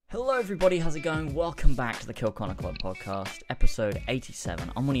Hello everybody, how's it going? Welcome back to the Kill Connor Club podcast, episode 87.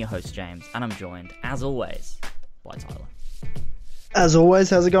 I'm one of your hosts, James, and I'm joined, as always, by Tyler. As always,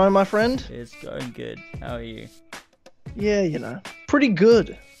 how's it going, my friend? It's going good. How are you? Yeah, pretty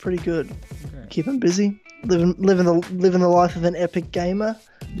good. Okay. Keeping busy, living the life of an epic gamer.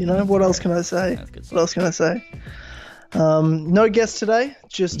 What else can I say? That's good stuff. What else can I say? No guest today,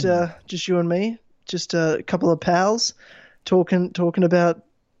 just you and me, just a couple of pals talking about.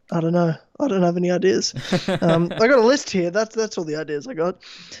 I don't know. I don't have any ideas. I got a list here. That's all the ideas I got.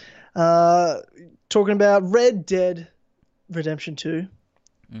 Talking about Red Dead Redemption 2.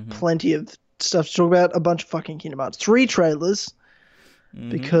 Mm-hmm. Plenty of stuff to talk about. A bunch of fucking Kingdom Hearts 3 trailers.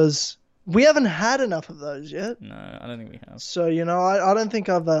 Mm-hmm. Because we haven't had enough of those yet. No, I don't think we have. So, I don't think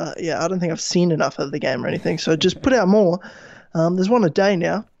I've seen enough of the game or anything. So just put out more. There's one a day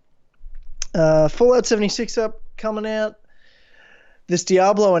now. Fallout 76 coming out. This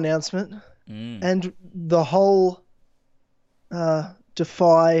Diablo announcement and the whole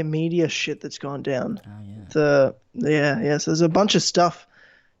Defy media shit that's gone down. Oh, yeah. So there's a bunch of stuff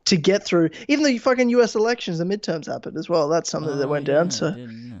to get through. Even the fucking US elections, the midterms happened as well. That's something that went down. So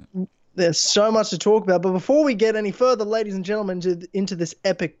there's so much to talk about. But before we get any further, ladies and gentlemen, into this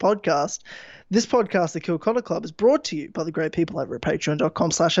epic podcast, this podcast, The Kill Connor Club, is brought to you by the great people over at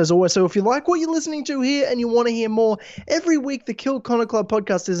patreon.com/as-always. So if you like what you're listening to here and you want to hear more, every week the Kill Connor Club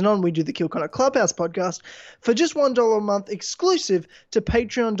podcast isn't on. We do the Kill Connor Clubhouse podcast for just $1 a month, exclusive to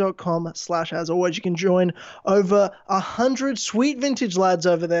patreon.com/as-always. You can join over 100 sweet vintage lads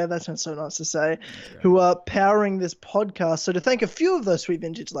over there. That sounds so nice to say, who are powering this podcast. So to thank a few of those sweet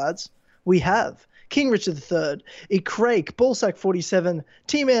vintage lads, we have King Richard III, Craig, Ballsack 47,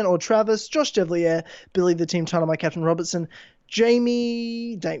 T-Man or Travis, Josh Devlier, Billy the Team Turner, my Captain Robertson,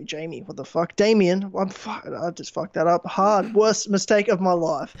 Jamie, what the fuck? Damien, I just fucked that up hard. Worst mistake of my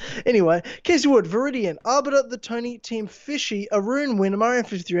life. Anyway, Casey Wood, Viridian, Arbiter, the Tony, Team Fishy, Arun Win, Marion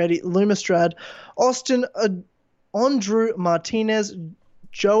 5380, Lumistrad, Austin, Andrew Martinez,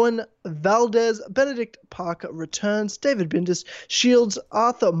 Joan Valdez, Benedict Parker returns, David Bindis, Shields,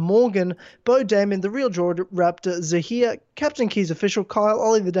 Arthur Morgan, Bo Damon, The Real George Raptor, Zahir, Captain Keys Official, Kyle,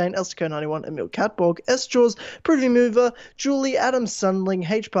 Ollie the Dane, Elstico91, Emil Catborg, S. Jaws, Privy Mover, Julie, Adam Sunling,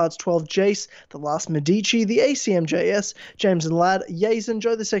 H Parts 12, Jace, The Last Medici, The ACMJS, James and Ladd, Yazen,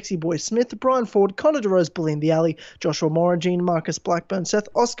 Joe the Sexy Boy Smith, Brian Ford, Connor DeRose, Bully in the Alley, Joshua Moragine, Marcus Blackburn, Seth,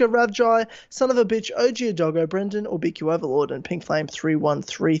 Oscar Ravjai, Son of a Bitch, OG Adogo, Brendan, or BQ Overlord, and Pink Flame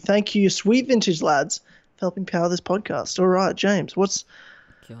 313. Thank you, sweet vintage lads, for helping power this podcast. All right, James, what's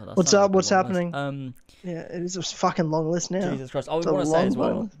up? What's happening? Yeah, it is a fucking long list now. Jesus Christ. I would want to say as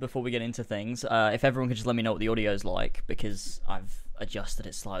well, before we get into things, if everyone could just let me know what the audio's like, because I've adjusted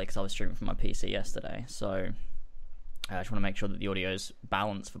it slightly because I was streaming from my PC yesterday. So I just want to make sure that the audio's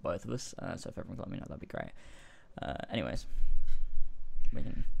balanced for both of us. So if everyone could let me know, that'd be great. Anyways, we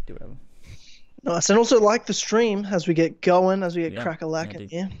can do whatever. Nice, and also like the stream as we get going, as we get crack-a-lackin'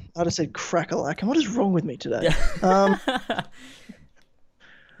 here. I just said crack-a-lackin'. What is wrong with me today?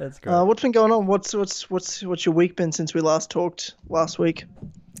 That's great. What's been going on? What's your week been since we last talked last week?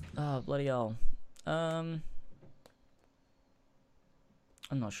 Oh, bloody hell. I'm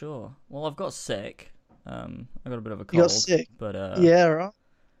not sure. Well, I've got sick. I got a bit of a cold. You got sick? But, yeah, right.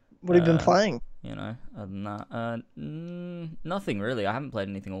 What have you been playing? Other than that, nothing really. I haven't played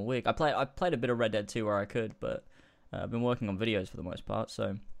anything all week. I played a bit of Red Dead 2 where I could, but I've been working on videos for the most part,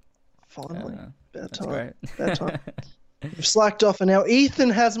 so... Finally. Bad time. Great. Bad time. You've slacked off, and now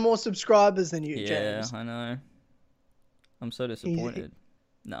Ethan has more subscribers than you, James. Yeah, I know. I'm so disappointed.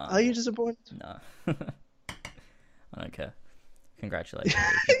 No. Are you disappointed? No. I don't care. Congratulations.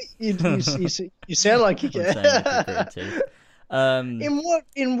 you sound like you care. In what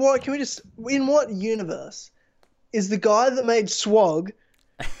universe is the guy that made Swag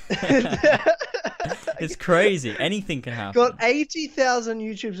It's crazy. Anything can happen. Got 80,000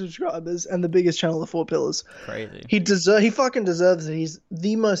 YouTube subscribers and the biggest channel of Four Pillars. Crazy. He fucking deserves it. He's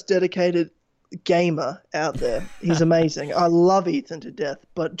the most dedicated gamer out there. He's amazing. I love Ethan to death,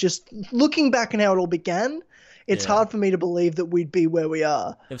 but just looking back on how it all began, it's hard for me to believe that we'd be where we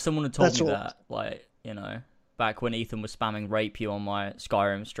are. If someone had told me that, like, back when Ethan was spamming rape you on my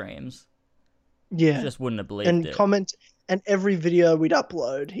Skyrim streams, I just wouldn't have believed it. And every video we'd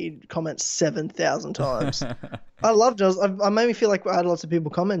upload, he'd comment 7,000 times. I loved it. I made me feel like I had lots of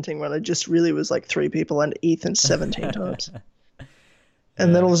people commenting when it just really was like 3 people and Ethan 17 times.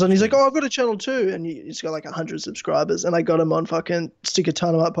 And then all of a sudden he's like, "Oh, I've got a channel too," and he's got like 100 subscribers. And I got him on fucking Stick a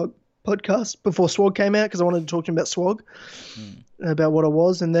Ton of podcast before Swag came out because I wanted to talk to him about Swag, about what it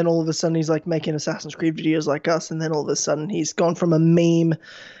was. And then all of a sudden he's like making Assassin's Creed videos like us. And then all of a sudden he's gone from a meme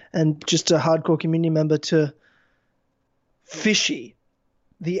and just a hardcore community member to Fishy,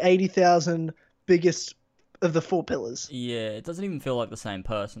 the 80,000 biggest of the 4 pillars. Yeah, it doesn't even feel like the same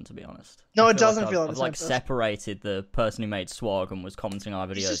person, to be honest. No, it doesn't feel like the I've same like person. separated the person who made Swag and was commenting on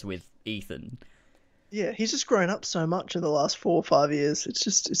our videos with Ethan. Yeah, he's just grown up so much in the last 4 or 5 years.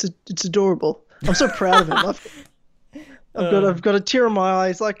 It's adorable. I'm so proud of him. I've got a tear in my eye.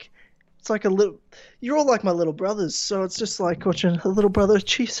 It's like a little. You're all like my little brothers, so it's just like watching a little brother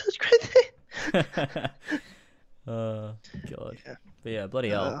achieve such great things. God. Yeah. But yeah, bloody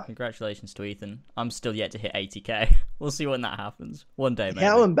hell. Congratulations to Ethan. I'm still yet to hit 80k. We'll see when that happens. One day, maybe.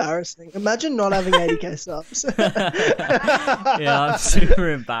 How embarrassing. Imagine not having 80k subs. Yeah, I'm super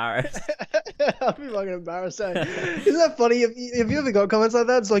embarrassed. I'd be fucking embarrassed. Isn't that funny? Have you ever got comments like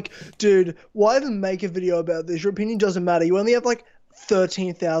that? It's like, dude, why even make a video about this? Your opinion doesn't matter. You only have like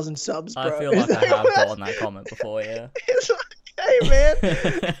 13,000 subs, bro. I feel like I have gotten that comment before, yeah. It's like, hey, man,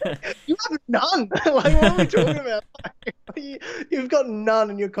 you have none. Like, what are we talking about? You've got none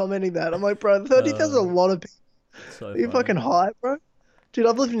and you're commenting that. I'm like, bro, 30,000 is a lot of people. So are you fucking high, bro? Dude,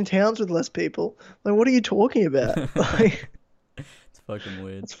 I've lived in towns with less people. Like, what are you talking about? Like, it's fucking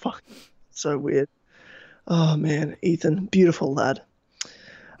weird. It's fucking so weird. Oh, man, Ethan, beautiful lad.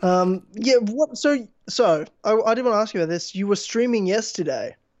 Yeah, what? So I did want to ask you about this. You were streaming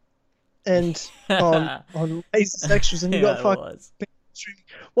yesterday, and on Aces Extras, and you got fucking streaming.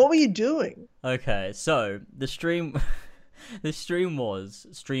 What were you doing? Okay, so the stream was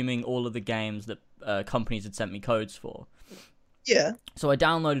streaming all of the games that companies had sent me codes for. Yeah. So I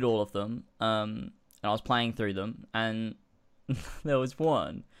downloaded all of them, and I was playing through them, and there was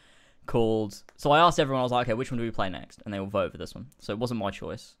one called... So I asked everyone, I was like, okay, which one do we play next? And they all voted for this one. So it wasn't my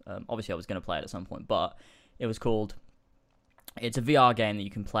choice. Obviously, I was going to play it at some point, but it was called... It's a VR game that you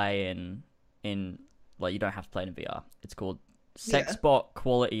can play in like, you don't have to play it in VR. It's called Sexbot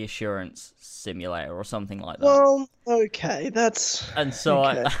Quality Assurance Simulator or something like that. Well, okay, that's... And so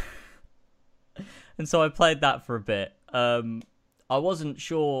okay. I played that for a bit. I wasn't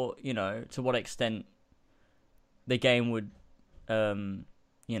sure, to what extent the game would,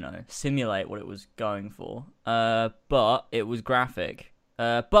 simulate what it was going for. But it was graphic.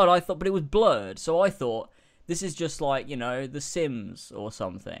 But it was blurred. So I thought, this is just like, The Sims or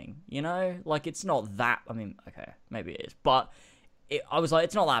something. Like, it's not that... I mean, okay, maybe it is. But I was like,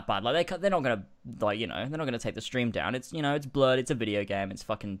 it's not that bad. Like, they're not going to, they're not going to take the stream down. It's, it's blurred. It's a video game. It's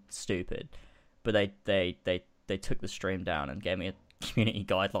fucking stupid. But they took the stream down and gave me a community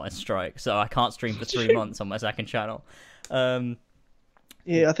guideline strike. So I can't stream for 3 months on my second channel.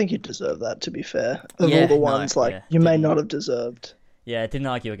 Yeah, I think you deserve that, to be fair. Of all the ones, you may not have deserved. Yeah, I didn't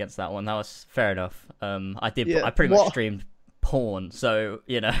argue against that one. That was fair enough. I pretty much streamed porn, so,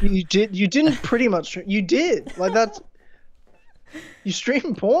 You didn't pretty much you did. Like, that's... You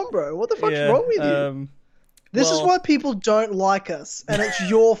stream porn, bro. What the fuck's wrong with you? This is why people don't like us, and it's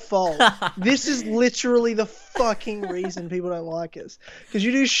your fault. This is literally the fucking reason people don't like us. Because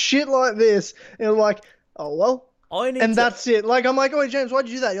you do shit like this, and you're like, oh, well. That's it. Like, I'm like, oh, James, why'd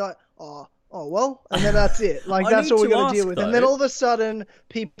you do that? You're like, oh, well. And then that's it. Like, that's all we got to deal with. And then all of a sudden,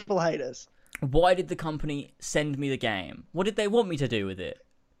 people hate us. Why did the company send me the game? What did they want me to do with it?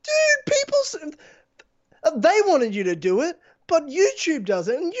 Dude, they wanted you to do it. But YouTube does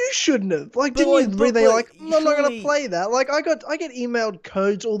it, and you shouldn't have. Like, didn't you really I'm not going to play that. Like, I get emailed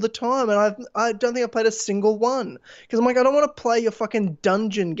codes all the time, and I don't think I played a single one. Because I'm like, I don't want to play your fucking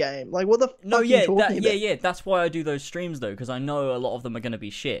dungeon game. Like, what the fuck are you talking about? Yeah, that's why I do those streams, though, because I know a lot of them are going to be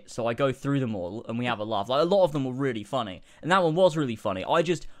shit. So I go through them all, and we have a laugh. Like, a lot of them were really funny. And that one was really funny. I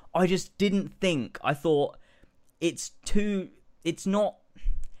just didn't think. I thought, it's not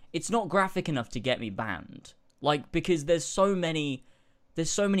graphic enough to get me banned. Like, because there's so many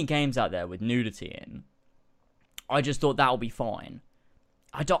games out there with nudity in. I just thought that'll be fine.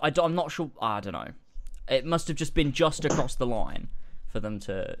 I'm not sure. I don't know. It must have just been just across the line for them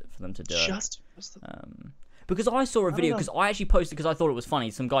to do just it. Because I saw a video, because I actually posted, because I thought it was funny.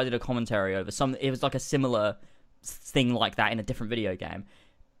 Some guy did a commentary over it was like a similar thing like that in a different video game.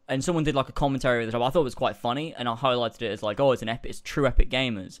 And someone did like a commentary over the top. I thought it was quite funny, and I highlighted it as like, oh, it's true epic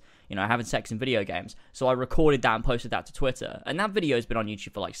gamers, having sex in video games. So I recorded that and posted that to Twitter, and that video's been on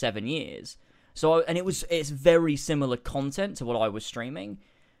YouTube for like 7 years. So it's very similar content to what I was streaming.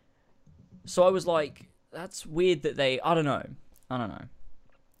 So I was like, that's weird that I don't know,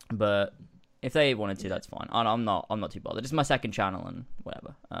 but if they wanted to, that's fine. I'm not too bothered. It's my second channel and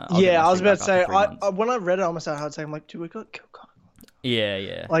whatever. I was about to say, when I read it, I almost had a heart attack. I'm like, dude, we got killed. Yeah,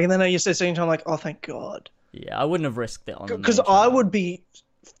 yeah. Like, and then I used to see, I'm like, oh, thank God. Yeah, I wouldn't have risked it on the Because I would be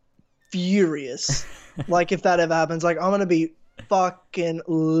furious. Like, if that ever happens, like, I'm gonna be fucking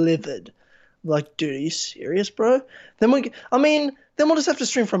livid. Like, dude, are you serious, bro? Then we'll just have to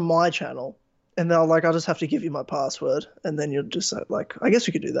stream from my channel, and I'll just have to give you my password, and then you'll just like, I guess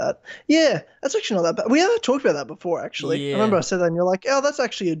we could do that. Yeah, that's actually not that bad. We have talked about that before, actually. Yeah. I remember I said that, and you're like, oh, that's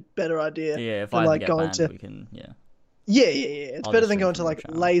actually a better idea. Yeah, if I like get banned, we can, yeah. Yeah. It's better than going to like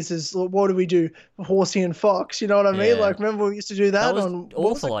lasers. What do we do? Horsey and Fox. You know what I mean? Like, remember we used to do that? That was an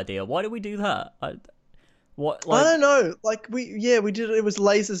awful idea. Why did we do that? I don't know. Like we did. It was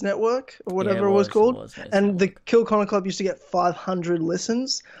Lasers Network or whatever it was called. And the Kill Connor Club used to get 500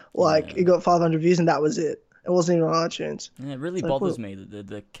 listens. Like it got 500 views, and that was it. It wasn't even on iTunes. Yeah, it really bothers me that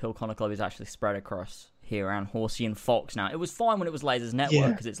the Kill Connor Club is actually spread across here around Horsey and Fox now. It was fine when it was Lasers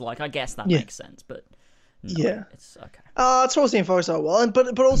Network because it's like, I guess that makes sense, but. No, it's okay. It's Horsey and Fox well, and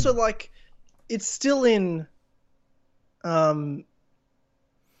but also like, it's still in, when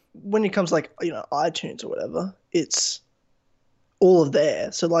it comes to, like, iTunes or whatever, it's all of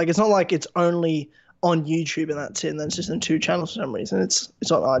there. So like, it's not like it's only on YouTube and that's it. And then it's just in 2 channels for some reason. It's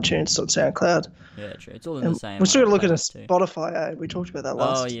on iTunes, it's on SoundCloud. Yeah, true. It's all in the same. We're still looking at Spotify. We talked about that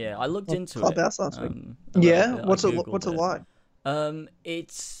last. Oh yeah, I looked into Clubhouse last week. Yeah, what's it like?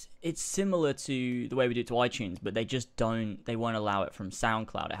 It's similar to the way we do it to iTunes, but they won't allow it from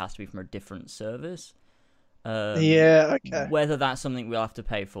SoundCloud. It has to be from a different service. Okay. Whether that's something we'll have to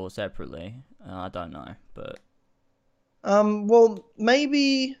pay for separately, I don't know. But well,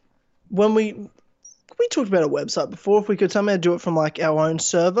 maybe when we talked about a website before, if we could somehow do it from like our own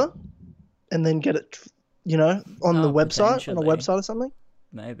server, and then get it, on the website, on a website or something.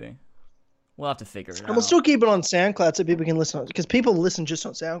 Maybe. We'll have to figure it out. And we'll still keep it on SoundCloud so people can listen, because people listen just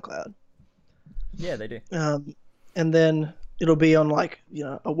on SoundCloud. Yeah, they do. And then it'll be on like,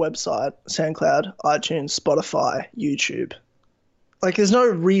 a website, SoundCloud, iTunes, Spotify, YouTube. Like, there's no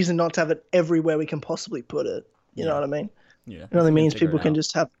reason not to have it everywhere we can possibly put it. You know what I mean? Yeah. It only means people can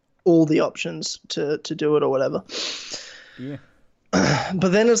just have all the options to do it or whatever. Yeah.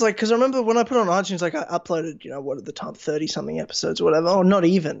 But then it's like, because I remember when I put it on iTunes, like I uploaded, what at the time, 30-something episodes or whatever, or not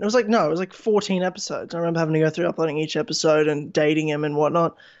even. It was like 14 episodes. I remember having to go through uploading each episode and dating them and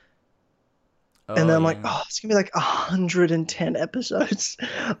whatnot. And then I'm like, it's going to be like 110 episodes,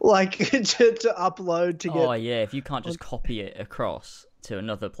 like, to upload to get. Oh, yeah, if you can't just copy it across to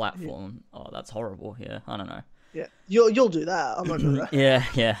another platform, that's horrible, yeah, I don't know. Yeah, you'll do that. I'm not doing that.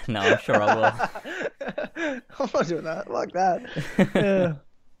 Yeah, no, I'm sure I will. I'm not doing that like that. Yeah.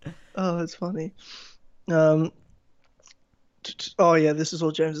 Oh, that's funny. Oh yeah, this is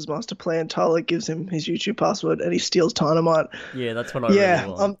all James's master plan. Tyler gives him his YouTube password, and he steals Dynamite. Yeah, that's what I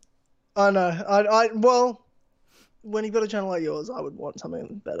really want. I know. Well, when you've got a channel like yours, I would want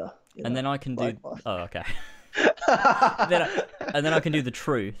something better. And then I can do. Oh, okay. and then I can do the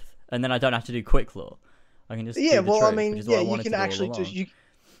truth, and then I don't have to do quick law. I can just do the truth, I mean, you can actually just you.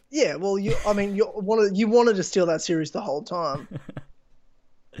 Yeah, well, you wanted to steal that series the whole time.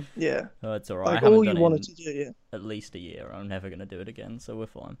 Yeah. Oh, it's all right. Like, I haven't all done you wanted to do, yeah. At least a year. I'm never gonna do it again, so we're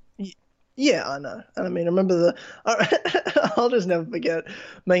fine. Yeah, I know. And I mean, I remember I'll just never forget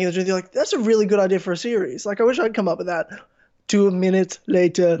making the truth. You're like, that's a really good idea for a series. Like, I wish I'd come up with that. 2 minutes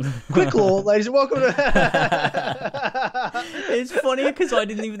later, quick law, ladies, welcome to. It's funny because I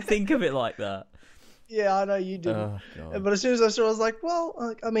didn't even think of it like that. Yeah, I know you didn't. Oh, God. But as soon as I saw it, I was like,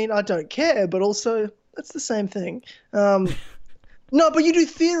 well, I mean, I don't care, but also that's the same thing. No, but you do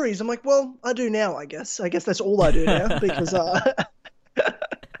theories. I'm like, well, I do now, I guess. I guess that's all I do now because.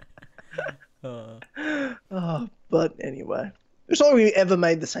 But anyway, it's not like we ever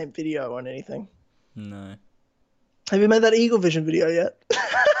made the same video on anything. No. Have you made that Eagle Vision video yet?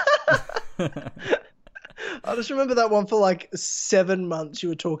 I just remember that one for like 7 months. You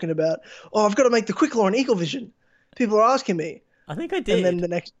were talking about, I've got to make the Quick Law on Eagle Vision. People are asking me. I think I did.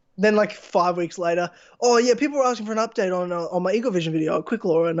 And then like 5 weeks later, yeah, people were asking for an update on my Eagle Vision video, Quick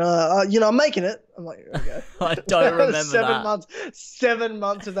Law, and I'm making it. I'm like, okay. I don't remember 7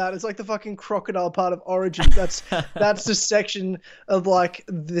 months of that. It's like the fucking crocodile part of Origins. That's the section of like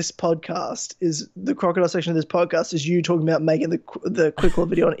this podcast is the crocodile section of this podcast is you talking about making the Quick Law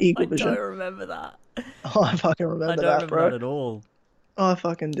video on Eagle Vision. I don't remember that. Oh, I fucking remember that, bro. I don't remember that at all. Oh, I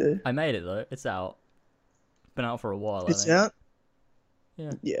fucking do. I made it though. It's out. Been out for a while. It's out.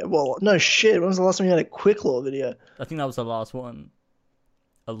 Yeah. Yeah. Well, no shit. When was the last time you had a Quick Law video? I think that was the last one.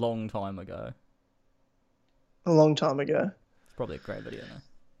 A long time ago. A long time ago. It's probably a great video now.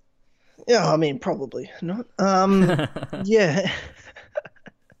 Yeah, I mean, probably not. Yeah.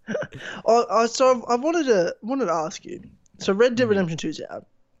 So I wanted to ask you. So Red Dead Redemption 2 is out.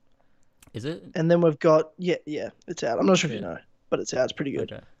 Is it? And then we've got it's out. I'm not sure if you know, but it's out. It's pretty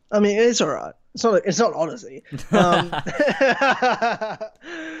good. Okay. I mean, it's all right. It's not Odyssey.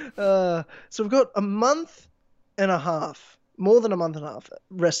 So we've got a month and a half, more than a month and a half,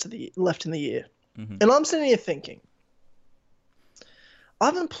 left in the year, and I'm sitting here thinking, I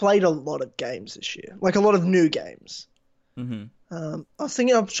haven't played a lot of games this year, like a lot of new games. I was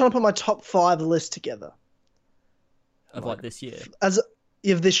thinking, I'm trying to put my top 5 list together. Of like this year?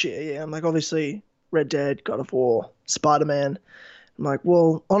 Of this year, yeah. I'm like, obviously, Red Dead, God of War, Spider-Man. I'm like,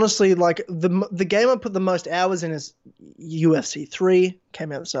 well, honestly, like the game I put the most hours in is UFC 3.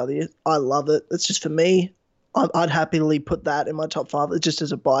 Came out at the start of the year. I love it. It's just for me. I'd happily put that in my top 5. It's just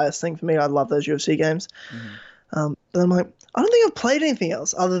as a bias thing for me. I love those UFC games. But I'm like, I don't think I've played anything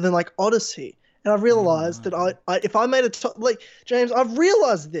else other than like Odyssey. And I've realized that if I made a top, like, James, I've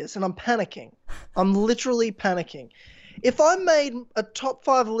realized this and I'm panicking. I'm literally panicking. If I made a top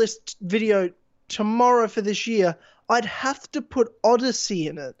 5 list video tomorrow for this year, I'd have to put Odyssey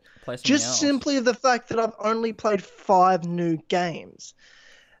in it. Just simply the fact that I've only played 5 new games.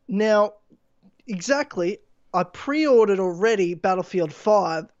 Now, exactly, I pre-ordered already Battlefield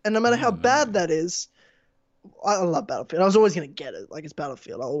 5, and no matter how bad that is, I love Battlefield. I was always going to get it. Like, it's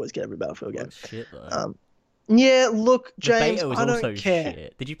Battlefield. I'll always get every Battlefield game. Shit, though. Yeah, look, James, the beta was I don't also care.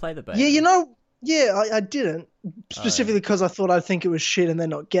 Shit. Did you play the beta? Yeah, I didn't. Specifically because I thought I'd think it was shit and then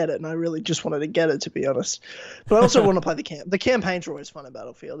not get it, and I really just wanted to get it, to be honest. But I also want to play the camp. The campaigns are always fun in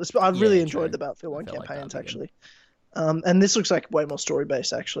Battlefield. I really enjoyed the Battlefield 1 campaigns, actually. And this looks like way more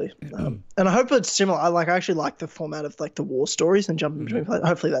story-based, actually. And I hope it's similar. I actually like the format of like the war stories and jumping between places.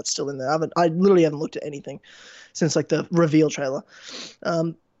 Hopefully that's still in there. I literally haven't looked at anything since like the reveal trailer.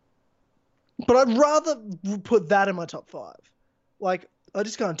 But I'd rather put that in my top 5. Like, I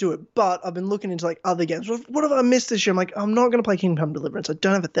just can't do it. But I've been looking into like other games. What have I missed this year? I'm like, I'm not going to play Kingdom Come Deliverance. I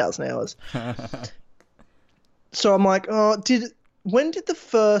don't have 1,000 hours. So I'm like, when did the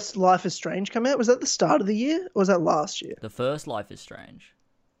first Life is Strange come out? Was that the start of the year or was that last year? The first Life is Strange.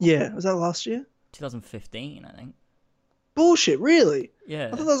 Yeah, was that last year? 2015, I think. Bullshit, really? Yeah.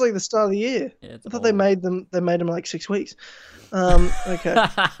 I thought that was like the start of the year. Yeah, I thought they made them in like 6 weeks. Okay.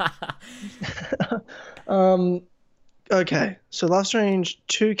 Okay, so Life is Strange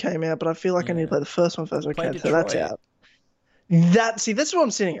 2 came out, but I feel like I need to play the first one first. Okay, so that's out. That's what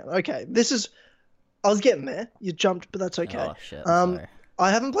I'm sitting at. Okay, I was getting there. You jumped, but that's okay. Oh, shit, sorry.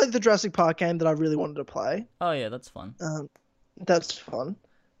 I haven't played the Jurassic Park game that I really wanted to play. Oh, yeah, that's fun. That's fun.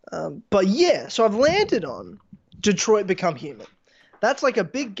 But yeah, so I've landed on Detroit Become Human. That's like a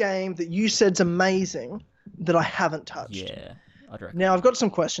big game that you said's amazing that I haven't touched. Yeah, I'd reckon. Now, I've got some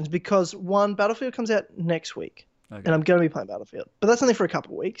questions because, one, Battlefield comes out next week. Okay. And I'm going to be playing Battlefield. But that's only for a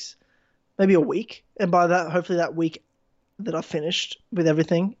couple of weeks. Maybe a week. And by that, hopefully that week that I've finished with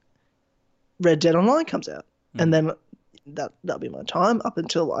everything, Red Dead Online comes out. And then that'll be my time up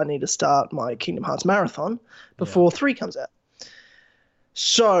until I need to start my Kingdom Hearts marathon before 3 comes out.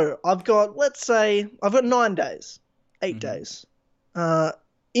 So I've got, let's say, I've got 9 days. 8 days.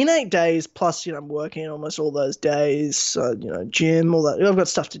 In 8 days, plus, I'm working almost all those days, gym, all that. I've got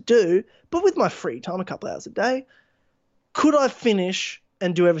stuff to do. But with my free time, a couple hours a day, could I finish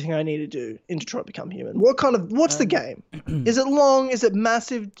and do everything I need to do in Detroit Become Human? What's the game? Is it long? Is it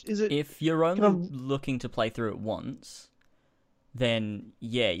massive? If you're only looking to play through it once, then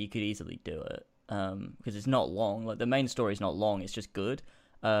yeah, you could easily do it. Because it's not long. Like, the main story is not long, it's just good.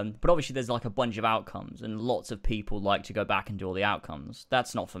 But obviously there's like a bunch of outcomes, and lots of people like to go back and do all the outcomes.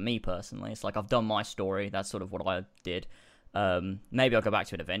 That's not for me personally. It's like, I've done my story. That's sort of what I did. Maybe I'll go back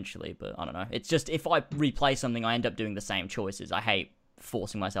to it eventually, but I don't know. It's just, if I replay something, I end up doing the same choices. I hate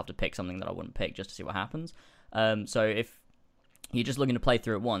forcing myself to pick something that I wouldn't pick just to see what happens. So if you're just looking to play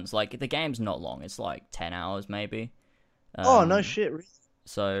through it once, like, the game's not long. It's like 10 hours maybe. Oh, no shit. Really?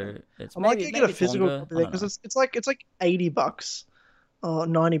 So it's I might get a physical copy there because it's like $80 or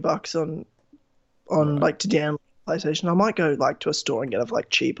 $90 on like to download PlayStation. I might go like to a store and get it for like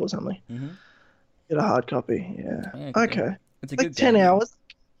cheap or something. Get a hard copy. Yeah. Okay. It's a like good 10 game. hours.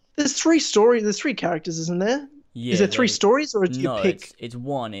 There's 3 stories. There's 3 characters, isn't there? Yeah, is it 3 stories or do you pick? It's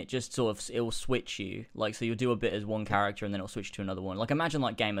one. It just sort of, it'll switch you. Like, so you'll do a bit as one character and then it'll switch to another one. Like, imagine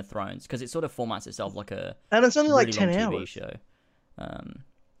like Game of Thrones, because it sort of formats itself like a and it's only really like 10 long hours. TV show.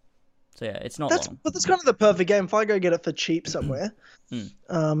 So yeah, it's not long. But that's kind of the perfect game. If I go get it for cheap somewhere,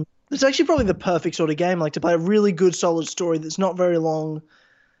 it's actually probably the perfect sort of game, like to play a really good, solid story that's not very long,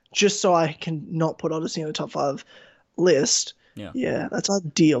 just so I can not put Odyssey in the top 5 list. Yeah, that's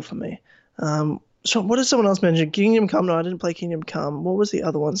ideal for me. So what did someone else mention? Kingdom Come? No, I didn't play Kingdom Come. What was the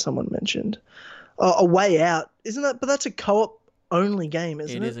other one someone mentioned? A Way Out, isn't that? But that's a co-op only game,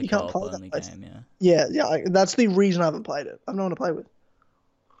 isn't it? It is a You can't co-op play only that game, yeah. Yeah, yeah. That's the reason I haven't played it. I've no one to play with.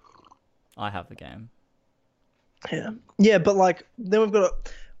 I have the game. Yeah, yeah, but like then we've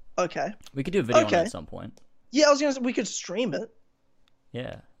got okay. We could do a video on it at some point. Yeah, I was gonna say we could stream it.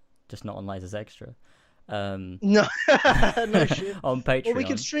 Yeah, just not on Lasers Extra. No, no shit. On Patreon. Well, we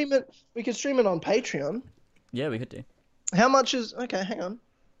could stream it. We could stream it on Patreon. Yeah, we could do. How much is? Okay, hang on.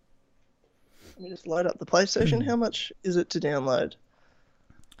 Let me just load up the PlayStation. How much is it to download?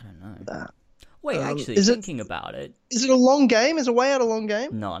 I don't know. That. Wait, actually, thinking about it. Is it a long game? Is A Way Out a long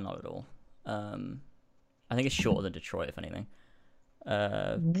game? No, not at all. I think it's shorter than Detroit, if anything.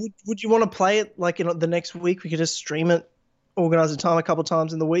 Would you want to play it like in the next week? We could just stream it, organize a time a couple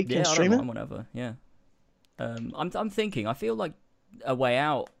times in the week, and stream it. Whatever. Yeah. I'm thinking. I feel like A Way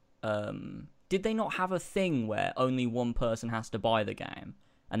Out. Did they not have a thing where only one person has to buy the game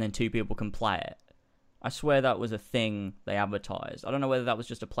and then two people can play it? I swear that was a thing they advertised. I don't know whether that was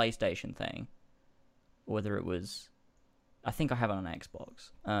just a PlayStation thing, or whether it was. I think I have it on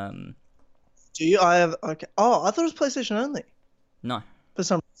Xbox. Do you? I have. Okay. Oh, I thought it was PlayStation only. No. For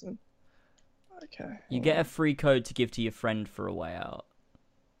some reason. Okay. You get a free code to give to your friend for A Way Out.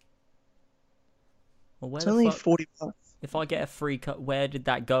 Well, it's only $40. If I get a free code, where did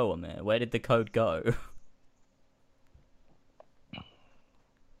that go, Amir? Where did the code go?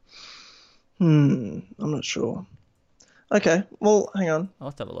 I'm not sure. Okay, well, hang on. I'll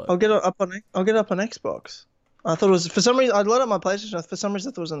have to have a look. I'll get it up on Xbox. I thought it was for some reason. I loaded up my PlayStation. For some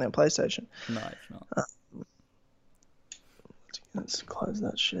reason, I thought it was on their PlayStation. No, it's not. Let's close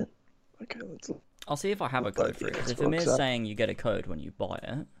that shit. Okay, I'll see if I have a code for it. Because if Amir's saying you get a code when you buy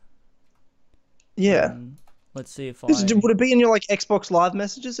it, yeah. Let's see if would it be in your like Xbox Live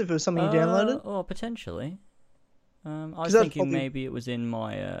messages if it was something you downloaded? Oh, potentially. I was thinking maybe it was in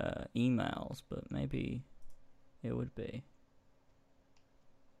my emails, but maybe it would be.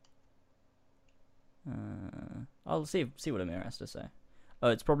 I'll see what Amir has to say. Oh,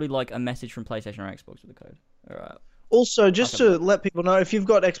 it's probably like a message from PlayStation or Xbox with a code. All right. Also, just to let people know, if you've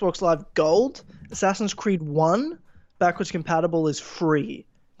got Xbox Live Gold, Assassin's Creed 1 backwards compatible is free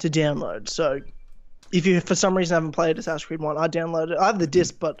to download. So if you for some reason haven't played Assassin's Creed 1, I downloaded it. I have the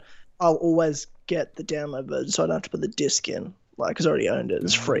disc, but I'll always get the download version, so I don't have to put the disc in, like, because I already owned it.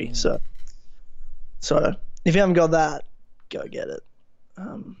 It's free. Yeah. So if you haven't got that, go get it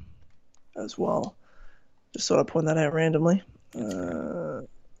as well. Just thought I'd point that out randomly. God.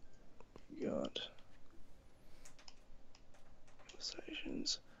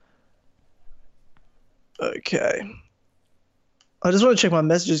 Conversations. Okay. I just want to check my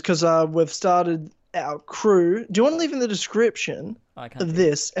messages because we've started our crew. Do you want to leave in the description of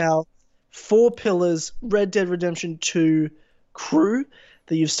this our 4 Pillars Red Dead Redemption 2 crew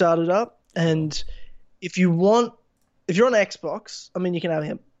that you've started up? And if you're on Xbox, I mean, you can have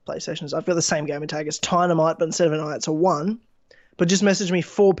him PlayStations. I've got the same gamer tag as Dynamite, but instead of an I, it's a 1. But just message me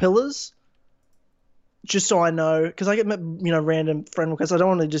 4 Pillars, just so I know, because I get random friend requests. I don't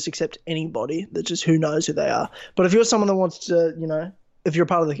want to just accept anybody that just who knows who they are. But if you're someone that wants to, if you're a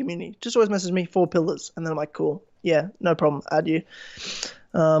part of the community, just always message me 4 Pillars, and then I'm like, cool, yeah, no problem, add you.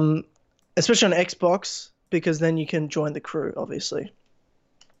 Especially on Xbox, because then you can join the crew, obviously.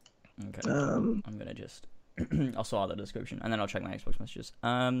 Okay. I'm gonna just I'll sort out the description and then I'll check my Xbox messages.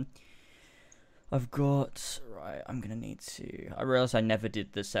 I've got I'm gonna need to. I realized I never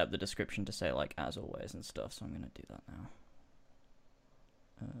did set up the description to say like as always and stuff, so I'm gonna do that now.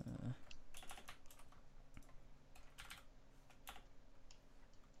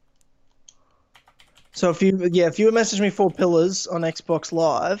 So if you message me 4 Pillars on Xbox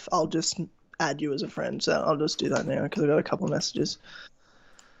Live, I'll just add you as a friend. So I'll just do that now because I've got a couple of messages.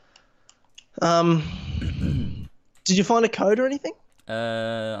 Did you find a code or anything?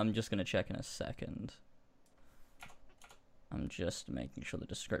 I'm just gonna check in a second. I'm just making sure the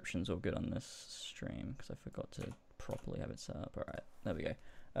description's all good on this stream because I forgot to properly have it set up. All right, there we go.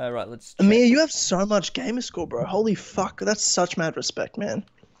 Right, let's check. Amir, you have so much gamer score, bro. Holy fuck, that's such mad respect, man.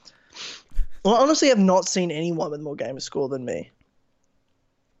 Well, I honestly have not seen anyone with more gamer score than me.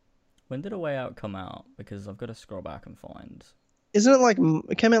 When did A Way Out come out? Because I've got to scroll back and find. Isn't it like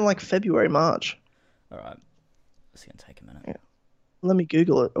it came out in like February, March? All right, it's gonna take a minute. Yeah. Let me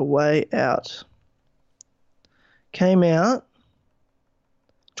Google it. A Way Out came out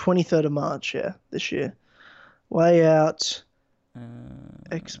 23rd of March, yeah, this year. Way Out.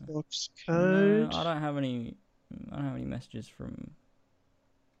 Xbox code. No, I don't have any messages from.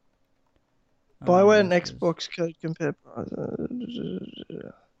 Buy Way Out and Xbox code compare prices.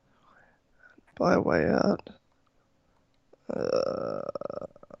 Buy Way Out.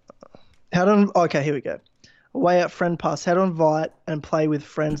 Okay, here we go. A way out friend pass. How to invite and play with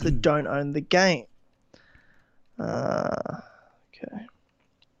friends that don't own the game. Okay.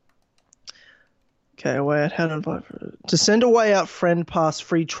 Okay, a way out. How to invite. To send a way out friend pass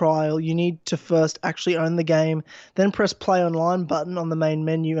free trial, you need to first actually own the game, then press play online button on the main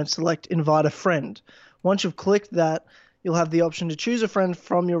menu and select invite a friend. Once you've clicked that, you'll have the option to choose a friend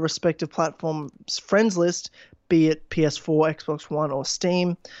from your respective platform's friends list, be it PS4, Xbox One, or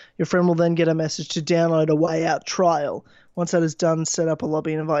Steam. Your friend will then get a message to download a way out trial. Once that is done, set up a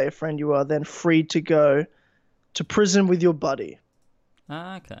lobby and invite your friend. You are then free to go to prison with your buddy.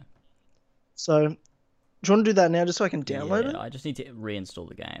 Okay. So, do you want to do that now just so I can download it? I just need to reinstall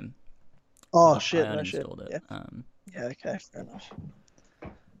the game. Oh, shit. I no shit. uninstalled it. Yeah, okay, fair enough.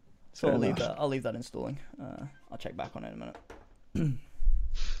 So I'll leave that installing. I'll check back on it in a minute.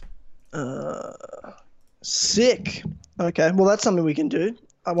 Sick. Okay, well, that's something we can do.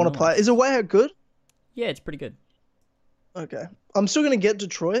 I want to play. Is A Way Out good? Yeah, it's pretty good. Okay. I'm still going to get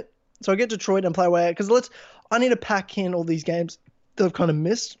Detroit. So I get Detroit and play Way Out because I need to pack in all these games that I've kind of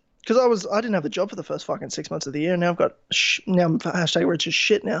missed. Because I didn't have a job for the first fucking 6 months of the year. Now I've got now I'm hashtag rich as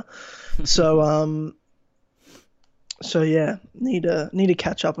shit now. So yeah, need to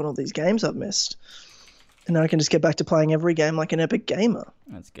catch up on all these games I've missed, and then I can just get back to playing every game like an epic gamer.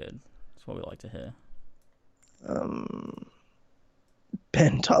 That's good. That's what we like to hear.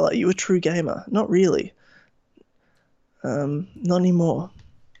 Ben, Tyler, you a true gamer? Not really. Not anymore.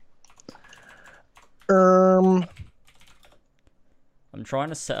 I'm trying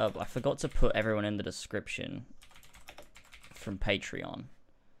to set up. I forgot to put everyone in the description from Patreon,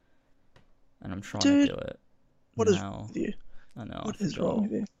 and I'm trying to do it. What is wrong with you? I know. What is wrong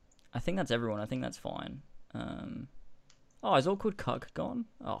with you? I think that's everyone. I think that's fine. Oh, is Awkward Cuck gone?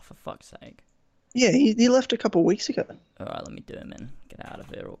 Oh, for fuck's sake. Yeah, he left a couple of weeks ago. All right, let me do him in. Get out of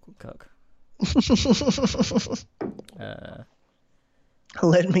here, Awkward Cuck.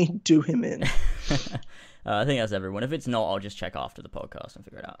 Let me do him in. I think that's everyone. If it's not, I'll just check after the podcast and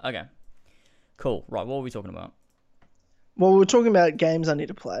figure it out. Okay. Cool. Right, what were we talking about? Well, we're talking about games I need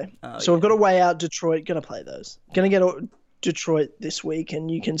to play. So we've got A Way Out, Detroit. Gonna play those. Gonna get Detroit this week,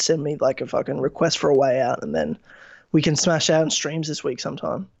 and you can send me like a fucking request for A Way Out, and then we can smash out in streams this week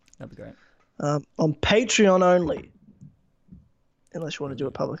sometime. That'd be great. On Patreon only. Unless you want to do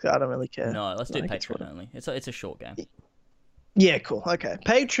it publicly, I don't really care. No, let's do Patreon only. It's a short game. Yeah, cool. Okay.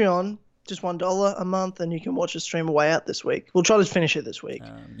 Patreon, just $1 a month, and you can watch a stream A Way Out this week. We'll try to finish it this week.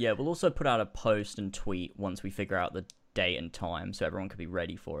 Yeah, we'll also put out a post and tweet once we figure out the date and time, so everyone can be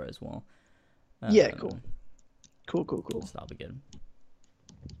ready for it as well. Yeah, cool. Cool. So that'll be good.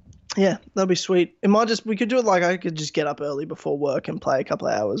 Yeah, that'll be sweet. We could do it like I could just get up early before work and play a couple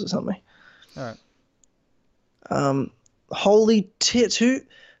of hours or something. All right. Holy tits!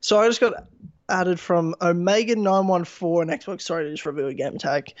 So I just got added from Omega914 and Xbox. Sorry to just review a game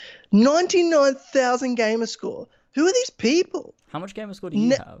tag. 99,000 gamer score. Who are these people? How much gamer score do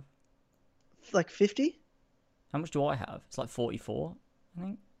you have? Like 50. How much do I have? It's like 44, I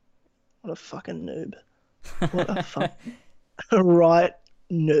think. What a fucking noob. What a fucking right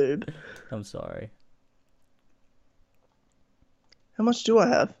noob. I'm sorry. How much do I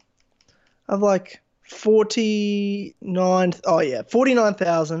have? I have like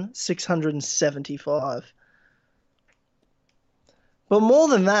 49,675. But more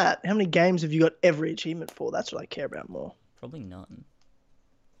than that, how many games have you got every achievement for? That's what I care about more. Probably none.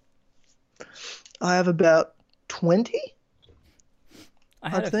 I have about 20. I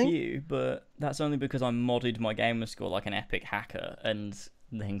had a few, but that's only because I modded my gamer score like an epic hacker and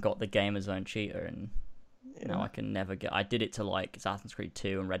then got the gamer zone cheater, and now I can never get. I did it to like Assassin's Creed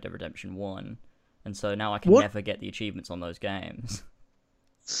 2 and Red Dead Redemption 1, and so now I can never get the achievements on those games.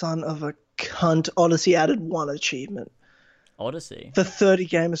 Son of a cunt! Odyssey added one achievement. Odyssey for 30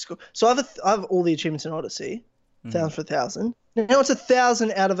 gamer score. So I have all the achievements in Odyssey, 1,000 for 1,000. Now it's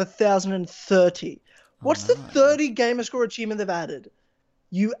 1,000 out of 1,030. What's the 30 gamer score achievement they've added?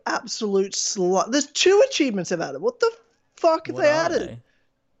 You absolute slut. There's 2 achievements they've added. What the fuck have they added?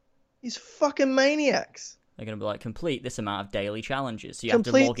 These fucking maniacs. They're going to be like, complete this amount of daily challenges. So you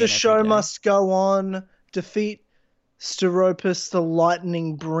complete have to log in the show every day. Must go on. Defeat Steropus the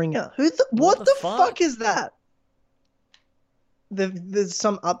Lightning Bringer. What the fuck is that? There's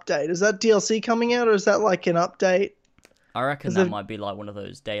some update. Is that DLC coming out, or is that like an update? I reckon that might be like one of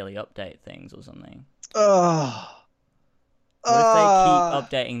those daily update things or something. Oh. What if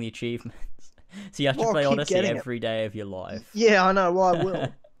they keep updating the achievements? So you have to play Odyssey every day of your life. Yeah, I know. Well, I will.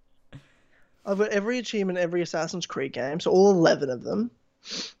 I've got every achievement, every Assassin's Creed game, so all 11 of them.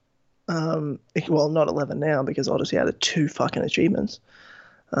 Well, not 11 now because Odyssey added 2 fucking achievements.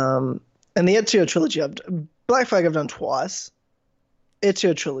 And the Ezio trilogy, Black Flag I've done twice.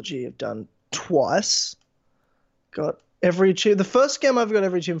 Ezio trilogy I've done twice. Got every achievement. The first game I've got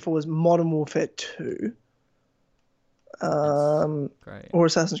every achievement for was Modern Warfare 2. Great. Or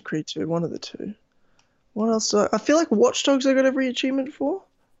Assassin's Creed 2, one of the two. What else? I feel like Watch Dogs I got every achievement for.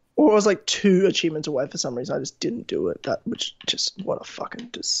 Or I was like 2 achievements away for some reason. I just didn't do it. What a fucking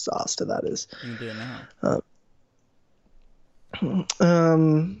disaster that is. You can do it now.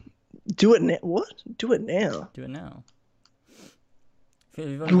 Do it now. What? Do it now. Do it now. If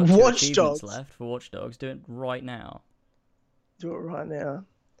you've only got 2 Watch achievements Dogs. left for Watch Dogs, do it right now. Do it right now.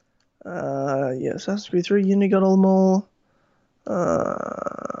 Yeah, Assassin's Creed 3, Unity got all them all.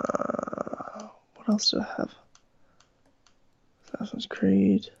 What else do I have? Assassin's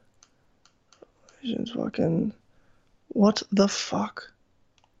Creed. Visions fucking... What the fuck?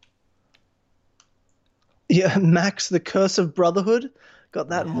 Yeah, Max, The Curse of Brotherhood. Got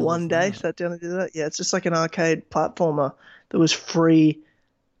that in one day. Sat down and did that. Yeah, it's just like an arcade platformer that was free.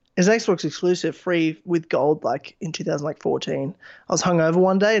 It's an Xbox exclusive, free with gold, like in 2014. I was hungover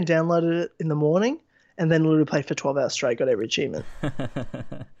one day and downloaded it in the morning, and then literally played for 12 hours straight. Got every achievement.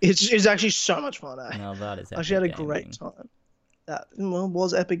 It's actually so much fun. Now that is epic actually had a gaming. great time. That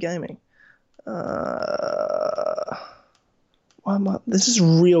was epic gaming. This is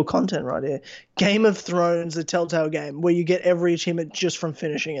real content right here. Game of Thrones, the Telltale game, where you get every achievement just from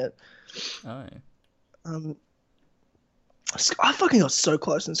finishing it. Oh. I fucking got so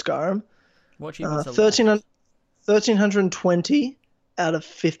close in Skyrim. What achievements are 1,320 out of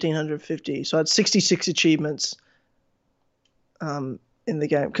 1,550. So I had 66 achievements in the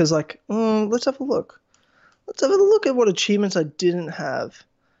game. Because, let's have a look. Let's have a look at what achievements I didn't have.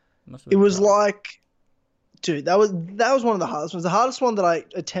 It was dude, that was one of the hardest ones. The hardest one that I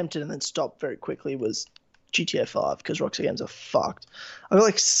attempted and then stopped very quickly was GTA 5 because Rockstar games are fucked. I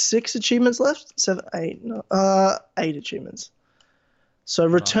got 6 achievements left. 8 achievements. So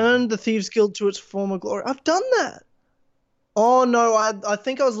return the Thieves Guild to its former glory. I've done that. Oh no, I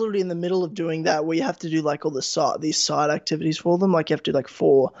think I was literally in the middle of doing that where you have to do all these side activities for them. Like you have to do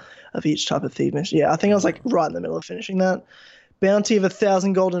 4 of each type of thief mission. Yeah, I think I was right in the middle of finishing that. Bounty of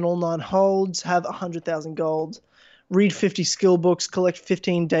 1,000 gold in all 9 holds. Have 100,000 gold. Read 50 skill books. Collect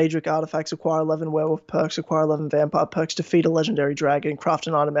 15 Daedric artifacts. Acquire 11 werewolf perks. Acquire 11 vampire perks. Defeat a legendary dragon. Craft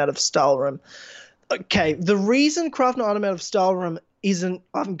an item out of Stalrim. Okay, the reason craft an item out of Stalrim I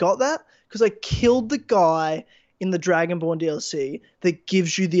haven't got that because I killed the guy in the Dragonborn DLC that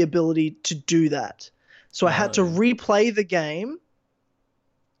gives you the ability to do that. So I had to replay the game.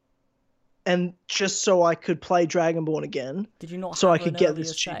 And just so I could play Dragonborn again. Did you not so have I could get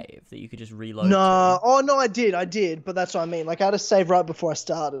this save that you could just reload? No. Oh, no, I did. But that's what I mean. I had to save right before I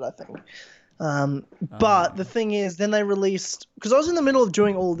started, I think. But the thing is, then they released... Because I was in the middle of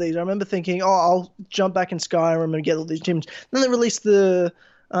doing all of these. I remember thinking, I'll jump back in Skyrim and get all these achievements. Then they released the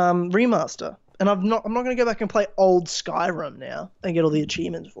remaster. And I'm not going to go back and play old Skyrim now and get all the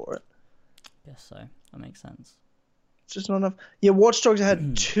achievements for it. Guess so. That makes sense. Just not enough. Yeah, Watch Dogs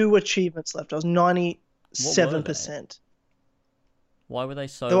had 2 achievements left. I was 97%. Why were they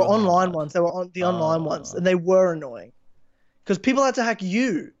so? They were online ones. They were on the online ones, and they were annoying because people had to hack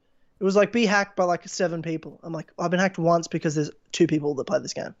you. It was be hacked by 7 people. I'm I've been hacked once because there's 2 people that play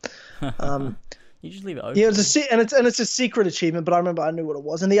this game. You just leave it open. Yeah, it's a secret achievement, but I remember I knew what it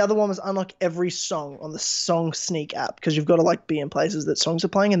was. And the other one was unlock every song on the Song Sneak app because you've got to be in places that songs are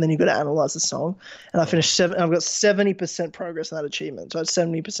playing, and then you've got to analyze the song. And I finished I've got 70% progress in that achievement, so I had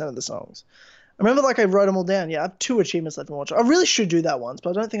 70% of the songs. I remember I wrote them all down. Yeah, I have 2 achievements left in Watch Dogs. I really should do that once,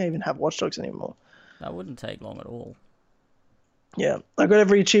 but I don't think I even have Watch Dogs anymore. That wouldn't take long at all. Yeah, I got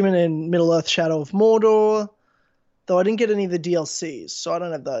every achievement in Middle-earth: Shadow of Mordor. Though I didn't get any of the DLCs, so I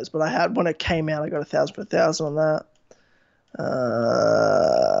don't have those. But I had, when it came out, I got 1,000 for 1,000 on that.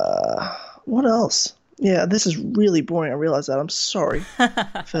 What else? Yeah, this is really boring. I realize that. I'm sorry.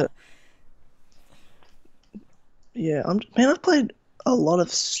 Yeah, I've played a lot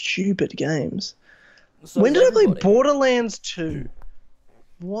of stupid games. So when did I play Borderlands 2?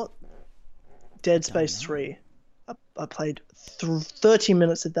 What? Dead Space 3. I played 30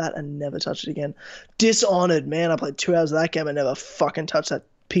 minutes of that and never touched it again. Dishonored, man. I played 2 hours of that game and never fucking touched that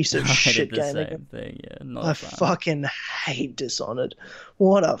piece of shit game. Same thing, yeah. I fucking hate Dishonored.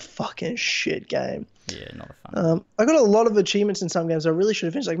 What a fucking shit game. Yeah, not a fan. I got a lot of achievements in some games I really should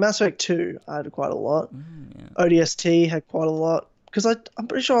have finished. Mass Effect 2, I had quite a lot. Yeah. ODST had quite a lot. Because I'm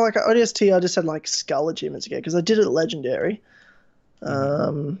pretty sure, ODST, I just had, skull achievements again. Because I did it at Legendary.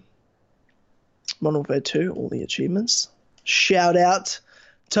 Modern Warfare 2, all the achievements. Shout out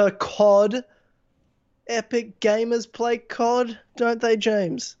to COD. Epic gamers play COD, don't they,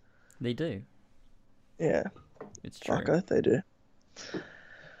 James? They do. Yeah. It's true. Fuck oath, they do.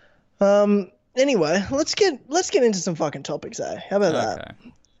 Anyway, let's get into some fucking topics, eh? How about that?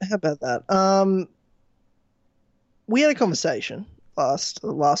 How about that? We had a conversation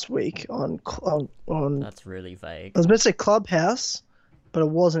last week on. That's really vague. I was about to say Clubhouse, but it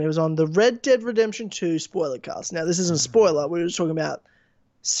wasn't. It was on the Red Dead Redemption 2 spoiler cast. Now, this isn't a spoiler. We were just talking about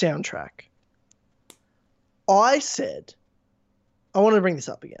soundtrack. I said, I want to bring this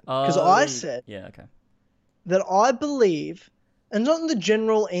up again because I said, that I believe, and not in the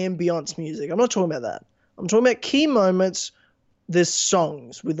general ambience music. I'm not talking about that. I'm talking about key moments. There's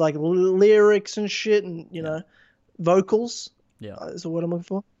songs with like lyrics and shit, and vocals. Yeah, is the word I'm looking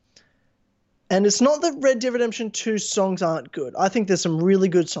for. And it's not that Red Dead Redemption 2 songs aren't good. I think there's some really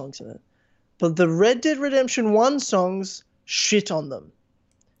good songs in it, but the Red Dead Redemption 1 songs, shit on them.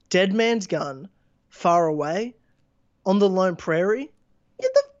 Dead Man's Gun, Far Away, On the Lone Prairie.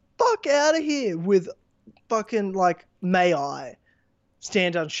 Get the fuck out of here with fucking like May I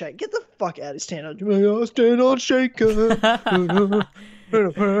Stand on Shake. Get the fuck out of Stand on May I Stand on Shaker. Like, get the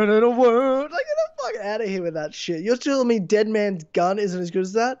fuck out of here with that shit. You're telling me Dead Man's Gun isn't as good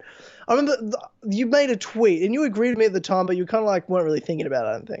as that? I remember you made a tweet and you agreed with me at the time, but you kind of like weren't really thinking about it,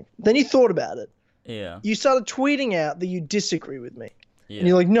 I don't think. Then you thought about it. Yeah. You started tweeting out that you disagree with me. Yeah. And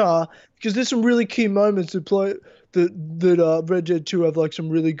you're like, nah, because there's some really key moments that play that Red Dead 2 have like some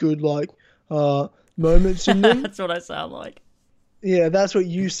really good like moments in them. That's what I sound like. Yeah, that's what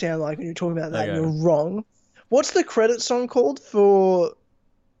you sound like when you're talking about that. Okay. And you're wrong. What's the credit song called for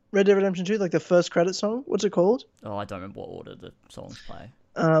Red Dead Redemption 2? Like the first credit song? What's it called? Oh, I don't remember what order the songs play.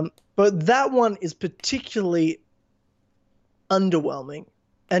 But that one is particularly underwhelming.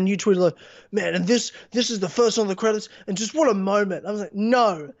 And you tweeted like, man, and this is the first song of the credits, and just what a moment. I was like,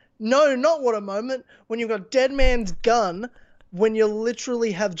 no, not what a moment. When you've got Dead Man's Gun, when you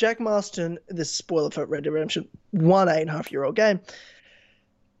literally have Jack Marston, this is spoiler for Red Dead Redemption 1, 8.5-year-old game.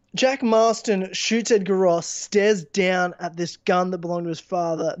 Jack Marston shoots Edgar Ross, stares down at this gun that belonged to his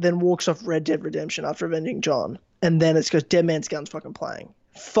father, then walks off Red Dead Redemption after avenging John. And then it's because Dead Man's Gun's fucking playing.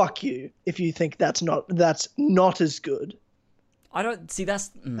 Fuck you if you think that's not as good. I don't see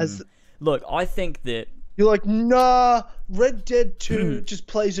look, I think that you're like, nah, Red Dead 2 just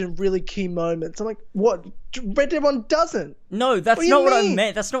plays in really key moments. I'm like, what? Red Dead 1 doesn't. No, that's not what I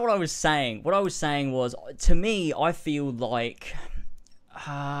meant. That's not what I was saying. What I was saying was, to me, I feel like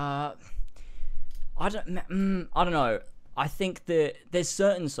I don't know. I think that there's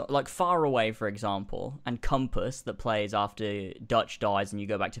certain songs, like Far Away, for example, and Compass that plays after Dutch dies and you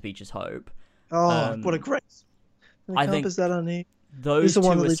go back to Beach's Hope. Oh, what a great... I think that on here. Those two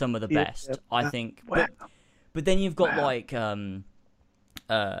are some of the best. Yeah. I think. Wow. But then you've got like what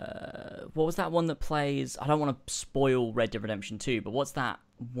was that one that plays? I don't want to spoil Red Dead Redemption 2, but what's that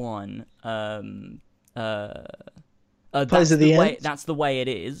one? That's the way. That's the way it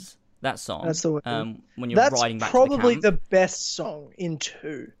is. That song. That's the way. When you're riding back to the camp. That's probably the best song in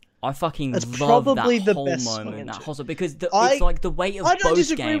 2. I fucking love that whole moment, that whole song, because it's like the weight of both games. I don't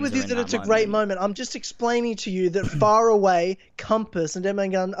disagree with you that it's a great moment. I'm just explaining to you that Far Away, Compass, and Dead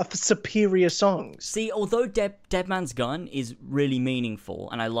Man's Gun are superior songs. See, although Dead Man's Gun is really meaningful,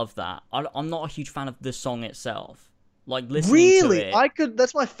 and I love that, I'm not a huge fan of the song itself. Like listening to it.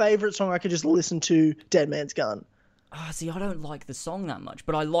 That's my favorite song. I could just listen to Dead Man's Gun. See, I don't like the song that much,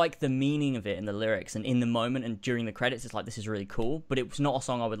 but I like the meaning of it and the lyrics, and in the moment and during the credits, it's like, this is really cool, but it was not a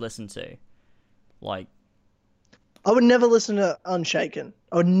song I would listen to. Like, I would never listen to Unshaken.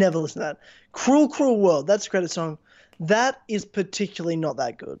 I would never listen to that. Cruel, Cruel World, that's a credit song. That is particularly not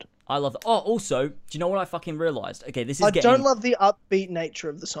that good. I love that. Oh, also, do you know what I fucking realised? Okay, this is I don't love the upbeat nature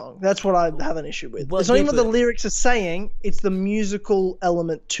of the song. That's what I have an issue with. Well, it's not even what the lyrics are saying, it's the musical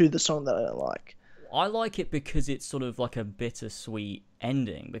element to the song that I don't like. I like it because it's sort of like a bittersweet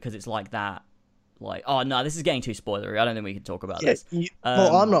ending, because it's like that, like, oh no, this is getting too spoilery. I don't think we can talk about this.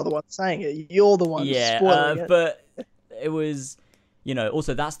 Well, I'm not the one saying it. You're the one spoiling it. But it was,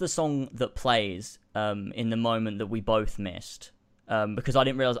 also that's the song that plays in the moment that we both missed, because I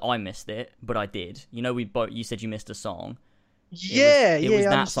didn't realize I missed it, but I did. You said you missed a song. It was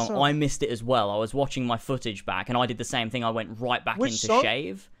that song. I missed it as well. I was watching my footage back, and I did the same thing. I went right back into song?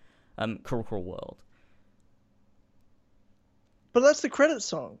 Shave. Cruel, Cruel World. But that's the credit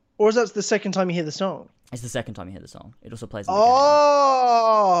song. Or is that the second time you hear the song? It's the second time you hear the song. It also plays in the game.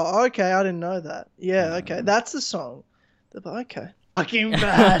 Okay. I didn't know that. Yeah, okay. That's the song. Okay. Fucking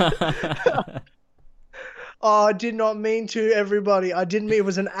bad. I did not mean to, everybody. I didn't mean it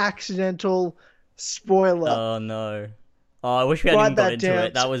was an accidental spoiler. Oh, no. Oh, I wish we hadn't even got into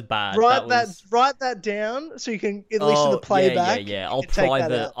it. That was bad. Write that down so you can at least in the playback. Yeah. I'll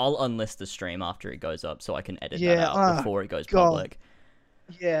unlist the stream after it goes up so I can edit that out before it goes public.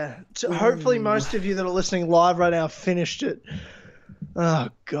 Yeah. So hopefully most of you that are listening live right now finished it. Oh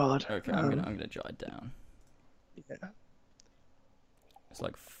God. Okay, I'm gonna jot it down. Yeah. It's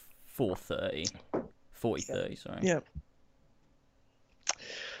like 4:30. 40:30. Sorry. Yeah.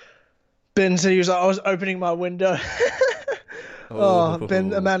 Ben said he was like, I was opening my window.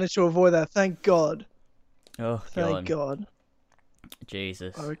 Ben managed to avoid that. Thank God. Oh, thank God.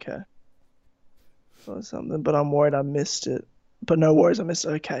 Jesus. Okay. Or something, but I'm worried I missed it. But no worries, I missed it.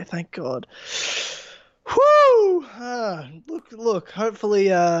 Okay, thank God. Whoo! Look.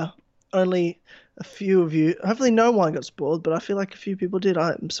 Hopefully, only a few of you. Hopefully, no one got spoiled, but I feel like a few people did.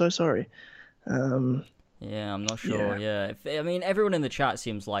 I'm so sorry. Yeah, I'm not sure. Yeah, I mean, everyone in the chat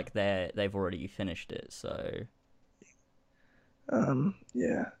seems like they've already finished it. So.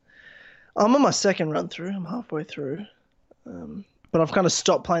 Yeah. I'm on my second run through. I'm halfway through. But I've kind of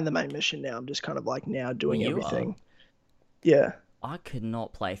stopped playing the main mission now. I'm just kind of like now doing everything. Yeah. I could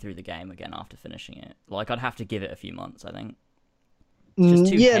not play through the game again after finishing it. Like, I'd have to give it a few months, I think.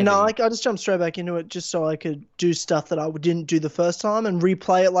 I just jumped straight back into it just so I could do stuff that I didn't do the first time and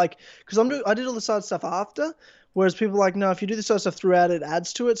replay it. Like, because I did all the side stuff after, whereas people are like, no, if you do the side stuff throughout, it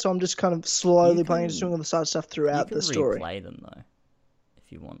adds to it. So I'm just kind of slowly playing, just doing all the side stuff throughout the story. You can replay them though,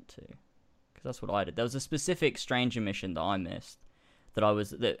 if you want to, because that's what I did. There was a specific Stranger mission that I missed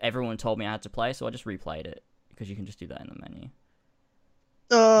that everyone told me I had to play, so I just replayed it because you can just do that in the menu.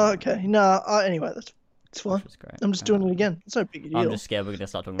 Oh, okay. No, anyway, it's fine. Great. I'm just doing it again. It's no big deal. I'm just scared we're gonna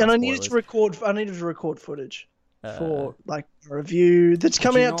start talking about spoilers. I needed to record footage for like a review that's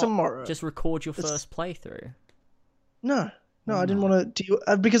coming out tomorrow. Just record your first playthrough. No, I didn't want to deal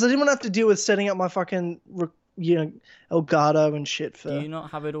because I didn't want to have to deal with setting up my fucking Elgato and shit. Do you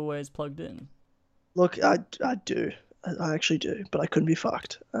not have it always plugged in? Look, I do. I actually do, but I couldn't be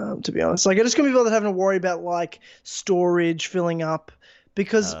fucked, to be honest. Like, I just couldn't be bothered having to worry about, like, storage filling up,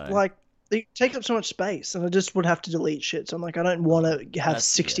 because, like, they take up so much space, and I just would have to delete shit. So I'm like, I don't want to have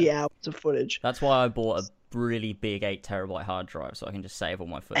 60 hours of footage. That's why I bought a really big 8 terabyte hard drive, so I can just save all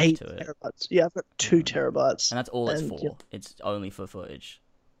my footage to it. 8 terabytes. Yeah, I've got 2 terabytes. And that's all it's for. Yeah. It's only for footage.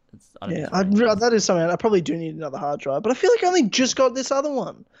 That is something. I probably do need another hard drive, but I feel like I only just got this other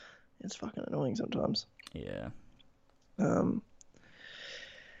one. It's fucking annoying sometimes. Yeah.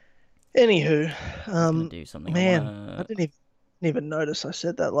 Anywho, do something. I didn't even notice I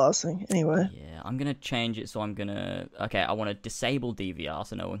said that last thing. Anyway. Yeah, I'm gonna change it. So I want to disable DVR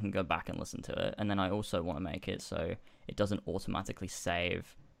so no one can go back and listen to it, and then I also want to make it so it doesn't automatically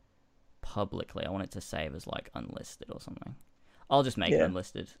save publicly. I want it to save as like unlisted or something. I'll just make it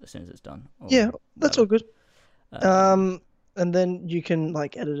unlisted as soon as it's done. That's all good. And then you can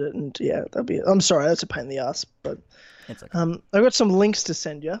like edit it, and that'll be it. I'm sorry, that's a pain in the ass, but it's okay. I've got some links to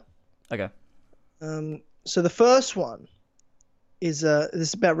send you. Okay. So the first one is this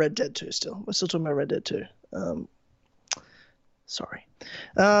is about Red Dead 2 still. We're still talking about Red Dead 2. Sorry.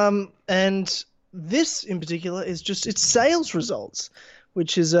 And this in particular is just its sales results,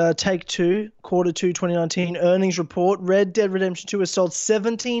 which is Take-Two, Q2 2019 earnings report. Red Dead Redemption 2 has sold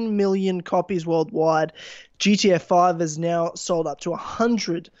 17 million copies worldwide. GTA 5 has now sold up to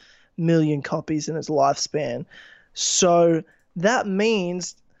 100 million copies in its lifespan. So that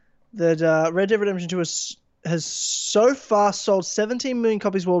means that Red Dead Redemption 2 has so far sold 17 million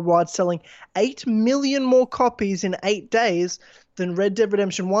copies worldwide, selling 8 million more copies in 8 days than Red Dead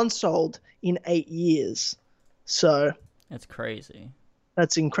Redemption 1 sold in 8 years. So that's crazy.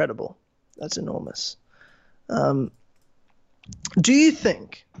 That's incredible. That's enormous. Do you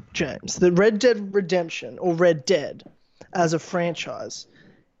think, James, that Red Dead Redemption or Red Dead as a franchise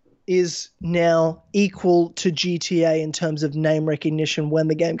is now equal to GTA in terms of name recognition? When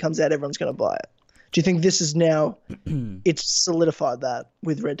the game comes out, everyone's going to buy it. Do you think this is now it's solidified that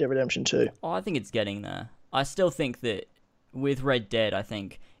with Red Dead Redemption 2? Oh, I think it's getting there. I still think that with Red Dead, I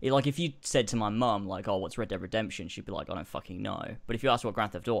think like if you said to my mum like, "Oh, what's Red Dead Redemption?" she'd be like, "I don't fucking know." But if you asked her what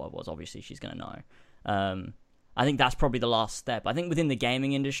Grand Theft Auto was, obviously she's gonna know. I think that's probably the last step. I think within the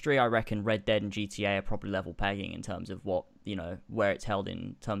gaming industry, I reckon Red Dead and GTA are probably level pegging in terms of what where it's held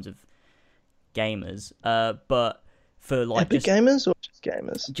in terms of gamers. But for like Epic gamers or just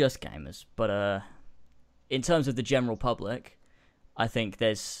gamers? Just gamers. But in terms of the general public, I think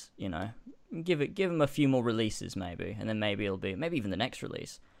there's give them a few more releases maybe, and then maybe it'll be maybe even the next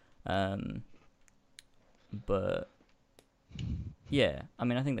release. But yeah, I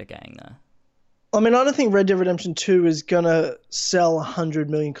mean, I think they're getting there. I mean, I don't think Red Dead Redemption 2 is gonna sell 100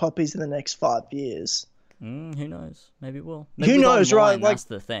 million copies in the next 5 years. Who knows? Maybe it will. Maybe who knows, online, right? Like, that's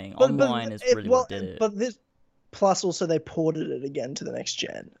the thing. Online is really what did it. But this, plus also they ported it again to the next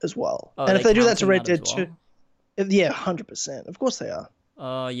gen as well. Oh, and if they do that to Red Dead well? 2, yeah, 100%. Of course they are.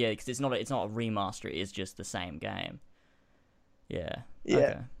 Oh, yeah, because it's not a remaster. It is just the same game. Yeah. Yeah.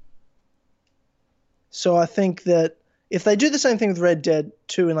 Okay. So I think that if they do the same thing with Red Dead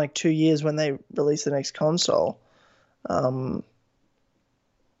 2 in like 2 years when they release the next console,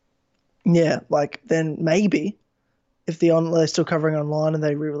 yeah, like then maybe if they're still covering online and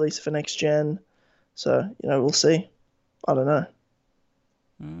they re-release it for next gen, so we'll see. I don't know.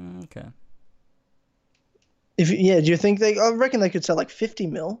 Okay. Do you think I reckon they could sell like 50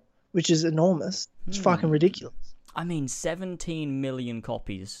 mil, which is enormous. It's fucking ridiculous. I mean, 17 million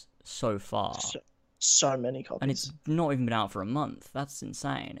copies so far. So many copies. And it's not even been out for a month. That's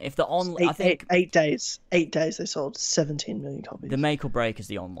insane. If the I think 8 days they sold 17 million copies. The make or break is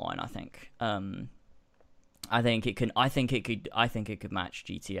the online, I think. I think it could match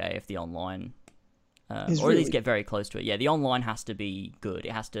GTA if the online or at least get very close to it. Yeah, the online has to be good.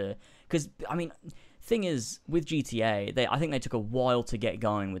 It has to, because I mean, thing is with GTA, I think they took a while to get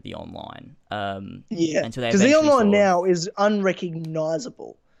going with the online. Yeah, because the online now is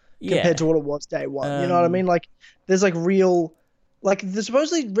unrecognizable compared to what it was day one. You know what I mean? Like, there's like real, like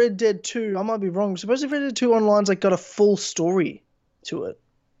supposedly Red Dead 2. I might be wrong. Supposedly Red Dead 2 online's like got a full story to it.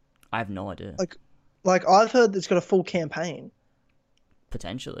 I have no idea. Like I've heard it's got a full campaign.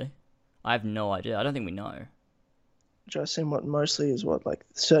 Potentially. I have no idea. I don't think we know. Which I assume mostly is like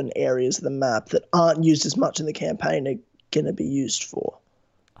certain areas of the map that aren't used as much in the campaign are going to be used for.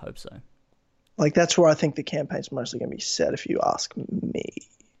 I hope so. Like, that's where I think the campaign's mostly going to be set, if you ask me.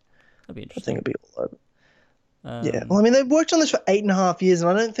 That'd be interesting. I think it'd be all over. Yeah. Well, I mean, they've worked on this for 8.5 years, and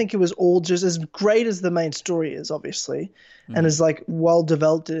I don't think it was all just as great as the main story is, obviously, and as like well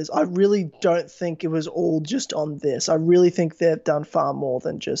developed it is. I really don't think it was all just on this. I really think they've done far more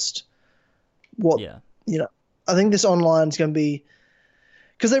than just what I think this online is going to be,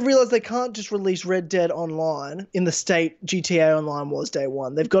 because they realized they can't just release Red Dead Online in the state GTA Online was day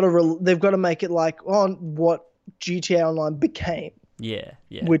one. They've got to make it like on what GTA Online became. Yeah.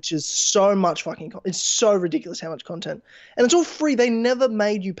 Which is so much fucking it's so ridiculous how much content. And it's all free. They never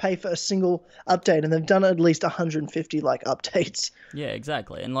made you pay for a single update, and they've done at least 150 like updates. Yeah,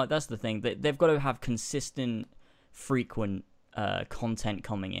 exactly. And like that's the thing. They've got to have consistent, frequent content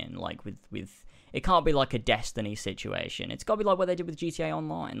coming in, like with it can't be like a Destiny situation. It's got to be like what they did with GTA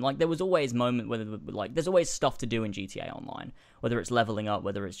Online. Like, there was always there's always stuff to do in GTA Online. Whether it's leveling up,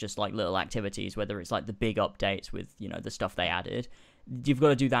 whether it's just, like, little activities, whether it's, like, the big updates with, the stuff they added. You've got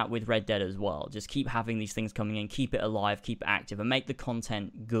to do that with Red Dead as well. Just keep having these things coming in, keep it alive, keep it active, and make the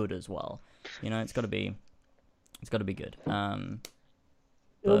content good as well. It's got to be good.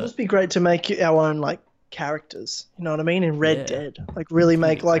 It'll just be great to make our own, like, characters, you know what I mean, in Red Dead, like really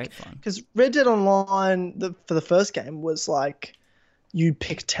make like, because Red Dead Online for the first game was like you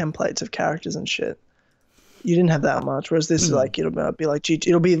pick templates of characters and shit. You didn't have that much, whereas this is like it'll be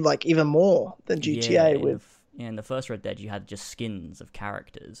like even more than GTA in the first Red Dead you had just skins of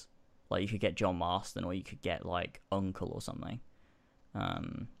characters, like you could get John Marston or you could get like Uncle or something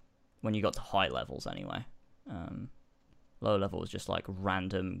when you got to high levels anyway. Low level was just like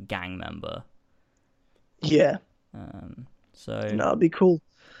random gang member. Yeah. So it'd be cool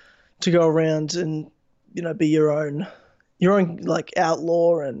to go around and be your own like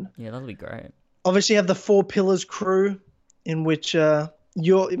outlaw, and that'll be great. Obviously, you have the Four Pillars crew, in which you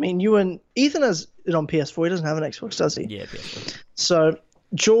and Ethan has it on PS4. He doesn't have an Xbox, does he? Yeah, PS4. So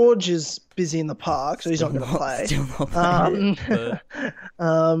George is busy in the park, so he's not going to play. Still not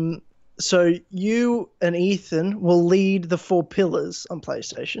playing. So you and Ethan will lead the Four Pillars on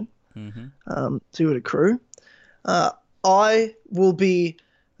PlayStation. So you got a crew. I will be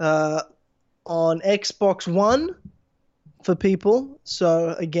on Xbox One for people.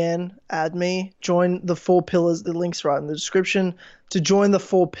 So again, add me, join the Four Pillars. The link's right in the description to join the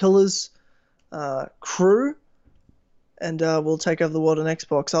Four Pillars crew, and we'll take over the world on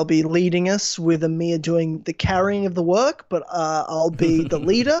Xbox. I'll be leading us with Amir doing the carrying of the work, but I'll be the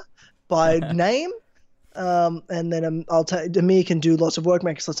leader by name. And then Amir can do lots of work,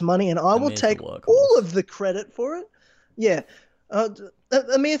 make us lots of money, and I will take all of the credit for it. Yeah.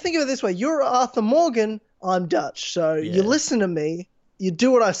 Amir, think of it this way. You're Arthur Morgan, I'm Dutch. So you listen to me, you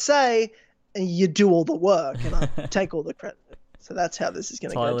do what I say, and you do all the work, and I take all the credit. So that's how this is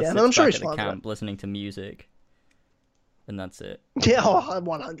going to go down. And I'm sure he's fine. Camp listening to music, and that's it. Yeah,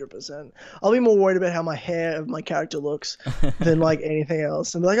 100%. I'll be more worried about how my hair of my character looks than like anything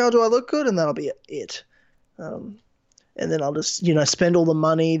else. And be like, oh, do I look good? And that'll be it. And then I'll just, spend all the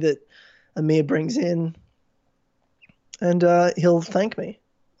money that Amir brings in, and he'll thank me,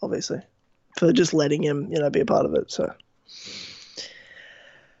 obviously, for just letting him, be a part of it. So,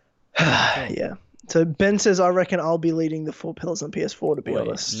 yeah. So Ben says, I reckon I'll be leading the 4 pillars on PS4. To be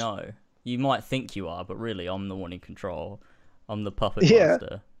honest, no, you might think you are, but really, I'm the one in control. I'm the puppet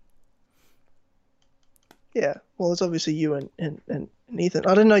master. Yeah. Well, it's obviously you and Ethan. I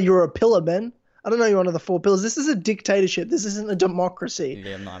didn't know you were a pillar, Ben. I don't know you're one of the 4 pillars. This is a dictatorship. This isn't a democracy.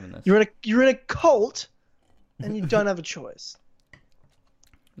 Yeah, I'm not having this. You're in a cult, and you don't have a choice.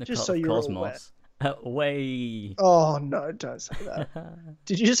 Just so you're aware. Way. Oh no! Don't say that.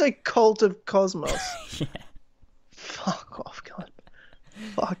 Did you just say cult of Cosmos? Yeah. Fuck off, God.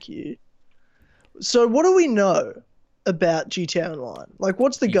 Fuck you. So, what do we know about GTA Online? Like,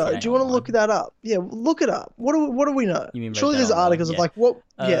 what's the go? Do you want to look that up? Yeah, look it up. What do we know? You mean surely there's articles of like what?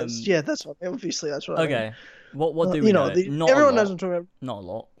 Yes, that's what. Obviously, that's what. Okay. I mean. What do we know? Everyone knows what I'm talking about. Not a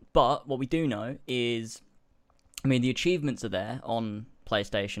lot, but what we do know is, I mean, the achievements are there on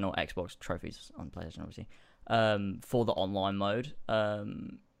PlayStation or Xbox trophies on PlayStation, obviously, for the online mode,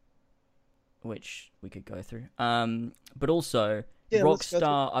 which we could go through. But also,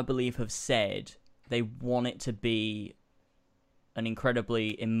 Rockstar, I believe, have said they want it to be an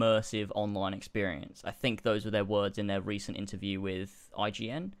incredibly immersive online experience. I think those were their words in their recent interview with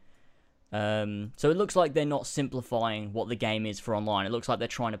IGN. So it looks like they're not simplifying what the game is for online. It looks like they're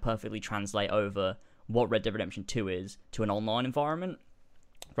trying to perfectly translate over what Red Dead Redemption 2 is to an online environment,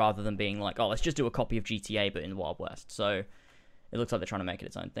 rather than being like, oh, let's just do a copy of GTA but in the Wild West. So it looks like they're trying to make it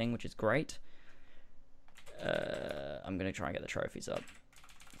its own thing, which is great. I'm going to try and get the trophies up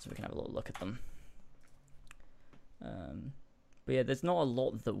so we can have a little look at them. But yeah, there's not a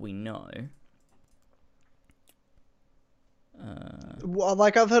lot that we know. Well,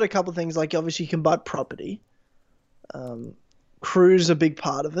 like I've heard a couple of things, like obviously you can buy property. Crew's a big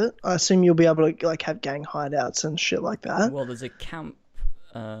part of it. I assume you'll be able to like have gang hideouts and shit like that. Well, there's a camp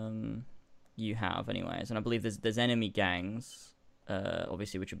you have anyways, and I believe there's enemy gangs,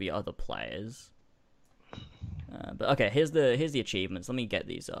 obviously, which would be other players. But okay, here's the achievements. Let me get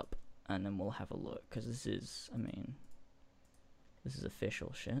these up, and then we'll have a look, because this is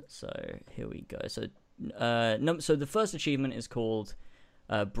official shit. So here we go. So so the first achievement is called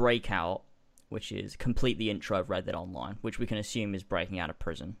Breakout, which is complete the intro of Red Dead Online, which we can assume is breaking out of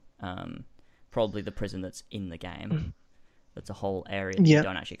prison. Probably the prison that's in the game. That's a whole area that you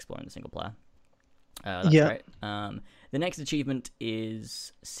don't actually explore in the single player. That's great. The next achievement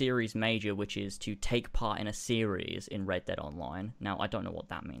is Series Major, which is to take part in a series in Red Dead Online. Now, I don't know what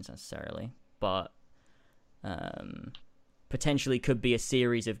that means necessarily, but potentially could be a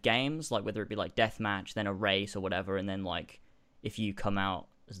series of games, like whether it be like deathmatch, then a race or whatever, and then like if you come out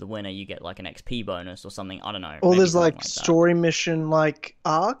as the winner, you get like an XP bonus or something. I don't know. Or there's like story mission like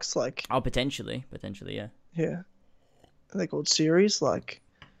arcs, like potentially, yeah. Yeah, are they called series? Like,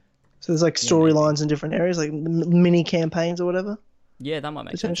 so there's like storylines in different areas, like mini campaigns or whatever. Yeah, that might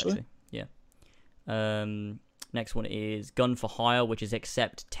make sense actually. Yeah. Next one is Gun for Hire, which is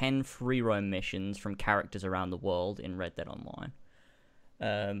accept 10 free roam missions from characters around the world in Red Dead Online.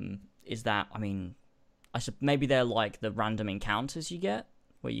 Is that, I mean, maybe they're like the random encounters you get,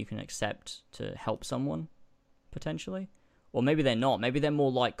 where you can accept to help someone, potentially? Or maybe they're not. Maybe they're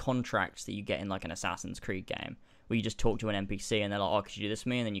more like contracts that you get in like an Assassin's Creed game, where you just talk to an NPC and they're like, oh, could you do this for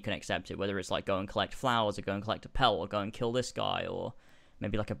me? And then you can accept it, whether it's like go and collect flowers, or go and collect a pelt, or go and kill this guy, or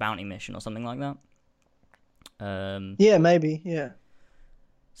maybe like a bounty mission or something like that. Yeah, maybe, yeah.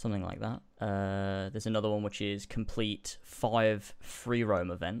 Something like that. There's another one which is complete 5 free roam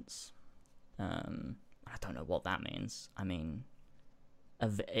events. I don't know what that means. I mean,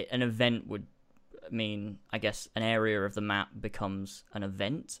 an event would mean, I guess, an area of the map becomes an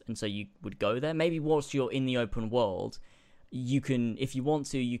event, and so you would go there. Maybe whilst you're in the open world, you can, if you want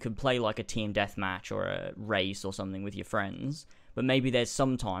to, you can play like a team deathmatch or a race or something with your friends. But maybe there's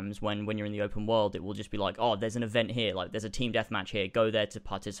sometimes when you're in the open world, it will just be like, oh, there's an event here, like there's a team deathmatch here, go there to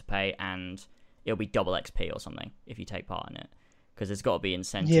participate, and it'll be double XP or something if you take part in it. Because there's got to be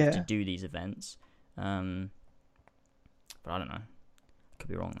incentive to do these events. But I don't know. Could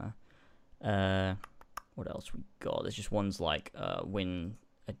be wrong there. What else we got? There's just ones like win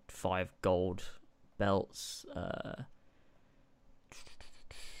 5 gold belts.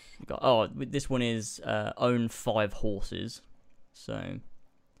 This one is own 5 horses. So,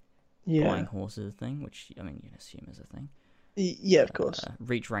 buying horses is a thing, which, I mean, you can assume is a thing. Yeah, of course.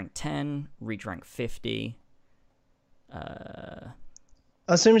 Reach rank 10, reach rank 50. I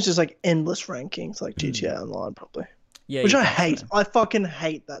assume it's just like endless rankings, like GTA Online, probably. Yeah, which I hate. So. I fucking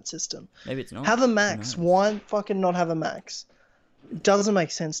hate that system. Maybe it's not. Have a max. Why fucking not have a max? It doesn't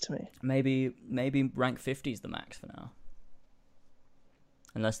make sense to me. Maybe rank 50 is the max for now.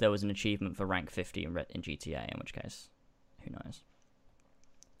 Unless there was an achievement for rank 50 in GTA, in which case, who knows?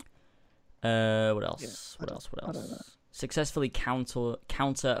 What else? Yeah, What else? Successfully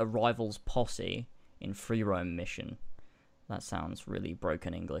counter a rival's posse in free roam mission. That sounds really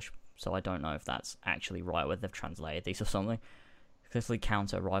broken English, so I don't know if that's actually right, whether they've translated these or something. Successfully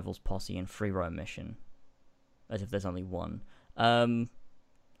counter a rival's posse in free roam mission. As if there's only one. I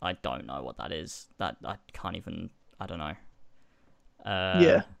don't know what that is. That I can't even. I don't know.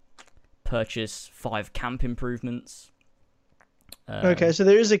 Yeah. Purchase 5 camp improvements. Okay, so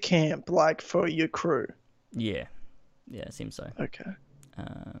there is a camp like for your crew. Yeah, it seems so. Okay.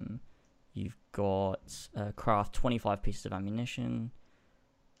 You've got craft 25 pieces of ammunition.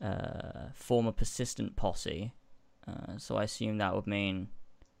 Form a persistent posse. So I assume that would mean.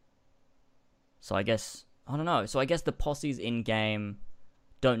 So I guess I don't know. So I guess the posses in game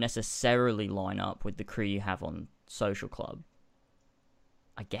don't necessarily line up with the crew you have on Social Club.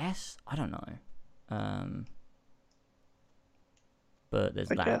 I guess I don't know. But there's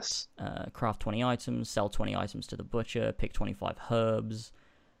that. Craft 20 items, sell 20 items to the butcher, pick 25 herbs,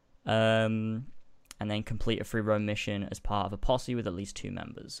 and then complete a free roam mission as part of a posse with at least 2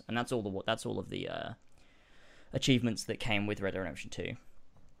 members. And that's all of the achievements that came with Red Dead Redemption 2.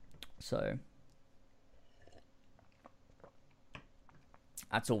 So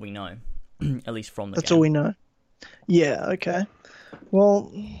that's all we know, at least from the That's game. all we know. Yeah. Okay.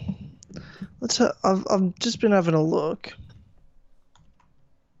 Well, I've just been having a look.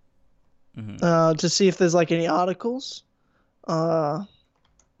 To see if there's like any articles of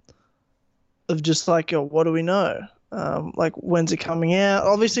just like what do we know, like when's it coming out.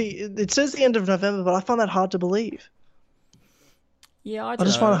 Obviously it says the end of November, but I find that hard to believe. Yeah, I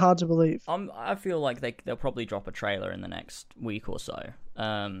just find it hard to believe. I feel like they'll probably drop a trailer in the next week or so,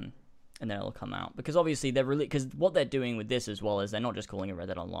 and then it'll come out, because obviously they're really, because what they're doing with this as well is they're not just calling it Red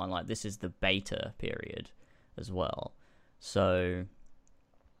Dead Online, like this is the beta period as well, so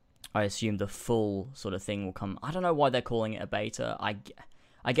I assume the full sort of thing will come. I don't know why they're calling it a beta.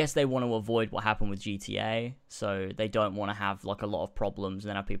 I guess they want to avoid what happened with GTA, so they don't want to have like a lot of problems and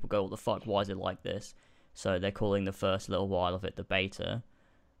then have people go, what the fuck, why is it like this? So they're calling the first little while of it the beta.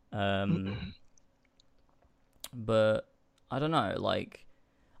 But I don't know, like,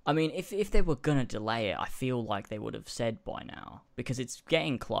 I mean, if they were gonna delay it, I feel like they would have said by now, because it's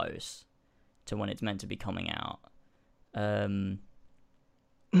getting close to when it's meant to be coming out.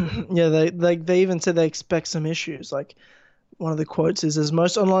 Yeah, they even said they expect some issues. Like one of the quotes is, as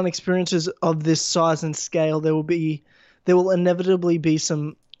most online experiences of this size and scale, there will inevitably be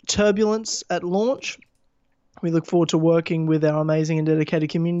some turbulence at launch. We look forward to working with our amazing and dedicated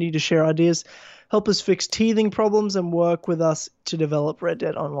community to share ideas, help us fix teething problems, and work with us to develop Red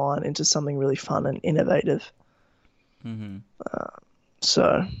Dead Online into something really fun and innovative.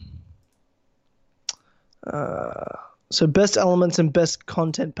 So best elements and best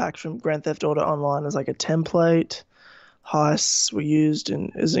content packs from Grand Theft Auto Online as like a template. Heists were used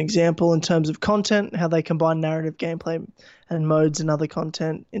as an example in terms of content, how they combine narrative, gameplay, and modes and other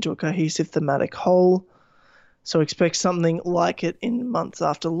content into a cohesive thematic whole. So expect something like it in months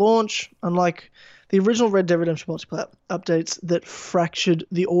after launch. Unlike the original Red Dead Redemption multiplayer updates that fractured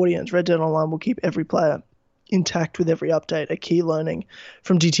the audience, Red Dead Online will keep every player intact with every update, a key learning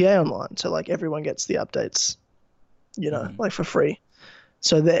from GTA Online. So like everyone gets the updates, like for free.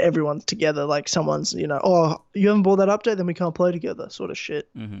 So that everyone's together, like someone's, oh, you haven't bought that update, then we can't play together, sort of shit.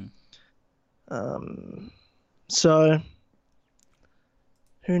 So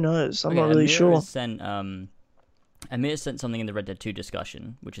who knows? I'm not really sure. Amir sent something in the Red Dead 2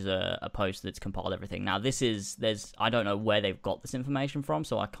 discussion, which is a post that's compiled everything. Now, I don't know where they've got this information from,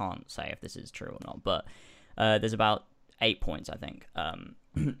 so I can't say if this is true or not, but there's about 8 points, I think, or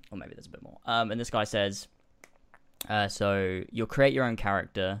maybe there's a bit more. And this guy says, so you'll create your own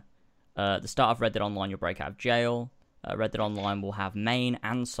character. The start of Red Dead Online, you'll break out of jail. Red Dead Online will have main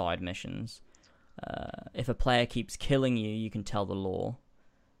and side missions. If a player keeps killing you, you can tell the lore.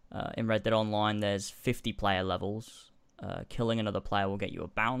 In Red Dead Online, there's 50 player levels. Killing another player will get you a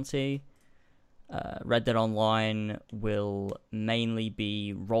bounty. Red Dead Online will mainly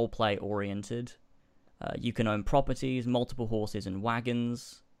be roleplay oriented. You can own properties, multiple horses and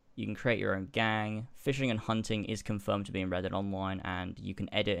wagons. You can create your own gang. Fishing and hunting is confirmed to be in Red Dead Online, and you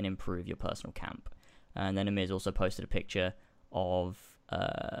can edit and improve your personal camp. And then Amir's also posted a picture of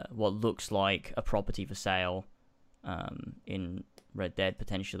what looks like a property for sale in Red Dead,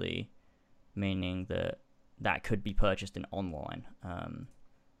 potentially, meaning that could be purchased in online.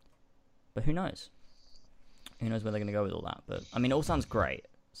 But who knows? Who knows where they're going to go with all that? But I mean, it all sounds great.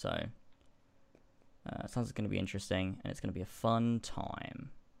 So Sounds like it's going to be interesting, and it's going to be a fun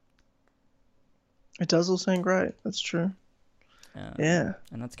time. It does all sound great. That's true. Yeah.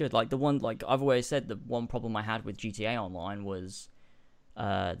 And that's good. Like, the one, like, I've always said, the one problem I had with GTA Online was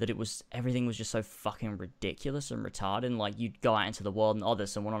that everything was just so fucking ridiculous and retarded. And, like, you'd go out into the world and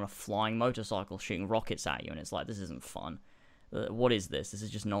there's someone on a flying motorcycle shooting rockets at you, and it's like, this isn't fun. What is this? This is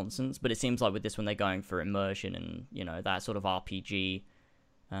just nonsense. But it seems like with this one, they're going for immersion and, you know, that sort of RPG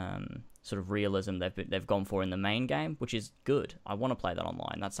sort of realism they've gone for in the main game, which is good. I want to play that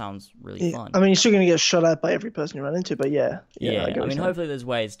online. That sounds really fun. I mean, you're still going to get shot at by every person you run into, but yeah. I mean, hopefully there's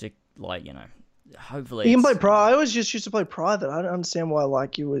ways to, like, you know, hopefully you can play private. I always just used to play private. I don't understand why,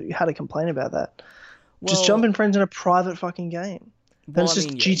 like, you had to complain about that. Well, just jumping friends in a private fucking game. Well, it's just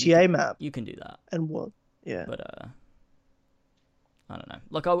GTA map. You can do that. And what? Yeah. But I don't know.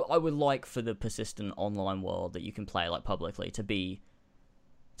 Like, I would like for the persistent online world that you can play, like, publicly to be,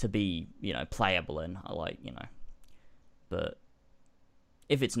 you know, playable in. I like, you know. But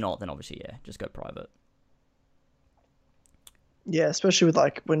if it's not, then obviously, yeah, just go private. Yeah, especially with,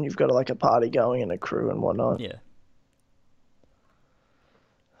 like, when you've got, like, a party going and a crew and whatnot. Yeah.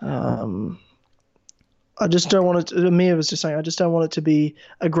 I just don't want it to, Amir was just saying, I just don't want it to be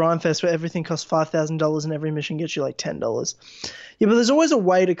a grind fest where everything costs $5,000 and every mission gets you like $10. Yeah, but there's always a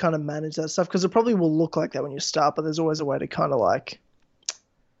way to kind of manage that stuff, because it probably will look like that when you start, but there's always a way to kind of like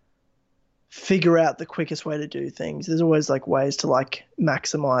figure out the quickest way to do things. There's always like ways to like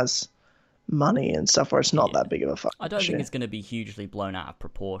maximize money and stuff where it's not that big of a fucking I don't think it's going to be hugely blown out of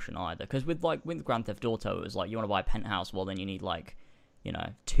proportion either, because with Grand Theft Auto, it was like, you want to buy a penthouse, well then you need like, you know,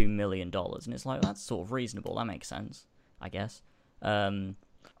 $2 million, and it's like, that's sort of reasonable. That makes sense, I guess. But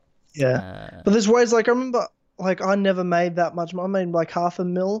there's ways, like, I remember, like, I never made that much. I made like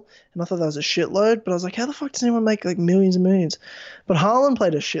 $500,000, and I thought that was a shitload. But I was like, how the fuck does anyone make like millions and millions? But Harlan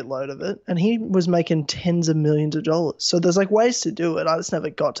played a shitload of it, and he was making tens of millions of dollars. So there's like ways to do it. I just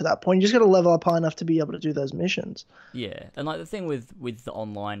never got to that point. You just got to level up high enough to be able to do those missions. Yeah, and like the thing with the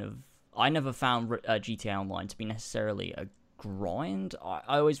online I never found GTA Online to be necessarily a grind.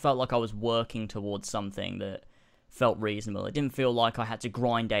 I always felt like I was working towards something that felt reasonable. It didn't feel like I had to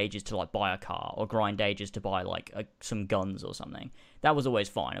grind ages to like buy a car or grind ages to buy like some guns or something. That was always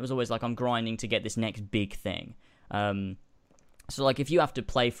fine. It was always like I'm grinding to get this next big thing. So like if you have to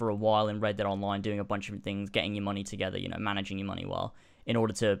play for a while in Red Dead Online, doing a bunch of things, getting your money together, you know, managing your money well, in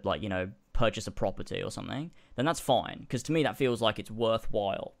order to like, you know, purchase a property or something, then that's fine. Because to me that feels like it's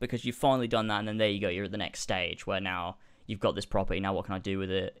worthwhile, because you've finally done that, and then there you go, you're at the next stage where now you've got this property, now what can I do with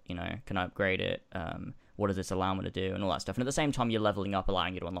it? You know, can I upgrade it? What does this allow me to do? And all that stuff. And at the same time, you're leveling up,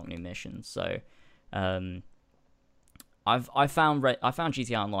 allowing you to unlock new missions. So, I found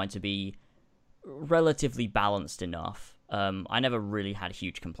GTA Online to be relatively balanced enough. I never really had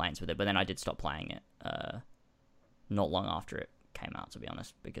huge complaints with it, but then I did stop playing it not long after it came out, to be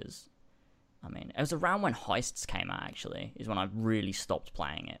honest, because, I mean, it was around when Heists came out, actually, is when I really stopped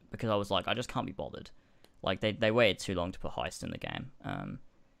playing it, because I was like, I just can't be bothered. Like, they waited too long to put Heist in the game.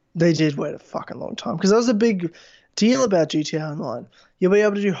 They did wait a fucking long time, because that was a big deal about GTA Online. You'll be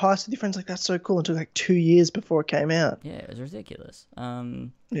able to do Heist with your friends, like, that's so cool. It took like 2 years before it came out. Yeah, it was ridiculous.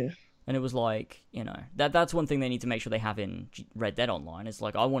 Yeah. And it was like, you know, that's one thing they need to make sure they have in Red Dead Online. Is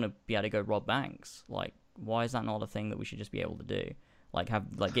like, I want to be able to go rob banks. Like, why is that not a thing that we should just be able to do? Like,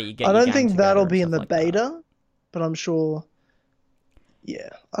 get I don't think that'll be in the beta, but I'm sure. Yeah,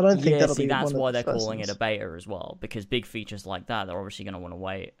 I don't think that'll be. That's why they're calling it a beta as well, because big features like that, they're obviously going to want to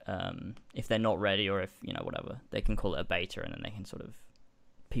wait. If they're not ready, or if, you know, whatever, they can call it a beta, and then they can sort of,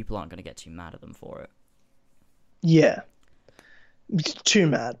 people aren't going to get too mad at them for it. Yeah, too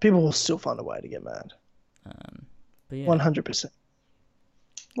mad. People will still find a way to get mad. But yeah, 100%.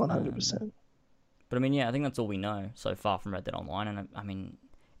 100%. But I mean, yeah, I think that's all we know so far from Red Dead Online, and I mean,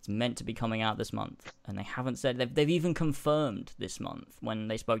 it's meant to be coming out this month, and they haven't said. They've even confirmed this month when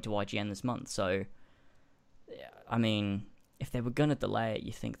they spoke to IGN this month. So, I mean, if they were gonna delay it,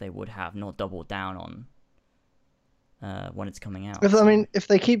 you think they would have not doubled down on when it's coming out. If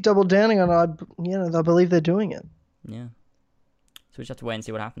they keep double downing on it, I believe they're doing it. Yeah. So we just have to wait and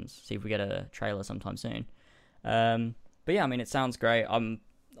see what happens. See if we get a trailer sometime soon. But yeah, I mean, it sounds great. I'm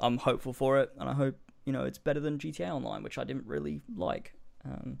hopeful for it, and I hope, you know, it's better than GTA Online, which I didn't really like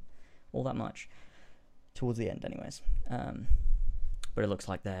all that much towards the end, anyways. But it looks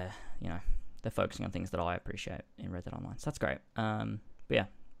like they're focusing on things that I appreciate in Red Dead Online, so that's great. But yeah,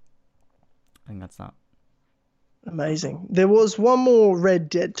 I think that's that. Amazing. There was one more Red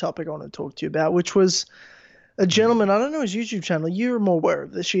Dead topic I want to talk to you about, which was a gentleman, I don't know his YouTube channel, you're more aware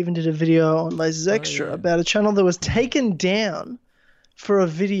of this, she even did a video on Lasers Extra about a channel that was taken down for a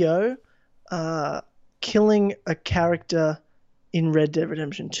video killing a character in Red Dead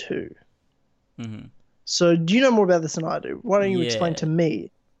Redemption 2. Mm-hmm. So do you know more about this than I do? Why don't you explain to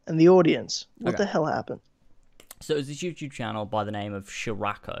me and the audience what the hell happened? So it was this YouTube channel by the name of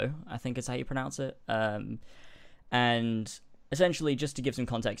Shirako, I think is how you pronounce it. And essentially, just to give some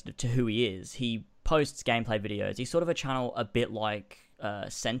context to who he is, he posts gameplay videos. He's sort of a channel a bit like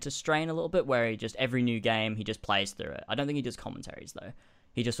Center Strain a little bit, where he just, every new game, he just plays through it. I don't think he does commentaries, though.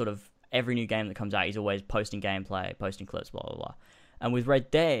 He just sort of, every new game that comes out, he's always posting gameplay, posting clips, blah, blah, blah. And with Red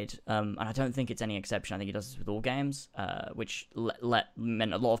Dead, and I don't think it's any exception, I think he does this with all games, which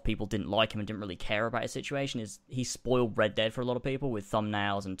meant a lot of people didn't like him and didn't really care about his situation, is he spoiled Red Dead for a lot of people with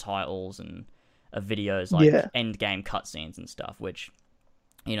thumbnails and titles and videos, like end game cutscenes and stuff, which,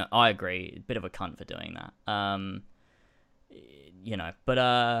 you know, I agree, a bit of a cunt for doing that. You know,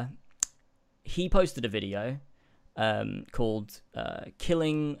 but he posted a video called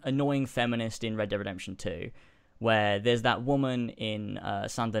Killing Annoying Feminist in Red Dead Redemption 2, where there's that woman in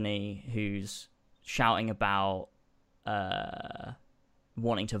Saint-Denis who's shouting about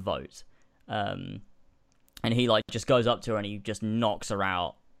wanting to vote. And he, like, just goes up to her and he just knocks her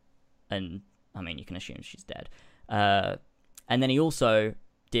out. And, I mean, you can assume she's dead. And then he also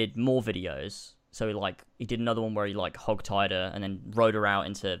did more videos. So, he did another one where he, hog-tied her and then rode her out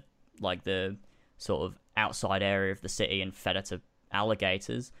into, the sort of outside area of the city and fed her to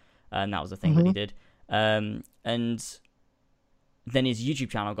alligators. And that was the thing that he did. And then his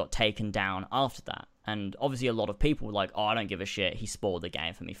YouTube channel got taken down after that. And obviously a lot of people were like, oh, I don't give a shit. He spoiled the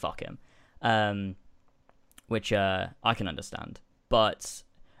game for me. Fuck him. Which I can understand. But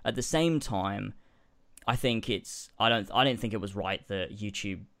at the same time, I think I didn't think it was right that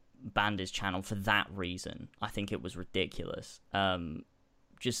YouTube banned his channel for that reason. I think it was ridiculous.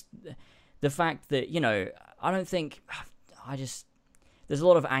 Just the fact that, you know, there's a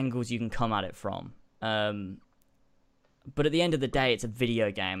lot of angles you can come at it from. But at the end of the day, it's a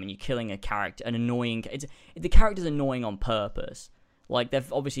video game, and you're killing a character, the character's annoying on purpose.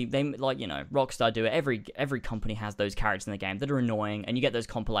 Rockstar do it. Every company has those characters in the game that are annoying, and you get those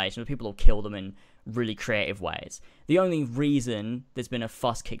compilations where people will kill them in really creative ways. The only reason there's been a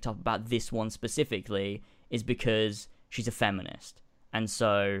fuss kicked up about this one specifically is because she's a feminist, and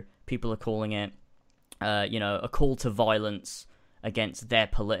so people are calling it, a call to violence against their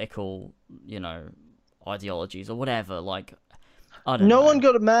political, ideologies or whatever. I don't know. No one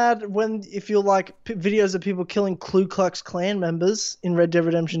got mad if you're videos of people killing Ku Klux Klan members in Red Dead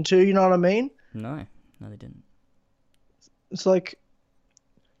Redemption 2, you know what I mean? No, they didn't. It's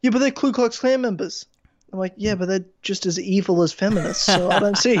yeah, but they're Ku Klux Klan members. I'm like, yeah, but they're just as evil as feminists, so I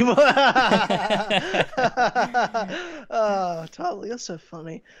don't see oh, Tyler, you're so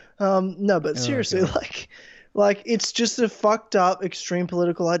funny. No, but seriously, it's just a fucked up extreme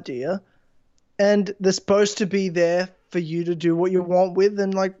political idea, and they're supposed to be there for you to do what you want with,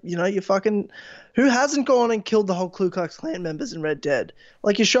 and you fucking, who hasn't gone and killed the whole Ku Klux Klan members in Red Dead?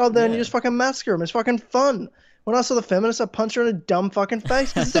 You show up there and you just fucking massacre them. It's fucking fun. When I saw the feminists, I punched her in a dumb fucking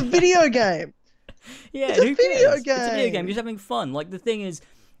face because it's a video game. Yeah, it's a video game. It's a video game. You're just having fun. The thing is,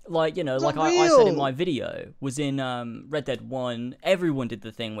 I said in my video, was in Red Dead 1, everyone did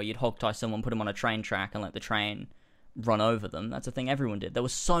the thing where you'd hog-tie someone, put them on a train track, and let the train run over them. That's a thing everyone did. There were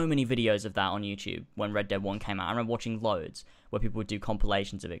so many videos of that on YouTube when Red Dead 1 came out. I remember watching loads where people would do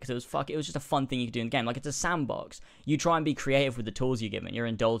compilations of it, because it was just a fun thing you could do in the game. It's a sandbox. You try and be creative with the tools you're given. You're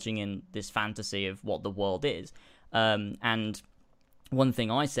indulging in this fantasy of what the world is. And one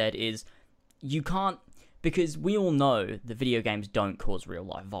thing I said is, you can't, because we all know that video games don't cause real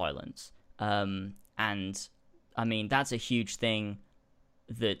life violence. And I mean, that's a huge thing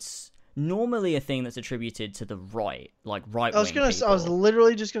that's normally a thing that's attributed to the right, right-wing people. I was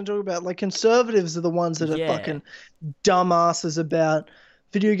literally just going to talk about, conservatives are the ones that are fucking dumbasses about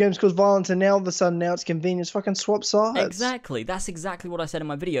video games cause violence, and now all of a sudden, now it's convenient to fucking swap sides. Exactly. That's exactly what I said in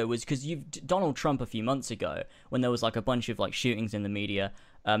my video, was because Donald Trump a few months ago, when there was a bunch of shootings in the media,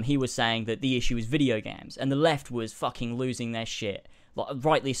 he was saying that the issue was video games, and the left was fucking losing their shit.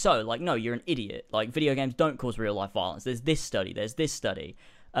 Rightly so. No, you're an idiot. Video games don't cause real life violence. There's this study.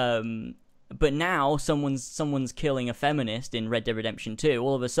 But now someone's killing a feminist in Red Dead Redemption 2.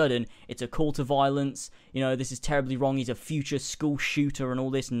 All of a sudden, it's a call to violence. This is terribly wrong. He's a future school shooter and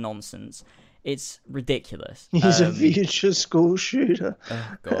all this nonsense. It's ridiculous. He's a future school shooter.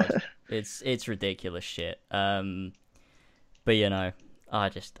 Oh God, it's ridiculous shit. But I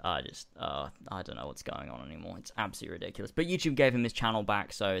don't know what's going on anymore. It's absolutely ridiculous. But YouTube gave him his channel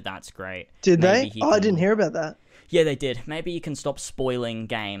back, so that's great. Did they? I didn't hear about that. Yeah, they did. Maybe you can stop spoiling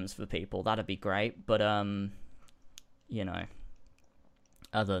games for people. That'd be great. But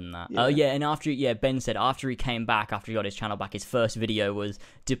Other than that. Oh, yeah, and Ben said after he came back, after he got his channel back, his first video was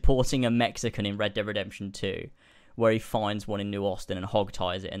deporting a Mexican in Red Dead Redemption 2, where he finds one in New Austin and hog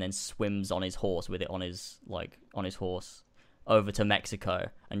ties it and then swims on his horse with it on his horse over to Mexico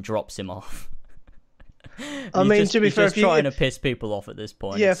and drops him off. I mean, to be fair, he's just trying to piss people off at this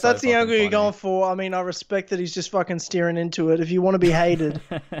point. Yeah, if that's the angle you're going for, I mean, I respect that he's just fucking steering into it. If you want to be hated,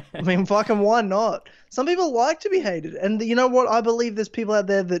 I mean, fucking why not? Some people like to be hated, and you know what? I believe there's people out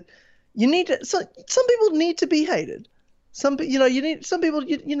there that you need to. Some people need to be hated. You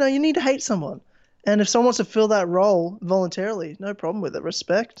need to hate someone. And if someone wants to fill that role voluntarily, no problem with it.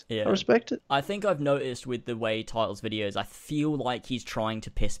 Respect. Yeah. I respect it. I think I've noticed with the way Title's videos, I feel like he's trying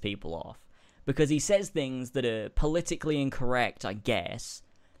to piss people off. Because he says things that are politically incorrect, I guess,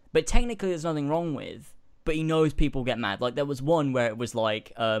 but technically there's nothing wrong with, but he knows people get mad. Like, there was one where it was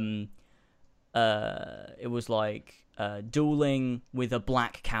like, dueling with a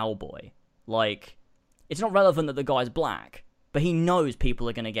black cowboy. Like, it's not relevant that the guy's black, but he knows people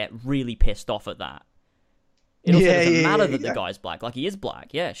are going to get really pissed off at that. It also doesn't matter that the guy's black. Like, he is black,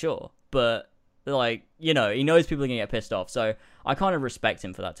 yeah, sure, but... Like, he knows people are gonna get pissed off, so I kind of respect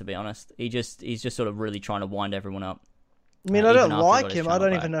him for that, to be honest. He's just sort of really trying to wind everyone up. I mean, I don't like him. I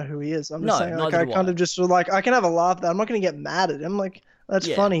don't even know who he is. I'm just saying, like, I kind of just like, I can have a laugh at that. I'm not gonna get mad at him. Like, that's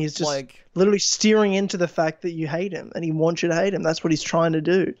funny. He's just like literally steering into the fact that you hate him, and he wants you to hate him. That's what he's trying to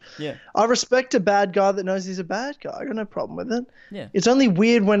do. Yeah. I respect a bad guy that knows he's a bad guy. I got no problem with it. Yeah. It's only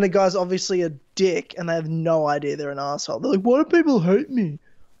weird when the guy's obviously a dick and they have no idea they're an asshole. They're like, why do people hate me?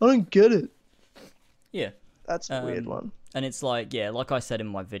 I don't get it. Yeah. That's a weird one. And it's like, like I said in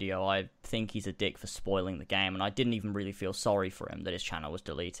my video, I think he's a dick for spoiling the game, and I didn't even really feel sorry for him that his channel was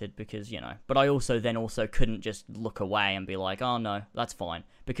deleted, because, but I also couldn't just look away and be like, oh no, that's fine,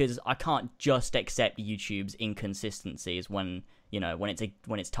 because I can't just accept YouTube's inconsistencies when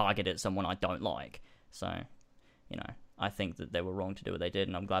it's targeted at someone I don't like. So, I think that they were wrong to do what they did,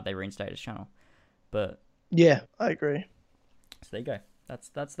 and I'm glad they reinstated his channel. But yeah, I agree. So there you go. That's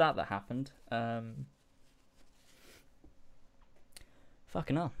that happened.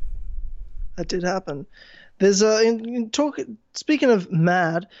 Fucking hell. That did happen. There's speaking of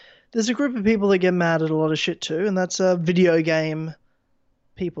mad, there's a group of people that get mad at a lot of shit too, and that's video game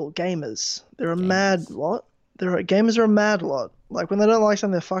people, gamers. They're a mad lot. Gamers are a mad lot. Like, when they don't like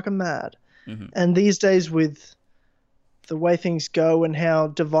something, they're fucking mad. Mm-hmm. And these days, with the way things go and how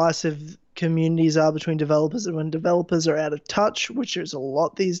divisive communities are between developers, and when developers are out of touch, which is a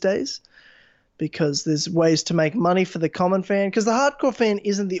lot these days, because there's ways to make money for the common fan, because the hardcore fan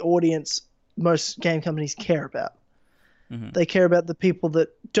isn't the audience most game companies care about. Mm-hmm. They care about the people that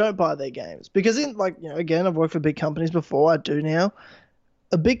don't buy their games. Because again, I've worked for big companies before, I do now.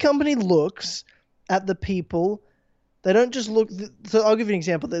 A big company looks at the people. They don't just look. So I'll give you an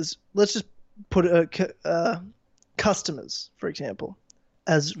example. Let's just put customers, for example,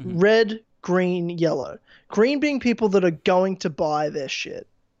 as red, green, yellow. Green being people that are going to buy their shit.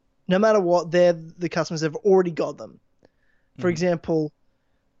 No matter what, they're the customers that have already got them. For example,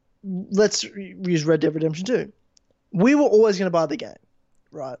 let's use Red Dead Redemption 2. We were always going to buy the game,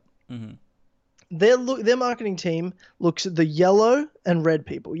 right? Mm-hmm. Their marketing team looks at the yellow and red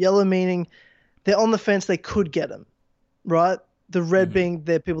people. Yellow meaning they're on the fence, they could get them, right? The red being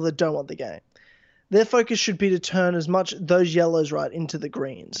they're people that don't want the game. Their focus should be to turn as much those yellows right into the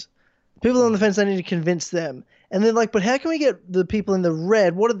greens. People on the fence, they need to convince them. And they're like, but how can we get the people in the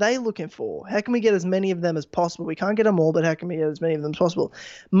red? What are they looking for? How can we get as many of them as possible? We can't get them all, but how can we get as many of them as possible?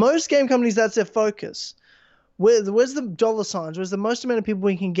 Most game companies, that's their focus. Where's the dollar signs? Where's the most amount of people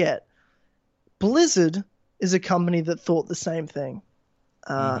we can get? Blizzard is a company that thought the same thing.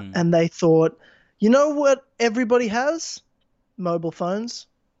 And they thought, you know what everybody has? Mobile phones.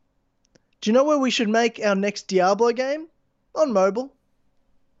 Do you know where we should make our next Diablo game? On mobile.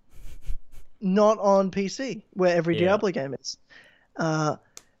 Not on PC, where every Diablo game is. And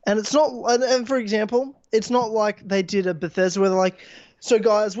it's not, and for example, it's not like they did a Bethesda where they're like, so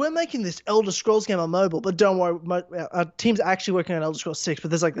guys, we're making this Elder Scrolls game on mobile, but don't worry, our team's actually working on Elder Scrolls 6, but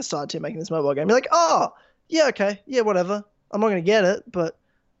there's like the side team making this mobile game. You're like, oh, yeah, okay, yeah, whatever. I'm not going to get it, but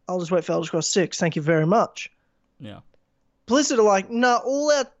I'll just wait for Elder Scrolls 6. Thank you very much. Yeah. Blizzard are like, no,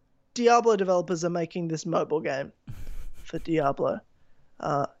 all our Diablo developers are making this mobile game for Diablo.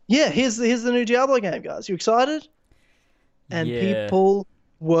 Here's the new Diablo game, guys. You excited? And people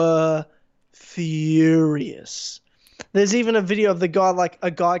were furious. There's even a video of the guy, like a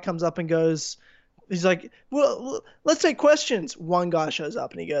guy comes up and goes, he's like, well, let's take questions. One guy shows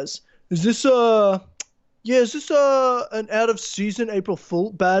up and he goes, is this an out of season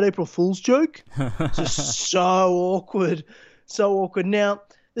bad April Fool's joke? It's just so awkward. So awkward. Now,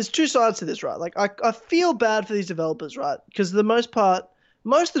 there's two sides to this, right? Like, I feel bad for these developers, right? Because for the most part,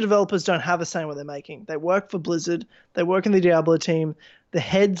 most of the developers don't have a say in what they're making. They work for Blizzard. They work in the Diablo team. The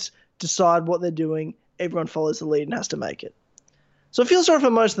heads decide what they're doing. Everyone follows the lead and has to make it. So I feel sorry for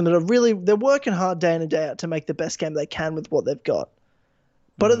most of them that they're working hard day in and day out to make the best game they can with what they've got.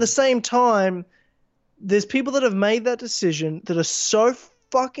 But at the same time, there's people that have made that decision that are so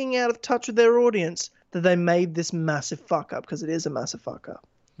fucking out of touch with their audience that they made this massive fuck up, because it is a massive fuck up.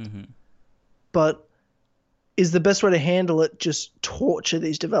 Mm-hmm. But is the best way to handle it just torture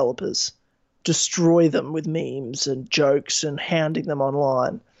these developers, destroy them with memes and jokes and hounding them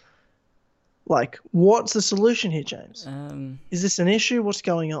online? Like, what's the solution here, James? Is this an issue? What's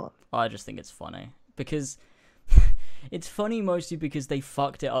going on? I just think it's funny because it's funny mostly because they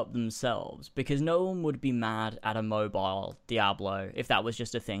fucked it up themselves, because no one would be mad at a mobile Diablo if that was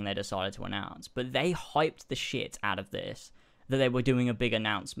just a thing they decided to announce. But they hyped the shit out of this, that they were doing a big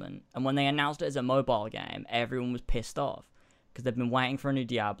announcement. And when they announced it as a mobile game, everyone was pissed off because they've been waiting for a new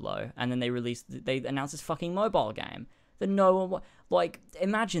Diablo, and then they announced this fucking mobile game that no one... Like,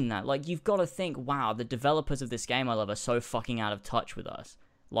 imagine that. Like, you've got to think, wow, the developers of this game I love are so fucking out of touch with us.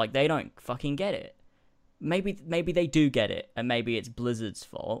 Like, they don't fucking get it. Maybe they do get it, and maybe it's Blizzard's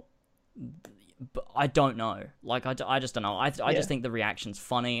fault. But I don't know. Like, I just don't know. I just think the reaction's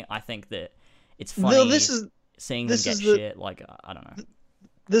funny. I think that it's funny seeing them get shit. Like, I don't know.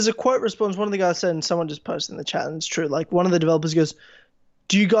 There's a quote response one of the guys said, and someone just posted in the chat, and it's true. Like, one of the developers goes,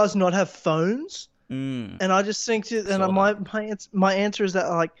 "Do you guys not have phones?" And I just think, my answer is that,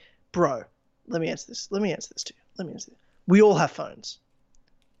 like, bro, let me answer this to you. We all have phones.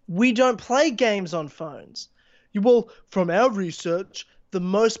 We don't play games on phones. Well, from our research, the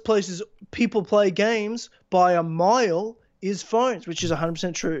most places people play games by a mile is phones, which is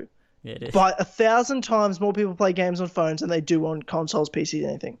 100% true. Yeah, it is. By 1,000 times more people play games on phones than they do on consoles, PCs,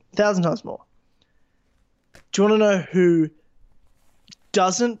 anything. 1,000 times more. Do you want to know who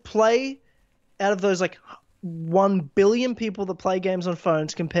doesn't play out of those, like, 1 billion people that play games on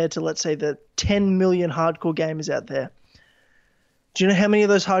phones compared to, let's say, the 10 million hardcore gamers out there? Do you know how many of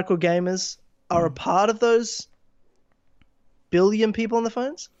those hardcore gamers are a part of those billion people on the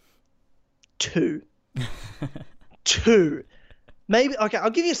phones? 2. 2. Maybe, okay, I'll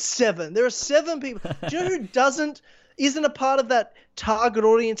give you 7. There are 7 people. Do you know who isn't a part of that target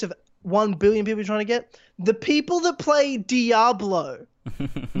audience of 1 billion people you're trying to get? The people that play Diablo.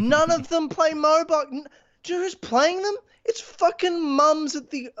 None of them play mobile. Do you know who's playing them? It's fucking mums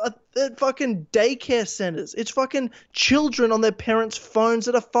at fucking daycare centers. It's fucking children on their parents' phones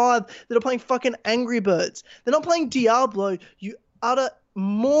that are 5 that are playing fucking Angry Birds. They're not playing Diablo, you utter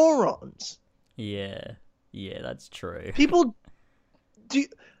morons. Yeah, that's true.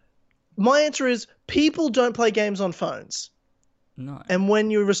 My answer is, people don't play games on phones. No. And when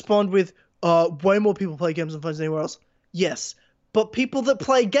you respond with, way more people play games on phones than anywhere else, yes. But people that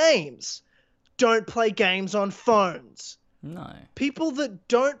play games don't play games on phones. No. People that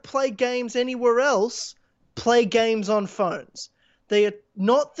don't play games anywhere else play games on phones. They are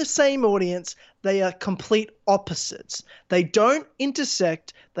not the same audience. They are complete opposites. They don't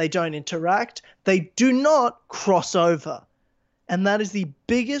intersect. They don't interact. They do not cross over. And that is the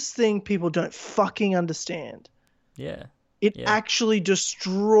biggest thing people don't fucking understand. Yeah. It actually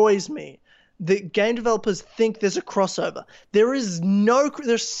destroys me. The game developers think there's a crossover.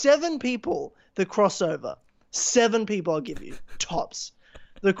 There's 7 people that cross over. 7 people, I'll give you, tops.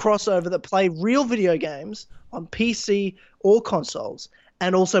 The crossover that play real video games on PC or consoles,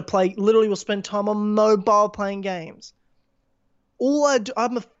 and also literally will spend time on mobile playing games.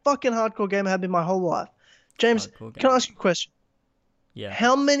 I'm a fucking hardcore gamer, have been my whole life. James, can I ask you a question? Yeah.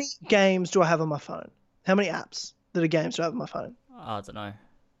 How many games do I have on my phone? How many apps that are games do I have on my phone? I don't know.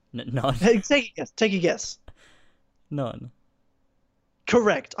 None. Take a guess. None.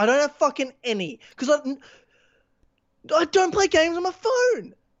 Correct. I don't have fucking any. Because I don't play games on my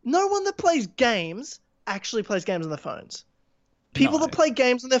phone. No one that plays games actually plays games on their phones. People that play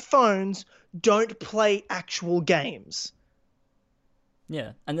games on their phones don't play actual games.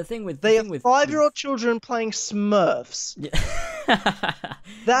 Yeah, and the thing with... They are 5-year-old children playing Smurfs. Yeah.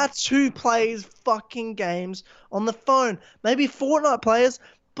 That's who plays fucking games on the phone. Maybe Fortnite players,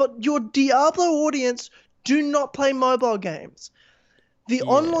 but your Diablo audience do not play mobile games. The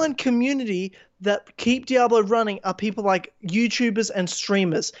online community that keep Diablo running are people like YouTubers and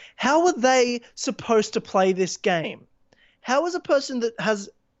streamers. How are they supposed to play this game? How is a person that has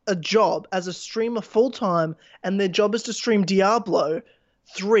a job as a streamer full-time and their job is to stream Diablo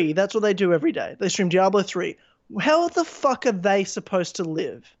 3, that's what they do every day. They stream Diablo 3. How the fuck are they supposed to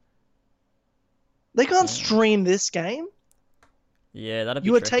live? They can't stream this game. Yeah, that'd be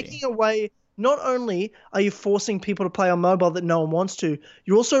You are tricky. taking away. Not only are you forcing people to play on mobile that no one wants to,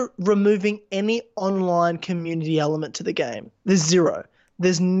 you're also removing any online community element to the game. There's zero.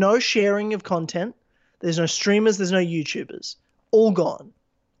 There's no sharing of content. There's no streamers. There's no YouTubers. All gone.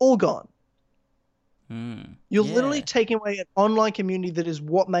 All gone. You're literally taking away an online community that is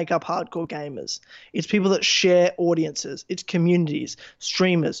what make up hardcore gamers. It's people that share audiences. It's communities,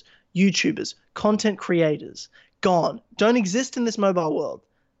 streamers, YouTubers, content creators. Gone. Don't exist in this mobile world.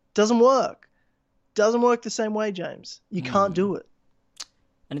 Doesn't work. Doesn't work the same way, James. You can't do it.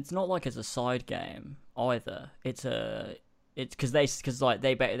 And it's not like it's a side game either. It's because they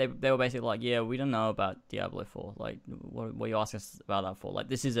were basically like, yeah, we don't know about Diablo 4. Like, what are you asking us about that for? Like,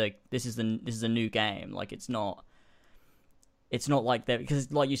 this is a new game. Like, it's not like they,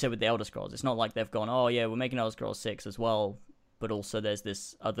 because like you said with the Elder Scrolls, it's not like they've gone, oh yeah, we're making Elder Scrolls 6 as well, but also there's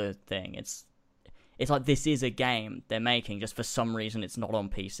this other thing. It's like this is a game they're making, just for some reason it's not on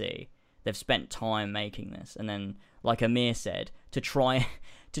PC. They've spent time making this, and then, like Amir said, to try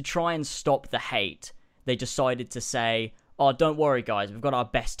and stop the hate, they decided to say, oh, don't worry guys, we've got our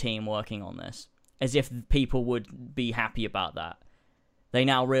best team working on this. As if people would be happy about that. They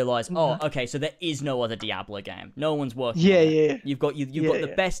now realise, oh, okay, so there is no other Diablo game. No one's working on it. Yeah. You've got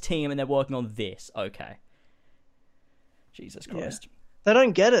the best team and they're working on this. Okay. Jesus Christ. Yeah. They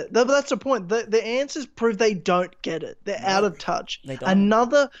don't get it. That's the point. The answers prove they don't get it. They're out of touch. They don't.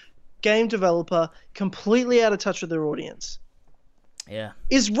 Another game developer completely out of touch with their audience. Yeah.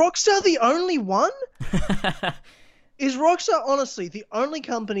 Is Rockstar the only one? Is Rockstar honestly the only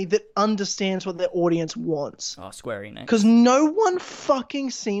company that understands what their audience wants? Oh, Square Enix. Because no one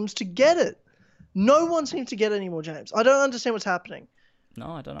fucking seems to get it. No one seems to get it anymore, James. I don't understand what's happening.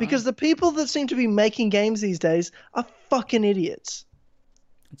 No, I don't know. Because the people that seem to be making games these days are fucking idiots.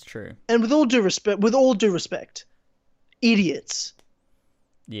 It's true. And with all due respect, idiots.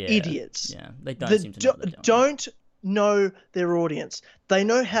 Yeah. Idiots. Yeah. They don't seem to know what they're doing. Don't know their audience. They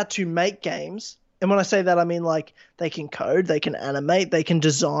know how to make games. And when I say that, I mean like they can code, they can animate, they can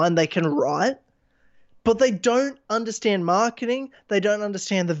design, they can write. But they don't understand marketing. They don't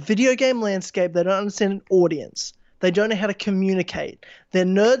understand the video game landscape. They don't understand an audience. They don't know how to communicate. They're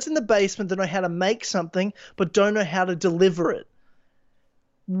nerds in the basement that know how to make something but don't know how to deliver it.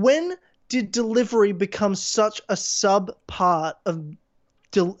 When did delivery become such a sub part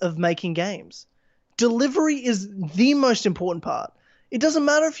of making games? Delivery is the most important part. It doesn't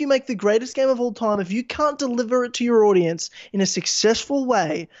matter if you make the greatest game of all time. If you can't deliver it to your audience in a successful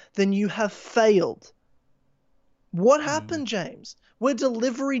way, then you have failed. What happened, James? Where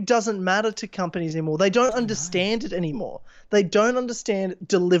delivery doesn't matter to companies anymore. They don't understand it anymore. They don't understand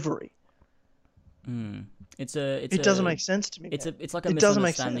delivery. It doesn't make sense to me. It's like a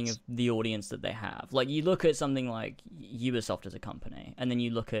misunderstanding of the audience that they have. Like, you look at something like Ubisoft as a company, and then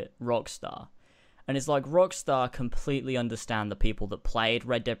you look at Rockstar, and it's like Rockstar completely understand the people that played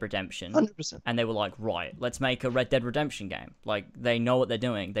Red Dead Redemption, 100%. And they were like, right, let's make a Red Dead Redemption game. Like, they know what they're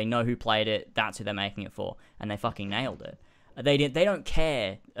doing. They know who played it. That's who they're making it for, and they fucking nailed it. They don't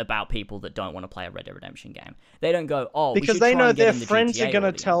care about people that don't want to play a Red Dead Redemption game. They don't go, oh, because they know their friends are going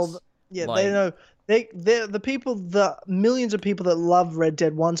to tell them. Yeah, like, they know the millions of people that love Red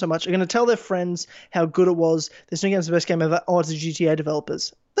Dead 1 so much are going to tell their friends how good it was. This new game's the best game ever. Oh, it's the GTA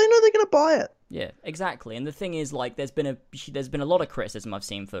developers. They know they're going to buy it. Yeah, exactly. And the thing is, like, there's been a lot of criticism I've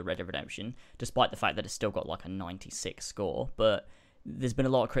seen for Red Dead Redemption, despite the fact that it's still got like a 96 score. But there's been a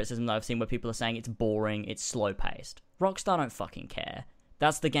lot of criticism that I've seen where people are saying it's boring, it's slow paced. Rockstar don't fucking care.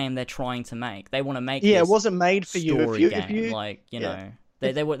 That's the game they're trying to make. They want to make it wasn't made for you. If you like, you know.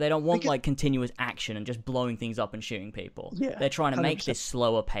 They don't want like continuous action and just blowing things up and shooting people. Yeah, they're trying to 100%. Make this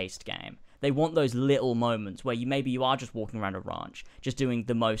slower paced game. They want those little moments where you are just walking around a ranch, just doing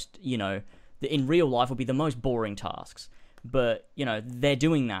the most, in real life would be the most boring tasks. But, they're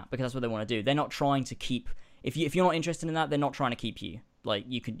doing that because that's what they want to do. They're not trying to keep, if you're not interested in that, they're not trying to keep you. Like,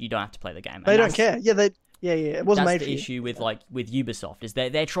 you don't have to play the game. They don't care. Yeah, it wasn't made for you. That's the issue with Ubisoft, is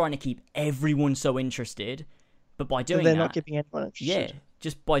they're trying to keep everyone so interested, but by doing they're not keeping anyone interested. Yeah.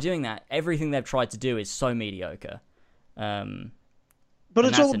 Just by doing that, everything they've tried to do is so mediocre. But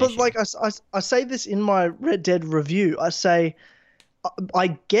it's all. But like I say this in my Red Dead review. I say,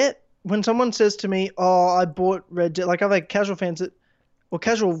 I get when someone says to me, "Oh, I bought Red Dead." Like I've had casual fans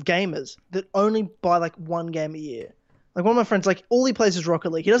casual gamers that only buy like one game a year. Like one of my friends, like all he plays is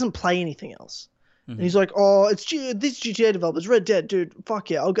Rocket League. He doesn't play anything else. Mm-hmm. And he's like, "Oh, it's this GTA developers, Red Dead, dude.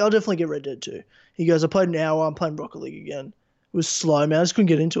 Fuck yeah, I'll definitely get Red Dead too." He goes, "I played an hour. I'm playing Rocket League again. It was slow, man. I just couldn't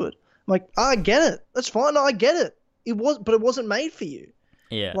get into it." I'm like, I get it. That's fine. I get it. But it wasn't made for you.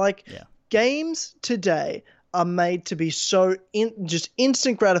 Yeah. Like games today are made to be so just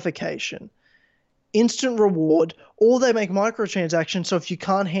instant gratification, instant reward, or they make microtransactions. So if you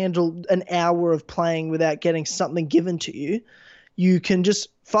can't handle an hour of playing without getting something given to you, you can just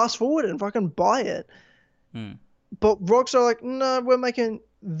fast forward and fucking buy it. But Rockstar are like, no, we're making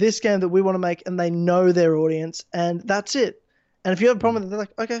this game that we want to make, and they know their audience, and that's it. And if you have a problem with it, they're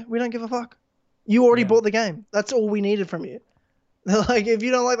like, okay, we don't give a fuck. You already bought the game. That's all we needed from you. They're like, if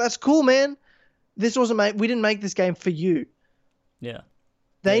you don't like, that's cool, man. This wasn't made. We didn't make this game for you. Yeah.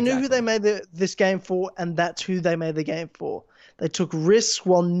 They knew who they made this game for, and that's who they made the game for. They took risks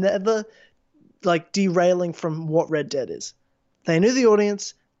while never like derailing from what Red Dead is. They knew the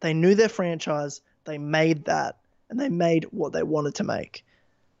audience, they knew their franchise, they made that, and they made what they wanted to make.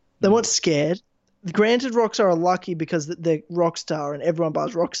 They weren't scared. Granted, Rockstar are lucky because they're Rockstar and everyone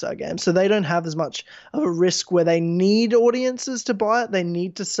buys Rockstar games, so they don't have as much of a risk where they need audiences to buy it. They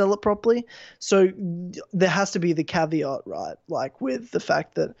need to sell it properly. So there has to be the caveat, right? Like with the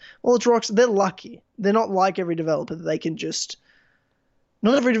fact that, well, it's Rockstar. They're lucky. They're not like every developer that they can just...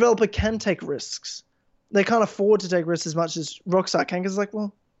 Not every developer can take risks. They can't afford to take risks as much as Rockstar can, because it's like,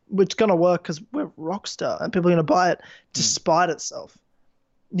 well, it's going to work because we're Rockstar and people are going to buy it to spite itself.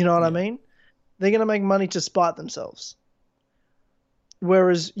 You know what I mean? They're going to make money to spite themselves.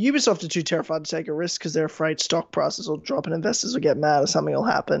 Whereas Ubisoft are too terrified to take a risk because they're afraid stock prices will drop and investors will get mad or something will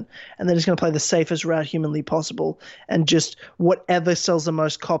happen. And they're just going to play the safest route humanly possible and just whatever sells the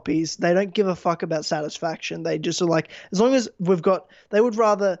most copies. They don't give a fuck about satisfaction. They just are like, as long as we've got, they would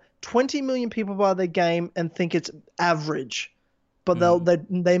rather 20 million people buy their game and think it's average, but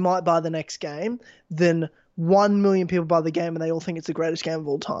they might buy the next game, than 1 million people buy the game and they all think it's the greatest game of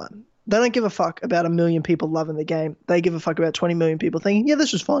all time. They don't give a fuck about 1 million people loving the game. They give a fuck about 20 million people thinking, yeah,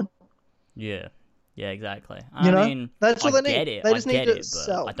 this was fine. Yeah. Yeah, exactly. I mean, that's all they need. It. They just need to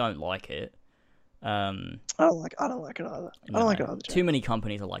sell. I don't like it. I don't like it either. I don't like it either. Too many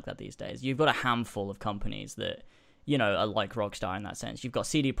companies are like that these days. You've got a handful of companies that, you know, are like Rockstar in that sense. You've got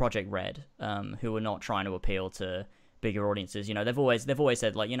CD Projekt Red, who are not trying to appeal to bigger audiences. You know, they've always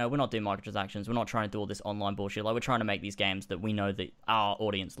said, like, you know, we're not doing microtransactions, we're not trying to do all this online bullshit, like, we're trying to make these games that we know that our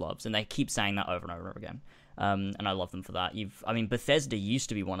audience loves, and they keep saying that over and over and over again. And I love them for that. Bethesda used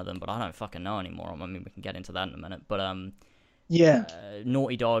to be one of them, but I don't fucking know anymore. I mean, we can get into that in a minute, but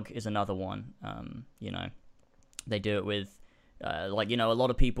Naughty Dog is another one. You know, they do it with like, you know, a lot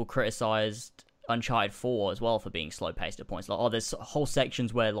of people criticized Uncharted 4 as well for being slow paced at points. Like, oh, there's whole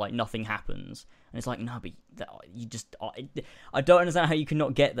sections where like nothing happens, and it's like, no, but you just, I don't understand how you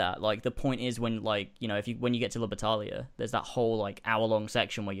cannot get that. Like, the point is when, like, you know, when you get to La Battaglia, there's that whole like hour-long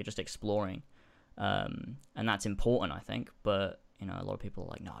section where you're just exploring, and that's important, I think. But you know, a lot of people are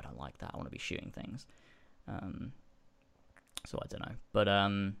like, no, I don't like that. I want to be shooting things. So I don't know, but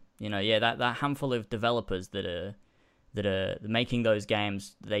you know, yeah, that handful of developers that are making those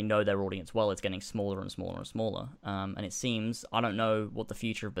games, they know their audience well. It's getting smaller and smaller and smaller, and it seems, I don't know what the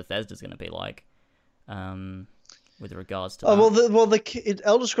future of Bethesda is going to be like, with regards to. The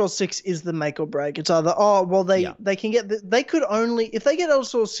Elder Scrolls 6 is the make or break. It's either they can get they could only, if they get Elder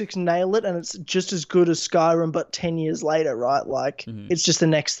Scrolls 6, nail it, and it's just as good as Skyrim, but 10 years later, right? Like it's just the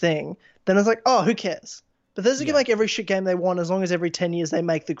next thing. Then it's like, oh, who cares? Bethesda can make every shit game they want as long as every 10 years they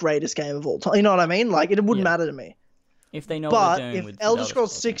make the greatest game of all time. You know what I mean? Like, it wouldn't matter to me. If they know what they're doing with Elder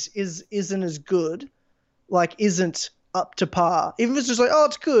Scrolls 6 isn't as good, like, isn't up to par, even if it's just like, oh,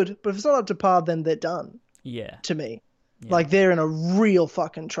 it's good, but if it's not up to par, then they're done. Yeah. To me. Yeah. Like, they're in a real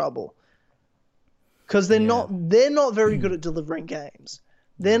fucking trouble. Because they're not very good at delivering games.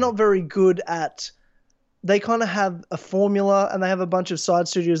 They're not very good at... They kind of have a formula, and they have a bunch of side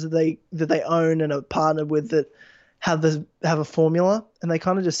studios that they own and are partnered with that have a formula, and they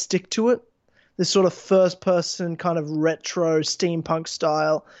kind of just stick to it. This sort of first-person kind of retro steampunk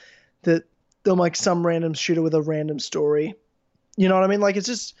style that they'll make some random shooter with a random story. You know what I mean? Like, it's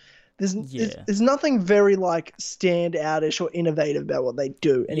just there's nothing very like stand-outish or innovative about what they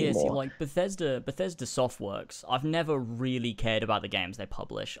do anymore. Yeah, see, like Bethesda Softworks, I've never really cared about the games they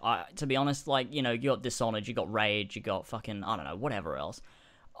publish. To be honest, like, you know, you got Dishonored, you got Rage, you got fucking, I don't know, whatever else,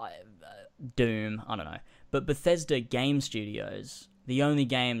 Doom, I don't know. But Bethesda Game Studios, the only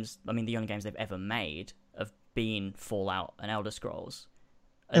games they've ever made have been Fallout and Elder Scrolls.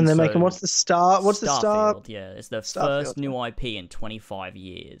 And they're making, what's the star? Yeah, it's the first new IP in 25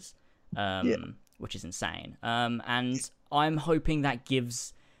 years, which is insane. And I'm hoping that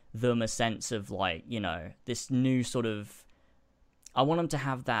gives them a sense of, like, you know, this new sort of... I want them to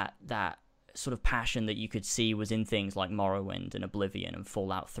have that sort of passion that you could see was in things like Morrowind and Oblivion and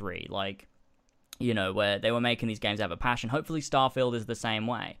Fallout 3. Like, you know, where they were making these games out of a passion. Hopefully Starfield is the same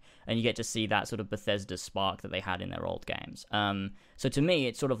way. and you get to see that sort of Bethesda spark that they had in their old games. So to me,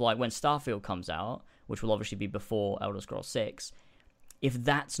 it's sort of like when Starfield comes out, which will obviously be before Elder Scrolls 6, if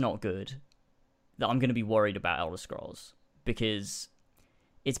that's not good, then I'm going to be worried about Elder Scrolls, because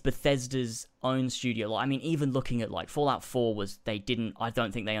it's Bethesda's own studio. Like, I mean, even looking at like Fallout 4 I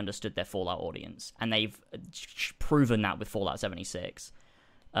don't think they understood their Fallout audience, and they've proven that with Fallout 76.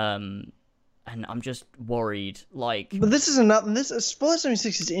 And I'm just worried, like... But Fallout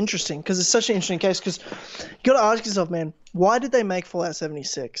 76 is interesting, because it's such an interesting case, because you got to ask yourself, man, why did they make Fallout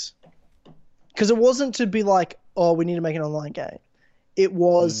 76? Because it wasn't to be like, oh, we need to make an online game.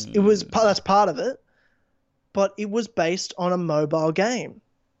 That's part of it, but it was based on a mobile game.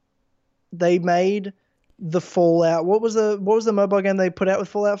 They made the Fallout... What was the mobile game they put out with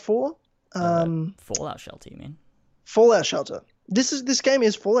Fallout 4? Fallout Shelter, you mean? Fallout Shelter. This game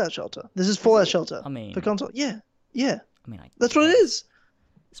is Fallout Shelter. This is Fallout Shelter. I mean, for console. Yeah. I mean, that's what it is.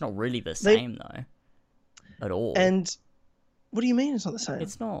 It's not really the same though, at all. And what do you mean it's not the same?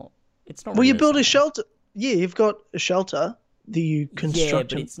 It's not. Well, really you build a shelter. Yeah, you've got a shelter that you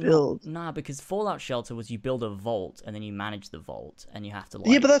construct and build. Nah, because Fallout Shelter was you build a vault and then you manage the vault and you have to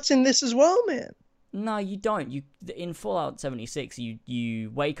like. Yeah, but that's in this as well, man. No, you don't. In Fallout 76,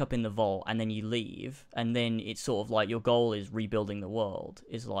 you wake up in the vault and then you leave, and then it's sort of like your goal is rebuilding the world.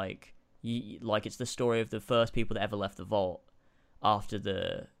 Is like it's the story of the first people that ever left the vault after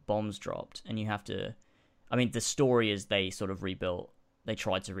the bombs dropped, and you have to. I mean, the story is they sort of rebuilt. They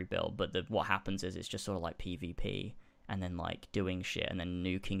tried to rebuild, but what happens is it's just sort of like PvP, and then like doing shit and then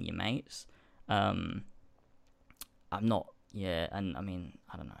nuking your mates. I'm not. Yeah, and I mean,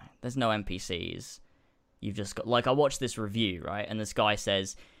 I don't know. There's no NPCs. You've just got... Like, I watched this review, right? And this guy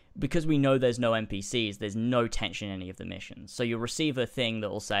says, because we know there's no NPCs, there's no tension in any of the missions. So you'll receive a thing that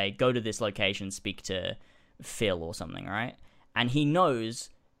will say, go to this location, speak to Phil or something, right? And he knows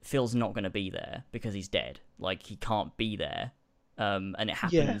Phil's not going to be there because he's dead. Like, he can't be there. And it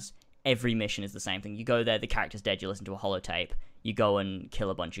happens... Yeah. Every mission is the same thing. You go there, the character's dead, you listen to a holotape, you go and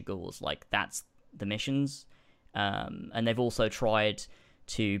kill a bunch of ghouls. Like, that's the missions... and they've also tried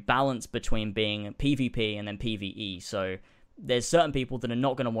to balance between being PvP and then PvE. So there's certain people that are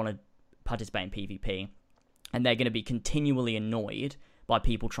not going to want to participate in PvP, and they're going to be continually annoyed by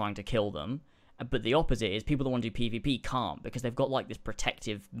people trying to kill them. But the opposite is people that want to do PvP can't, because they've got like this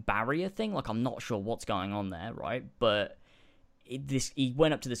protective barrier thing. Like, I'm not sure what's going on there, right? But he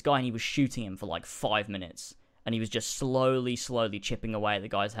went up to this guy and he was shooting him for like 5 minutes, and he was just slowly chipping away at the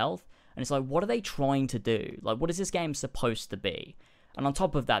guy's health. And it's like, what are they trying to do? Like, what is this game supposed to be? And on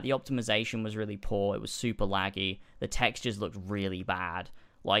top of that, the optimization was really poor. It was super laggy. The textures looked really bad.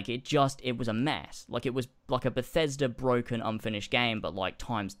 Like, it was a mess. Like, it was like a Bethesda broken, unfinished game, but like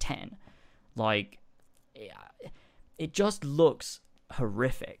times 10. Like, it just looks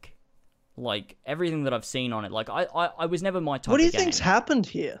horrific. Like, everything that I've seen on it, like, I was never my type of game. What do you think's happened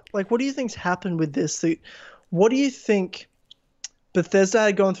here? Like, what do you think's happened with this? What do you think Bethesda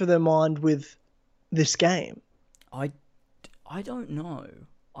had gone through their mind with this game? I don't know.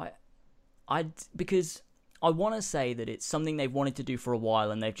 Because I want to say that it's something they've wanted to do for a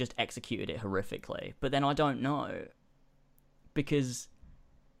while and they've just executed it horrifically. But then I don't know. Because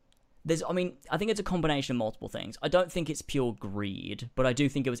I think it's a combination of multiple things. I don't think it's pure greed, but I do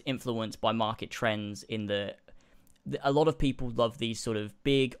think it was influenced by market trends in a lot of people love these sort of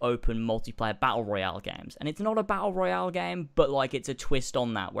big, open, multiplayer battle royale games. And it's not a battle royale game, but like it's a twist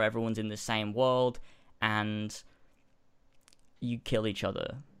on that, where everyone's in the same world and you kill each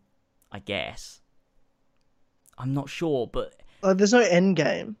other, I guess. I'm not sure, but... there's no end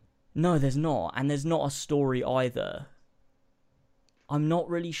game. No, there's not. And there's not a story either. I'm not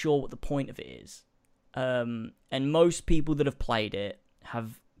really sure what the point of it is. And most people that have played it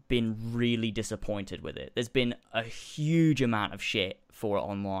have been really disappointed with it. There's been a huge amount of shit for it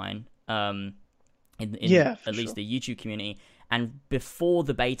online, at least the YouTube community. And before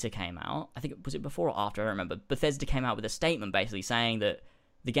the beta came out, I think was it before or after? I don't remember. Bethesda came out with a statement basically saying that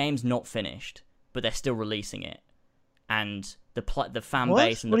the game's not finished, but they're still releasing it, and the fan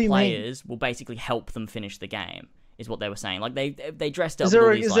base and the players will basically help them finish the game. Is what they were saying. Like they dressed up.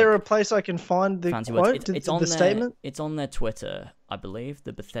 Is there a place I can find the quote? It's on the statement. It's on their Twitter, I believe.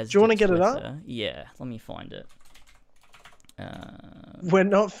 The Bethesda. Do you want to get Twitter. it up? Yeah, let me find it. We're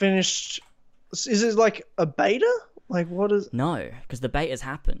not finished. Is it like a beta? Like what is? No, because the beta's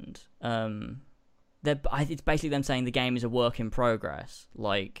happened. It's basically them saying the game is a work in progress.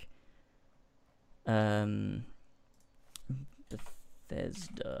 Like,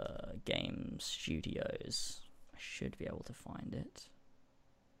 Bethesda Game Studios. Should be able to find it.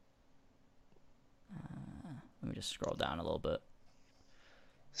 Let me just scroll down a little bit.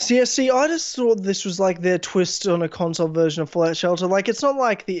 See, I just thought this was like their twist on a console version of Fallout Shelter. Like, it's not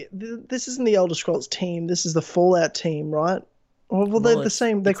like this isn't the Elder Scrolls team. This is the Fallout team, right? Well, they're the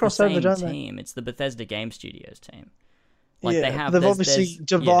same. They cross over, don't they? It's the Bethesda Game Studios team. Like they've obviously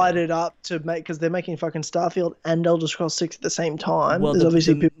divided up to make, because they're making fucking Starfield and Elder Scrolls 6 at the same time. Well, there's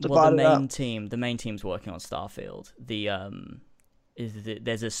obviously people divided up. The main team's working on Starfield.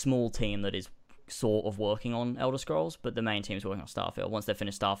 There's a small team that is sort of working on Elder Scrolls, but the main team's working on Starfield. Once they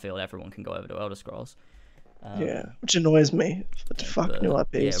finish Starfield, everyone can go over to Elder Scrolls. Which annoys me. Fuck new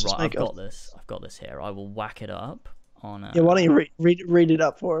IPs. Yeah, right. I've got this here. I will whack it up on. Yeah, why don't you read it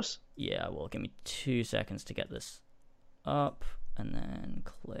up for us? Yeah, well, give me 2 seconds to get this up, and then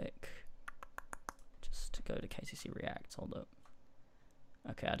click. Just to go to KCC React. Hold up.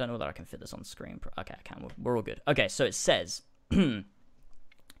 Okay, I don't know whether I can fit this on screen. Okay, I can. We're all good. Okay, so it says.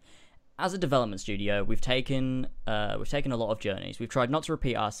 As a development studio, we've taken a lot of journeys. We've tried not to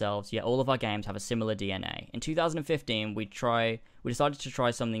repeat ourselves, yet all of our games have a similar DNA. In 2015, we decided to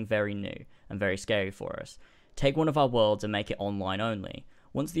try something very new and very scary for us. Take one of our worlds and make it online only.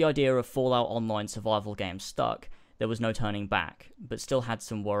 Once the idea of Fallout Online survival games stuck, there was no turning back. But still had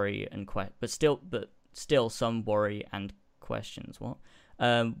some worry and still some worry and questions. What?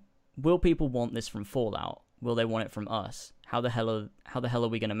 Will people want this from Fallout? Will they want it from us? How the hell are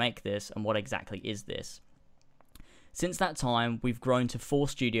we going to make this, and what exactly is this? Since that time, we've grown to 4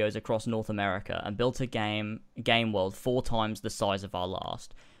 studios across North America and built a game world 4 times the size of our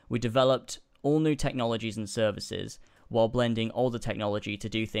last. We developed all new technologies and services while blending older technology to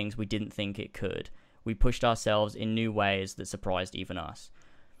do things we didn't think it could. We pushed ourselves in new ways that surprised even us.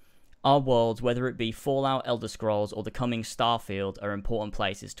 Our worlds, whether it be Fallout, Elder Scrolls, or the coming Starfield, are important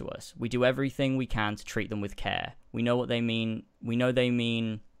places to us. We do everything we can to treat them with care. We know what they mean. We know they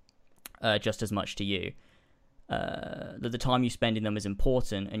mean just as much to you. That the time you spend in them is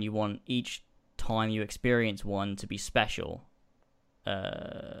important, and you want each time you experience one to be special.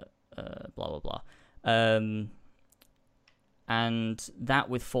 Blah blah blah. And that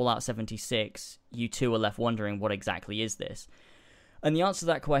with Fallout 76, you too are left wondering, what exactly is this? And the answer to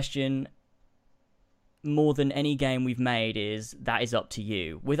that question, more than any game we've made, is that is up to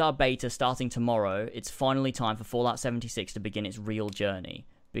you. With our beta starting tomorrow, it's finally time for Fallout 76 to begin its real journey,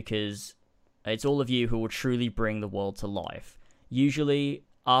 because it's all of you who will truly bring the world to life. Usually,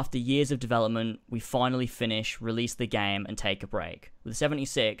 after years of development, we finally finish, release the game, and take a break. With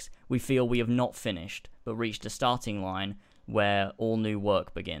 76, we feel we have not finished, but reached a starting line where all new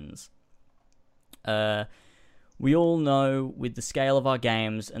work begins. We all know, with the scale of our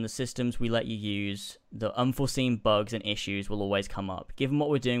games and the systems we let you use, the unforeseen bugs and issues will always come up. Given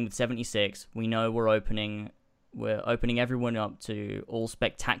what we're doing with 76, we know we're opening everyone up to all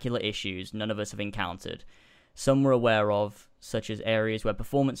spectacular issues none of us have encountered. Some we're aware of, such as areas where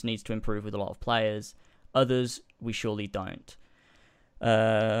performance needs to improve with a lot of players. Others, we surely don't.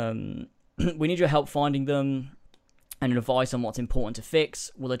 We need your help finding them and advice on what's important to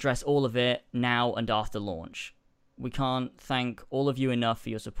fix. We'll address all of it now and after launch. We can't thank all of you enough for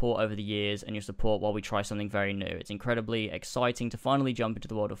your support over the years and your support while we try something very new. It's incredibly exciting to finally jump into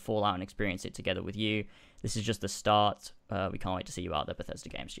the world of Fallout and experience it together with you. This is just the start. We can't wait to see you out there, Bethesda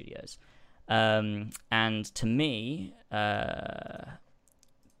Game Studios. And to me,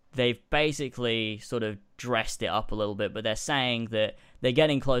 they've basically sort of dressed it up a little bit, but they're saying that they're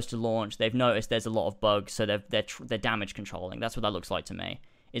getting close to launch. They've noticed there's a lot of bugs, so they're damage controlling. That's what that looks like to me.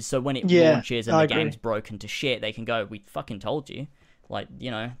 It's so when it launches and the game's broken to shit, they can go, we fucking told you. Like,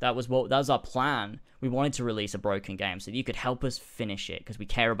 you know, that was our plan. We wanted to release a broken game so that you could help us finish it because we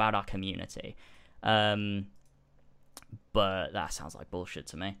care about our community. But that sounds like bullshit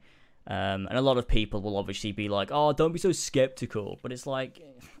to me. And a lot of people will obviously be like, oh, don't be so skeptical. But it's like,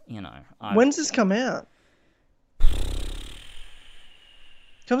 you know. When's this come out?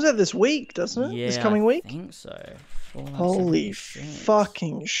 Comes out this week, doesn't it? Yeah, this coming week? I think so. Holy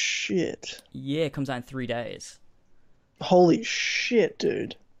fucking shit. Yeah, it comes out in 3 days. Holy shit,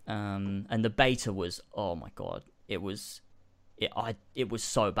 dude. And the beta was, oh my god, it was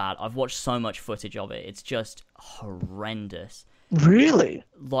so bad. I've watched so much footage of it. It's just horrendous. Really?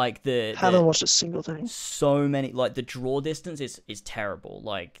 Like haven't watched a single thing. So many, like the draw distance is terrible.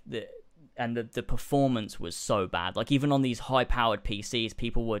 Like the performance was so bad. Like even on these high powered PCs,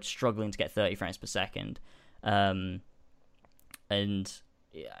 people were struggling to get 30 frames per second. And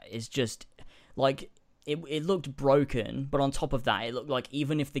it's just like it looked broken, but on top of that, it looked like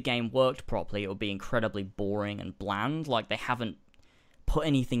even if the game worked properly, it would be incredibly boring and bland. Like they haven't put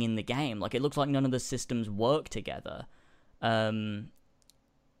anything in the game. Like it looks like none of the systems work together. It's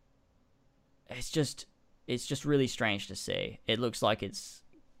just really strange to see. It looks like it's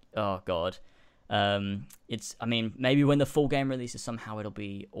oh god. I mean, maybe when the full game releases, somehow it'll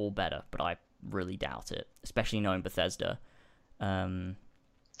be all better, but I really doubt it, especially knowing Bethesda.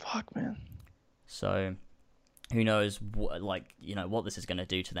 Fuck, man. So, who knows, what this is going to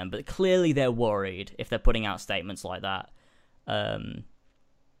do to them? But clearly, they're worried if they're putting out statements like that.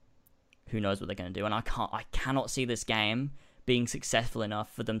 Who knows what they're going to do? And I cannot see this game being successful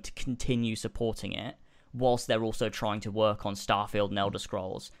enough for them to continue supporting it, whilst they're also trying to work on Starfield and Elder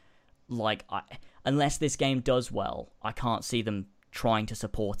Scrolls. Unless this game does well, I can't see them trying to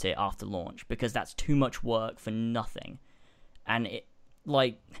support it after launch, because that's too much work for nothing. And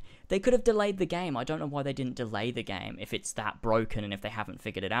they could have delayed the game. I don't know why they didn't delay the game if it's that broken and if they haven't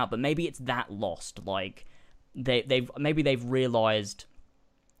figured it out. But maybe it's that lost. They've realized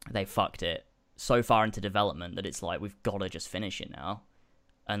they fucked it so far into development that it's like, we've got to just finish it now,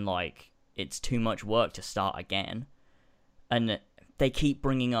 and it's too much work to start again. And they keep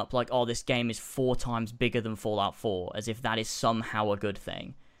bringing up this game is 4 times bigger than Fallout 4, as if that is somehow a good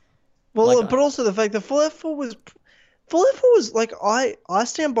thing. Well, but also the fact that Fallout 4 was I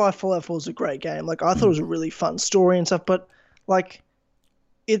stand by Fallout 4 as a great game. I thought it was a really fun story and stuff, but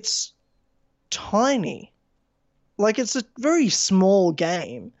it's tiny. It's a very small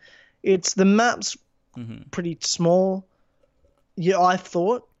game. The map's pretty small. Yeah, I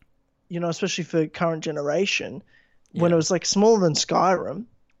thought, especially for current generation, when it was smaller than Skyrim,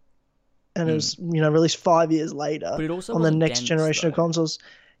 and it was released 5 years later on the next generation of consoles.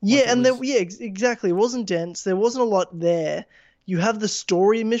 Yeah, and exactly. It wasn't dense. There wasn't a lot there. You have the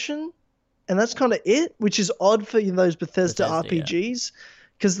story mission, and that's kind of it, which is odd for those Bethesda RPGs.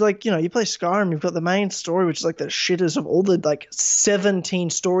 Because, you play Skyrim, you've got the main story, which is the shitters of all the 17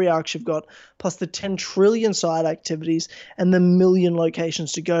 story arcs you've got, plus the 10 trillion side activities and the million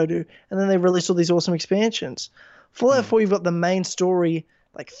locations to go to. And then they release all these awesome expansions. Fallout 4, you've got the main story,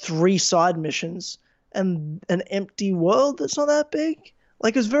 3 side missions, and an empty world that's not that big.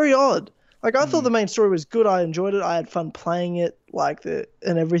 It was very odd. I thought the main story was good. I enjoyed it. I had fun playing it,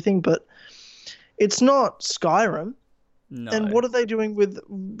 and everything. But it's not Skyrim. No. And what are they doing with?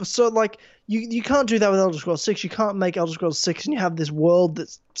 So you can't do that with Elder Scrolls 6. You can't make Elder Scrolls 6 and you have this world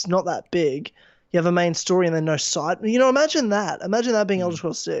that's not that big. You have a main story and then no side. Imagine that. Imagine that being Elder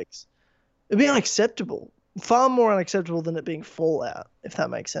Scrolls 6. It'd be unacceptable. Far more unacceptable than it being Fallout, if that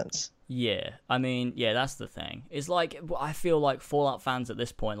makes sense. Yeah, I mean, that's the thing. It's I feel like Fallout fans at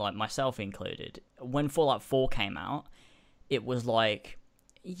this point, myself included, when Fallout 4 came out, it was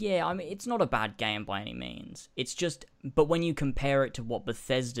yeah, I mean, it's not a bad game by any means. It's just, but when you compare it to what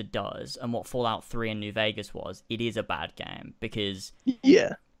Bethesda does and what Fallout 3 and New Vegas was, it is a bad game, because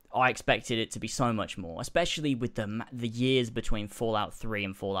I expected it to be so much more, especially with the years between Fallout 3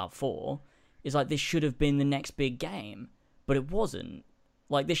 and Fallout 4. It's this should have been the next big game, but it wasn't.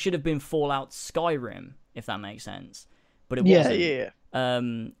 This should have been Fallout Skyrim, if that makes sense. But it wasn't. Yeah.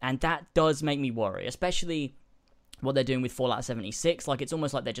 And that does make me worry, especially what they're doing with Fallout 76. It's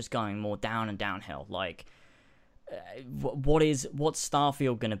almost like they're just going more down and downhill. What's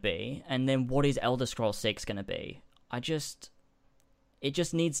Starfield going to be? And then what is Elder Scrolls 6 going to be? It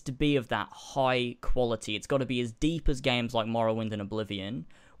just needs to be of that high quality. It's got to be as deep as games like Morrowind and Oblivion,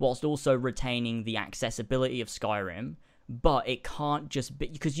 whilst also retaining the accessibility of Skyrim. But it can't just be,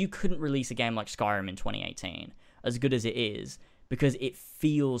 because you couldn't release a game like Skyrim in 2018, as good as it is, because it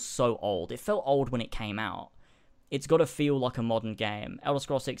feels so old. It felt old when it came out. It's got to feel like a modern game. Elder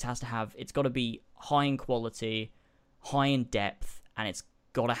Scrolls 6 it's got to be high in quality, high in depth, and it's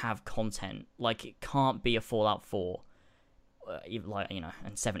got to have content. It can't be a Fallout 4. And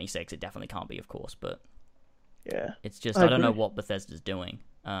 76, it definitely can't be, of course, but yeah, it's just, I don't know what Bethesda's doing.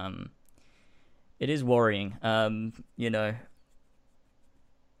 It is worrying, I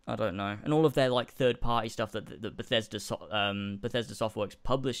don't know. And all of their, third-party stuff that Bethesda Softworks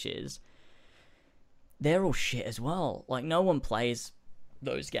publishes, they're all shit as well. No one plays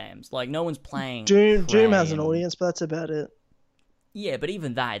those games. No one's playing Doom has an audience, but that's about it. Yeah, but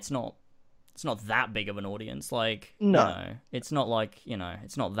even that, it's not that big of an audience. No. It's not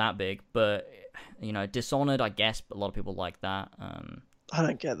it's not that big, but, Dishonored, I guess, but a lot of people like that. I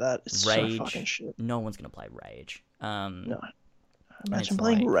don't get that. It's Rage, so fucking shit. No one's gonna play Rage. No. Imagine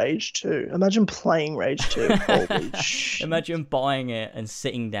playing Rage 2. Imagine playing Rage 2. Holy shit. Imagine buying it and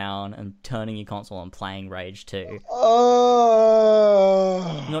sitting down and turning your console on playing Rage 2. Oh.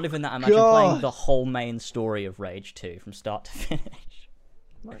 Not even that. Imagine playing the whole main story of Rage 2 from start to finish.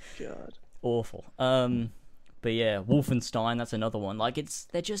 My God. Awful. But yeah, Wolfenstein, that's another one.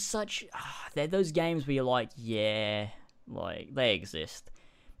 They're just such, they're those games where you're they exist.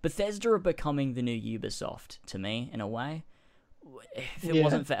 Bethesda are becoming the new Ubisoft to me, in a way. if it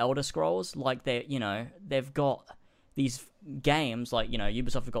wasn't for Elder Scrolls, like they've got these games like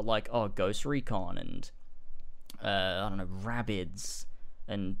Ubisoft have got like Ghost Recon and I don't know, Rabbids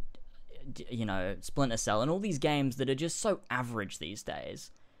and Splinter Cell and all these games that are just so average these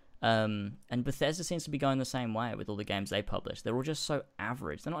days. And Bethesda seems to be going the same way with all the games they publish. They're all just so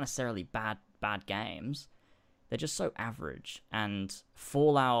average. They're not necessarily bad games. They're just so average. And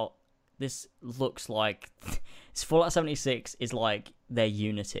Fallout, this looks like Fallout 76 is like their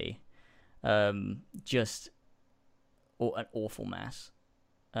Unity. Just an awful mess.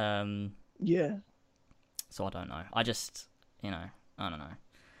 Yeah. So I don't know. I just, I don't know.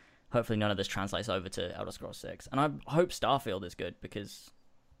 Hopefully none of this translates over to Elder Scrolls 6. And I hope Starfield is good because,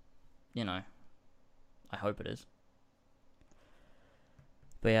 I hope it is.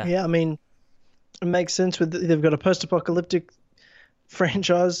 But yeah. Yeah, I mean, it makes sense they've got a post-apocalyptic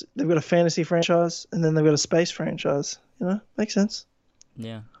franchise, they've got a fantasy franchise, and then they've got a space franchise. Makes sense.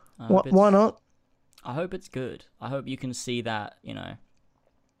 Yeah. Why not? I hope it's good. I hope you can see that, I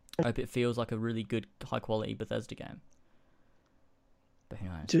hope it feels like a really good, high-quality Bethesda game. But who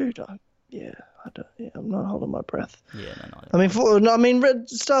knows? Dude, I'm not holding my breath. Yeah, no.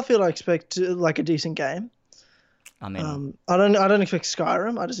 Starfield I expect like a decent game. I don't expect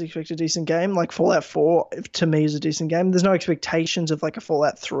Skyrim. I just expect a decent game. Like Fallout 4, to me, is a decent game. There's no expectations of like a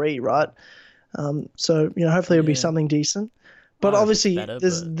Fallout 3, right? So hopefully it'll be something decent. But obviously,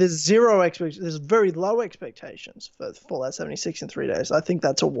 there's very low expectations for Fallout 76 in 3 days. I think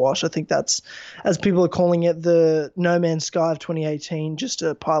that's a wash. I think that's, as people are calling it, the No Man's Sky of 2018, just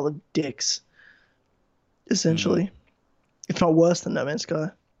a pile of dicks, essentially. If not worse than No Man's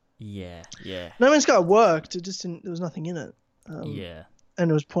Sky. Yeah. No Man's Sky worked. It just didn't. There was nothing in it. And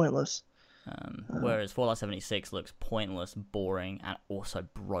it was pointless. Whereas Fallout 76 looks pointless, boring, and also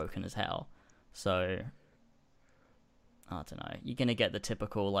broken as hell. So I don't know. You're going to get the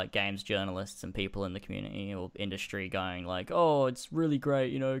typical like games journalists and people in the community or industry going like, oh, it's really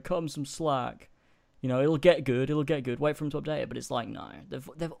great, cut them some slack. It'll get good, wait for them to update it. But it's like, no,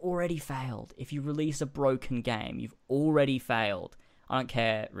 they've already failed. If you release a broken game, you've already failed. I don't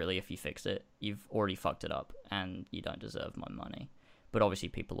care really if you fix it. You've already fucked it up and you don't deserve my money. But obviously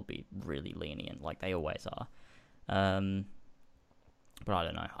people will be really lenient like they always are. But I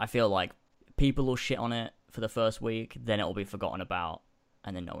don't know. I feel like people will shit on it for the first week, then it will be forgotten about,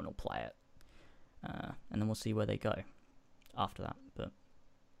 and then no one will play it. And then we'll see where they go after that. But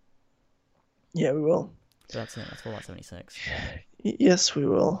yeah, we will. So that's it. That's Fallout 76. Yes, we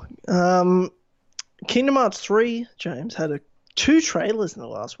will. Kingdom Hearts 3, James, had 2 trailers in the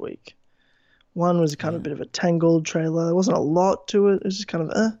last week. One was kind of a bit of a tangled trailer. There wasn't a lot to it. It was just kind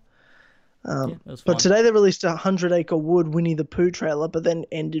of but today they released a 100 Acre Wood Winnie the Pooh trailer, but then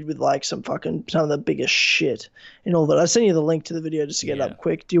ended with like some of the biggest shit in all of it. I sent you the link to the video just to get it up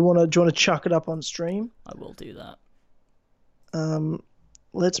quick. Do you want to chuck it up on stream? I will do that.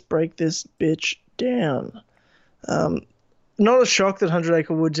 Let's break this bitch down. Not a shock that 100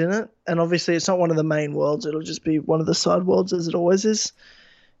 Acre Wood's in it, and obviously it's not one of the main worlds. It'll just be one of the side worlds, as it always is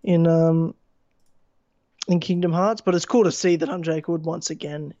in Kingdom Hearts. But it's cool to see that 100 Acre Wood once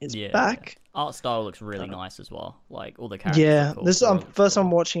again is back. Art style looks really nice as well. Like all the characters. Yeah, cool. this is first time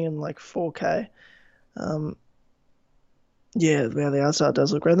watching in like 4K. The art style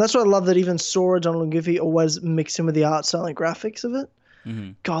does look great. And that's what I love, that even Sora, Donald, and Goofy always mix in with the art style and graphics of it.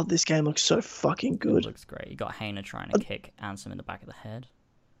 Mm-hmm. God, this game looks so fucking good. It looks great. You got Hayna trying to kick Ansem in the back of the head.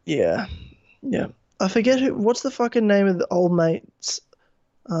 Yeah. I forget what's the fucking name of the old mates.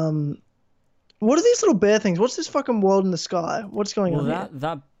 What are these little bear things? What's this fucking world in the sky? What's going on here?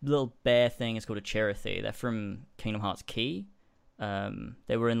 That little bear thing is called a Cherothy. They're from Kingdom Hearts Key.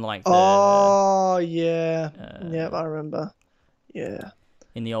 They were in like the... Oh, yeah. I remember. Yeah.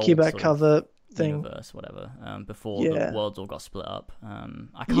 In the old key back cover thing. Universe, whatever. Before the worlds all got split up.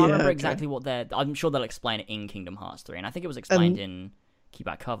 I can't remember exactly what they're... I'm sure they'll explain it in Kingdom Hearts 3. And I think it was explained in Key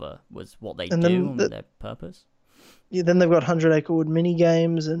Back Cover was what they do and their purpose. Yeah, then they've got 100 Acre Wood mini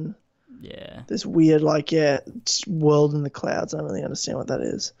games and... Yeah. This weird, world in the clouds. I don't really understand what that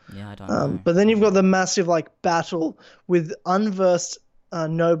is. Yeah, I don't know. But then you've got the massive, battle with unversed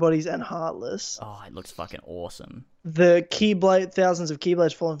nobodies and Heartless. Oh, it looks fucking awesome. The Keyblade, thousands of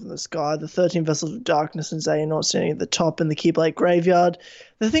Keyblades falling from the sky. The 13 Vessels of Darkness and Xehanort standing at the top in the Keyblade graveyard.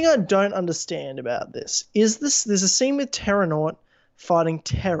 The thing I don't understand about this is there's a scene with Terranort fighting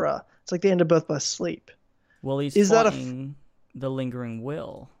Terra. It's like the end of Birth by Sleep. Well, he's fighting the Lingering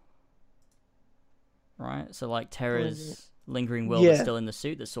Will. Right, so Terra's Lingering Will is still in the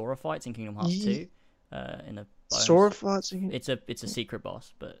suit that Sora fights in Kingdom Hearts 2. In a bonus. Sora fights. It's a secret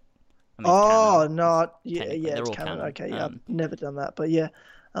boss, but I mean, it's canon. no, yeah, They're it's all canon. canon. Okay, yeah, I've never done that, but yeah.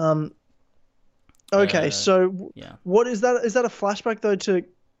 Okay, so yeah. what is that? Is that a flashback though to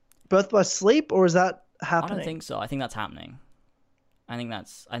Birth by Sleep, or is that happening? I don't think so. I think that's happening. I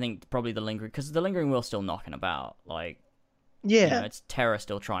think probably the lingering, because the lingering will's still knocking about. Like, yeah, it's Terra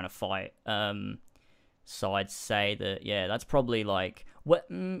still trying to fight. So I'd say that that's probably like what.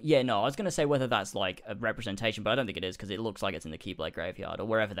 No, I was gonna say whether that's like a representation, but I don't think it is because it looks like it's in the Keyblade graveyard or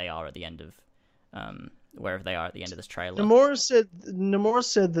wherever they are at the end of this trailer. Nomura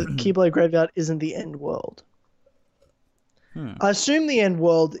said that Keyblade Graveyard isn't the end world. I assume the end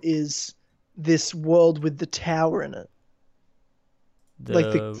world is this world with the tower in it.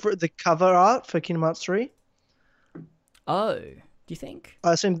 Like the cover art for Kingdom Hearts 3. Oh, do you think?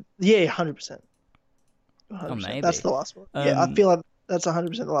 I assume, yeah, 100%. Oh, maybe. That's the last one. Yeah, I feel like that's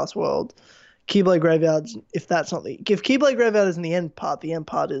 100% the last world. Keyblade Graveyard, if Keyblade Graveyard isn't the end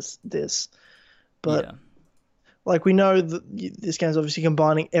part is this. But like we know that this game's obviously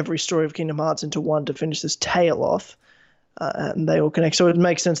combining every story of Kingdom Hearts into one to finish this tale off, and they all connect. So it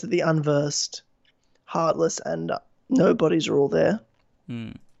makes sense that the Unversed, Heartless, and Nobodies are all there.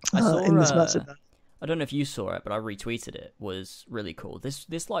 I saw in this massive. I don't know if you saw it, but I retweeted it. Was really cool.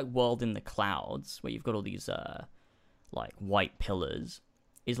 This like world in the clouds where you've got all these like white pillars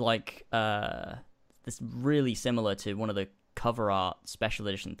is like this really similar to one of the cover art special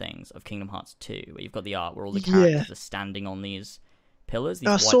edition things of Kingdom Hearts 2, where you've got the art where all the characters are standing on these pillars, these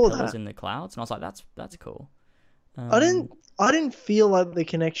white pillars in the clouds, and I was like, that's cool. I didn't feel like the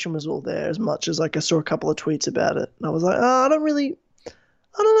connection was all there as much as like I saw a couple of tweets about it, and I was like, I don't know.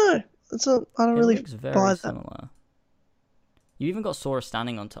 I don't really buy that. Similar. You even got Sora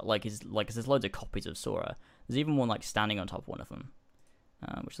standing on top, cause there's loads of copies of Sora. There's even one like standing on top of one of them,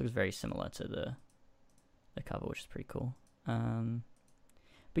 which looks very similar to the cover, which is pretty cool.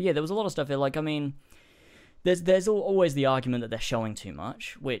 But yeah, there was a lot of stuff there. Like, I mean, there's always the argument that they're showing too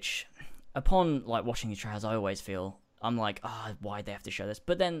much, which upon like watching these trailers, I always feel I'm like, why'd they have to show this?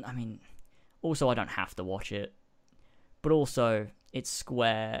 But then, I mean, also I don't have to watch it. But also, it's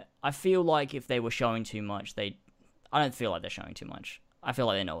Square. I feel like if they were showing too much, I don't feel like they're showing too much. I feel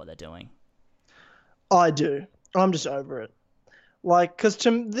like they know what they're doing. I do. I'm just over it. Like, because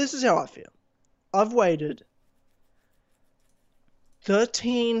this is how I feel. I've waited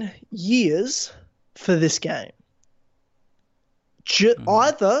 13 years for this game.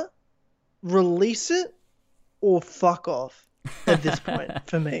 Either release it or fuck off at this point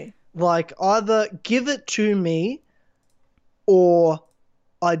for me. Like, either give it to me or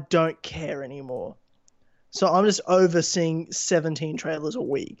I don't care anymore. So I'm just overseeing 17 trailers a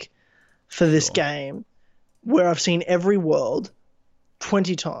week for this game where I've seen every world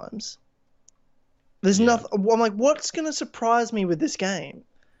 20 times. There's nothing. I'm like, what's going to surprise me with this game?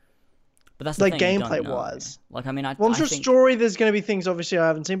 But that's the like thing, gameplay wise. Like, I mean, I'm sure story. There's going to be things obviously I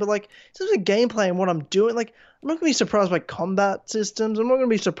haven't seen, but like in terms of gameplay and what I'm doing, like I'm not going to be surprised by combat systems. I'm not going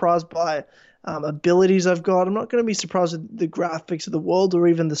to be surprised by abilities I've got. I'm not going to be surprised with the graphics of the world or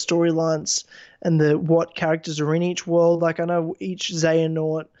even the storylines and what characters are in each world. Like I know each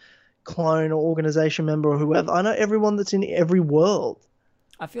Xehanort clone or organization member or whoever. I know everyone that's in every world.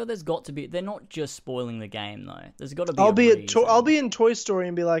 I feel there's got to be. They're not just spoiling the game though. There's got to be. I'll be in Toy Story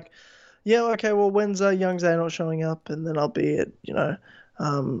and be like, yeah, okay, well, when's young Xehanort showing up? And then I'll be at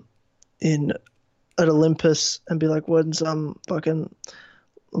at Olympus and be like, when's fucking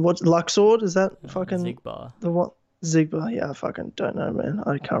what's Luxord? Is that fucking Zigbar? The what? Zigbar? Yeah, I fucking don't know, man.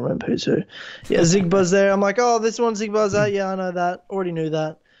 I can't remember who's who. Yeah, Zigbar's there. I'm like, oh, this one Zigbar's out. Yeah, I know that. Already knew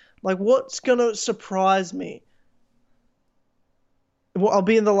that. Like, what's gonna surprise me? Well, I'll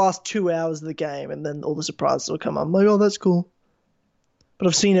be in the last 2 hours of the game, and then all the surprises will come up. I'm like, oh, that's cool. But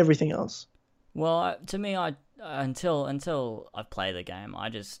I've seen everything else. Well, to me, until I've played the game,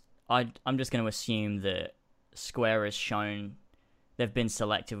 I'm just going to assume that Square has shown they've been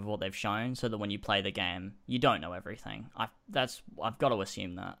selective with what they've shown, so that when you play the game, you don't know everything. I've got to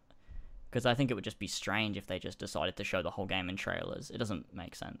assume that, because I think it would just be strange if they just decided to show the whole game in trailers. It doesn't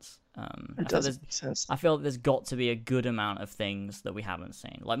make sense. It doesn't make sense. I feel like there's got to be a good amount of things that we haven't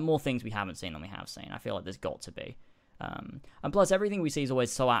seen, like more things we haven't seen than we have seen. I feel like there's got to be. And plus, everything we see is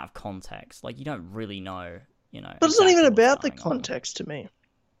always so out of context. Like, you don't really know, But it's not even about the context to me.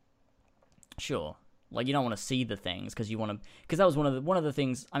 Sure. Like, you don't want to see the things because you want to... Because that was one of the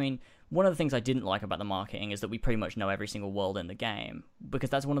things... I mean, one of the things I didn't like about the marketing is that we pretty much know every single world in the game.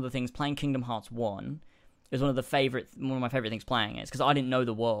 Because that's one of the things... Playing Kingdom Hearts 1 is one of my favorite things playing it. Because I didn't know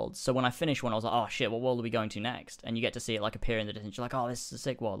the world. So when I finished one, I was like, oh shit, what world are we going to next? And you get to see it, like, appear in the distance. You're like, oh, this is a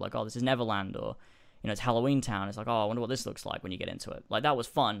sick world. Like, oh, this is Neverland. Or... it's Halloween Town. It's like, oh, I wonder what this looks like when you get into it. Like, that was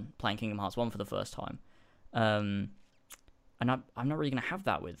fun playing Kingdom Hearts 1 for the first time. And I'm not really going to have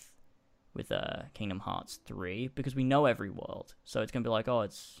that with Kingdom Hearts 3 because we know every world. So it's going to be like, oh,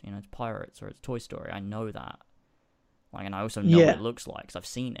 it's it's Pirates or it's Toy Story. I know that. Like, and I also know what it looks like because I've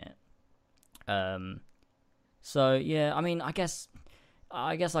seen it. So yeah, I mean, I guess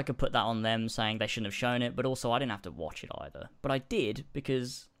I could put that on them saying they shouldn't have shown it, but also I didn't have to watch it either. But I did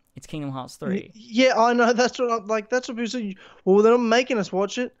because it's Kingdom Hearts 3. Yeah, I know. That's what I'm like. That's what people say. Well, they're not making us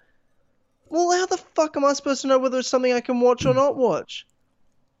watch it. Well, how the fuck am I supposed to know whether it's something I can watch or not watch?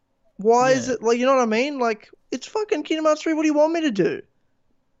 Why is it like, you know what I mean? Like, it's fucking Kingdom Hearts 3. What do you want me to do?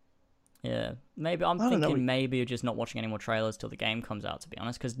 Yeah, maybe I'm thinking maybe you're just not watching any more trailers till the game comes out, to be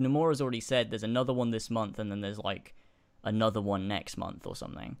honest, because Nomura's already said there's another one this month and then there's like another one next month or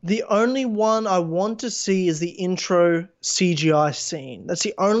something. The only one I want to see is the intro CGI scene. That's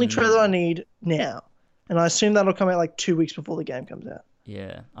the only trailer I need now. And I assume that'll come out like 2 weeks before the game comes out.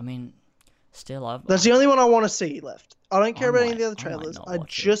 Yeah, I mean, that's the only one I want to see left. I don't care about any of the other trailers. I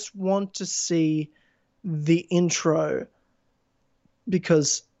just want to see the intro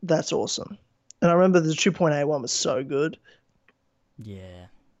because that's awesome. And I remember the 2.8 one was so good. Yeah.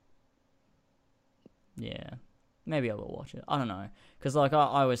 Maybe I will watch it. I don't know. Because like, I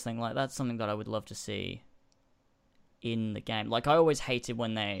always think like that's something that I would love to see in the game. Like, I always hated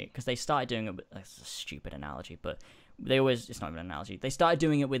when because they started doing it with, that's a stupid analogy, but it's not even an analogy. They started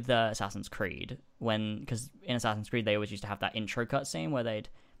doing it with Assassin's Creed because in Assassin's Creed they always used to have that intro cutscene where they'd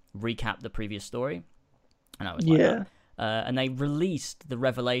recap the previous story. And I was like that. And they released the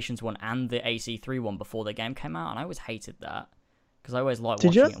Revelations one and the AC3 one before the game came out, and I always hated that because I always liked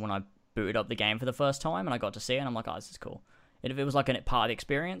watching it when I booted up the game for the first time and I got to see it, and I'm like, oh, this is cool. If it was like a part of the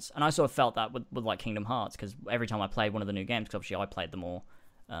experience, and I sort of felt that with like Kingdom Hearts, because every time I played one of the new games, because obviously I played them all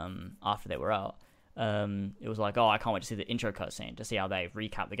after they were out, it was like, oh, I can't wait to see the intro cutscene to see how they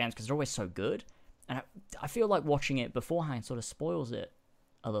recap the games because they're always so good, and I feel like watching it beforehand sort of spoils it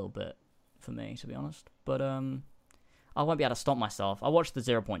a little bit for me, to be honest. But I won't be able to stop myself. I watched the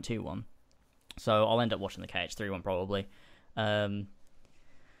 0.2 one, so I'll end up watching the KH3 one probably.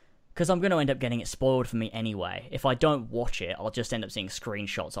 Because I'm going to end up getting it spoiled for me anyway. If I don't watch it, I'll just end up seeing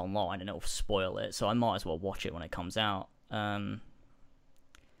screenshots online and it'll spoil it, so I might as well watch it when it comes out. But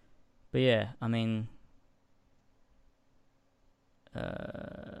yeah, I mean...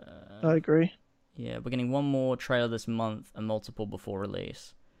 I agree. Yeah, we're getting one more trailer this month and multiple before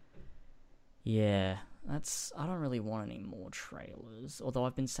release. Yeah, I don't really want any more trailers, although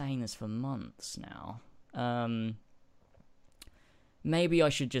I've been saying this for months now. Maybe I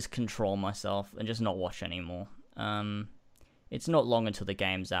should just control myself and just not watch anymore. It's not long until the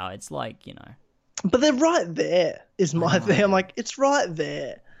game's out. It's like, But they're right there, is my thing. I'm like, it's right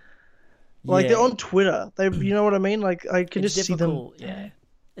there. Like, they're on Twitter. You know what I mean? Like, I can just see them. Yeah.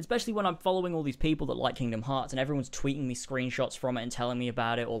 Especially when I'm following all these people that like Kingdom Hearts and everyone's tweeting me screenshots from it and telling me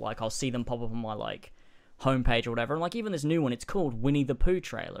about it, or like I'll see them pop up on my like homepage or whatever. And like even this new one, it's called Winnie the Pooh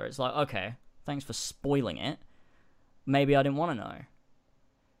trailer. It's like, okay, thanks for spoiling it. Maybe I didn't want to know.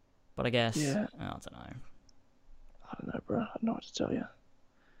 But I guess, I don't know. I don't know, bro. I don't know what to tell you.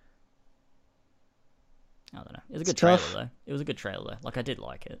 I don't know. It was a good trailer, though. It was a good trailer, though. Like, I did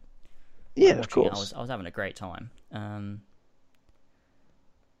like it. Yeah, of course. I was having a great time.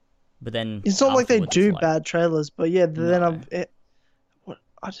 But then... It's not like they do bad trailers, but yeah, then I'm... At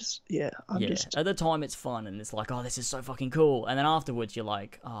the time it's fun, and it's like, oh, this is so fucking cool. And then afterwards you're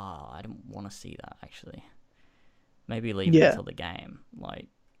like, oh, I don't want to see that, actually. Maybe leave it until the game. Like...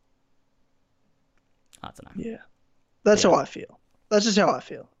 I don't know. Yeah. That's how I feel. That's just how I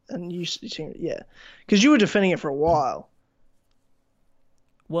feel. And you seem, because you were defending it for a while.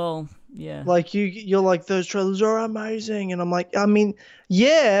 Well, yeah. Like you're like, those trailers are amazing, and I'm like, I mean,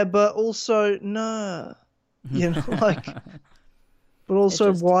 yeah, but also nah, like, but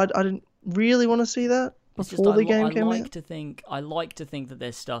also why I didn't really want to see that before the game came out. I like to think that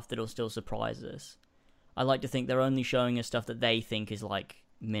there's stuff that'll still surprise us. I like to think they're only showing us stuff that they think is like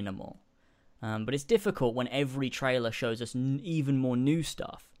minimal. But it's difficult when every trailer shows us even more new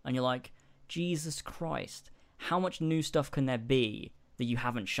stuff. And you're like, Jesus Christ, how much new stuff can there be that you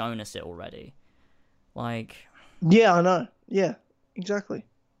haven't shown us it already? Like... Yeah, I know. Yeah, exactly.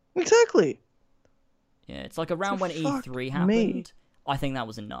 Exactly. Yeah, it's like around when E3 happened, I think that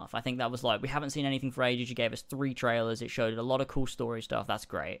was enough. I think that was like, we haven't seen anything for ages. You gave us 3 trailers. It showed a lot of cool story stuff. That's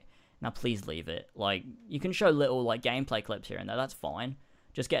great. Now please leave it. Like, you can show little like gameplay clips here and there. That's fine.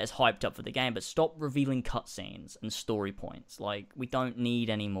 Just get us hyped up for the game, but stop revealing cutscenes and story points. Like, we don't need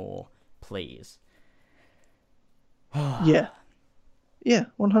any more, please. Yeah. Yeah,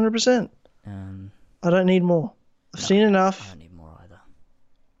 100%. I don't need more. I've seen I enough. don't need more either.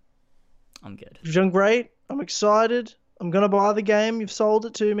 I'm good. You've done great. I'm excited. I'm gonna buy the game. You've sold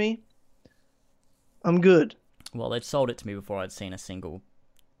it to me. I'm good. Well, they'd sold it to me before I'd seen a single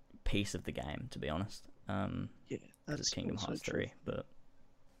piece of the game, to be honest. Yeah, that's Kingdom Hearts 3, but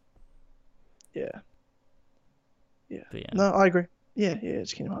yeah. But yeah. No, I agree. Yeah,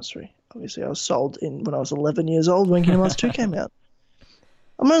 it's Kingdom Hearts 3. Obviously, I was sold in when I was 11 years old when Kingdom Hearts 2 came out.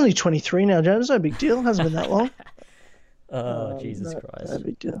 I'm only 23 now, James. No big deal. It hasn't been that long. Jesus Christ. No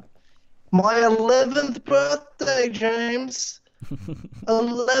big deal. My 11th birthday, James.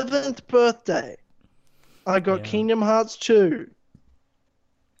 11th birthday. I got Kingdom Hearts 2.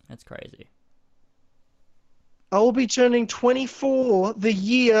 That's crazy. I will be turning 24 the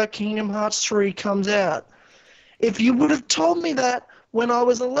year Kingdom Hearts 3 comes out. If you would have told me that when I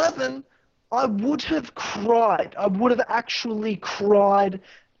was 11, I would have cried. I would have actually cried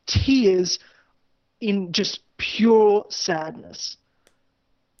tears in just pure sadness.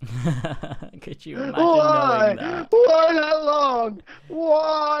 Could you imagine knowing that? Why that long?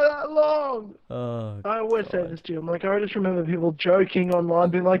 Why that long? Oh, I always say this to you. I'm like, I just remember people joking online,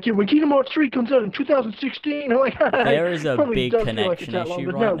 being like, yeah, when Kingdom Hearts 3 comes out in 2016, I'm like, there is a big connection like issue long,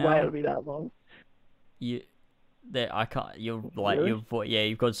 right no now. way it'll be that long. I can't. You're like Really?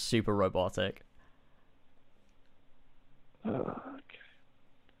 you've got super robotic. Okay.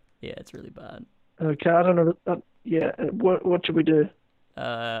 Yeah, it's really bad. Okay, I don't know. Yeah, what should we do?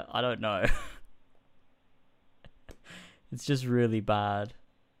 I don't know. It's just really bad.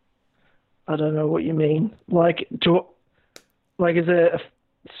 I don't know what you mean. Like, is there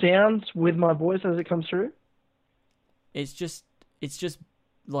sounds with my voice as it comes through? It's just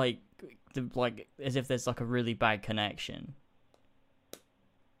like as if there's like a really bad connection.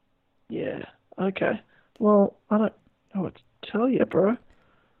 Yeah. Okay. Well, I don't know what to tell you, bro.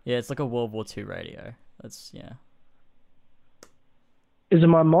 Yeah, it's like a World War II radio. That's Is it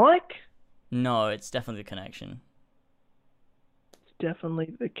my mic? No, it's definitely the connection. It's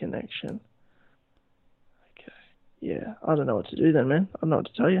definitely the connection. Okay. Yeah, I don't know what to do then, man. I don't know what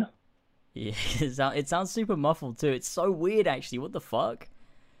to tell you. Yeah, it sounds super muffled too. It's so weird, actually. What the fuck?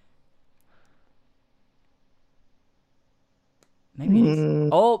 Maybe it is.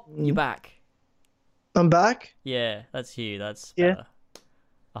 Oh, you're back. I'm back? Yeah, that's you. That's Yeah. better.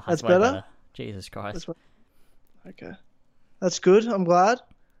 Oh, That's way better? Jesus Christ. Okay. That's good. I'm glad.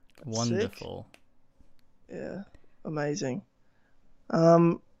 That's Wonderful. sick. Yeah. Amazing.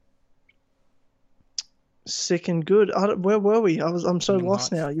 Sick and good. Where were we? I'm so Kingdom lost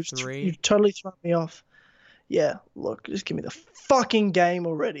Hearts now. You've 3. totally thrown me off. Yeah, look, just give me the fucking game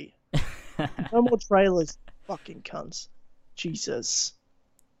already. No more trailers, fucking cunts. Jesus.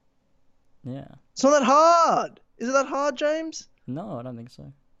 Yeah. It's not that hard. Is it that hard, James? No, I don't think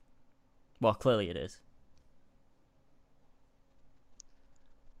so. Well, clearly it is.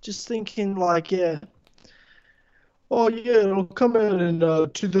 Just thinking like, yeah. Oh yeah, it'll come out in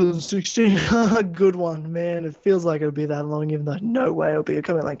 2016. Good one, man. It feels like it'll be that long, even though no way it'll be. It'll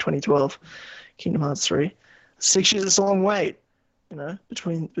come out like 2012. Kingdom Hearts 3. 6 years is a long wait. You know,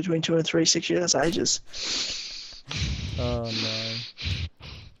 between 2 and 3, 6 years, that's ages. Oh no.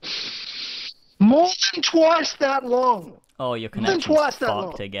 More than twice that long. Oh, your More than connection's twice that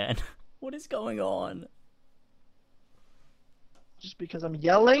long. fucked again. What is going on? Just because I'm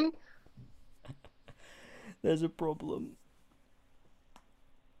yelling? There's a problem.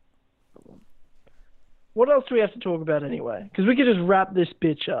 What else do we have to talk about anyway? Because we could just wrap this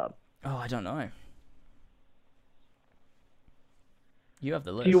bitch up. Oh, I don't know. You have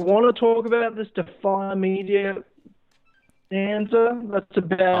the list. Do you want to talk about this Defy Media answer? That's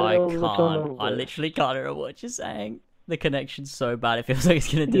about I all that's on the can't. I list. literally can't hear what you're saying. The connection's so bad, it feels like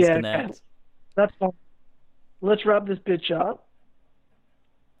it's going to disconnect. Yeah, okay. That's fine. Let's wrap this bitch up.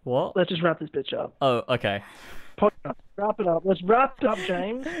 What? Let's just wrap this bitch up. Oh, okay. Podcast. Wrap it up. Let's wrap it up,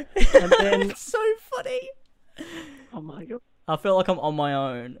 James. And then... It's so funny. Oh my god. I feel like I'm on my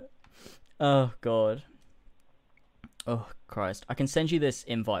own. Oh, God. Oh, Christ. I can send you this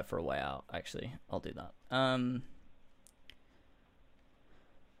invite for a way out, actually. I'll do that. And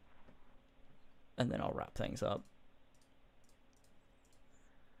then I'll wrap things up.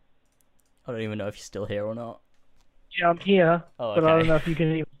 I don't even know if you're still here or not. Yeah, I'm here, Oh, but I okay. don't know if you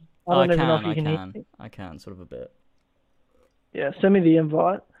can even... I don't even know if you can hear me. I can, sort of a bit. Yeah, send me the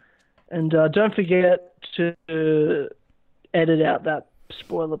invite. And don't forget to edit out that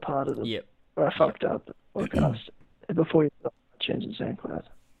spoiler part of the... Yep. Where I fucked up the podcast before you change the SoundCloud.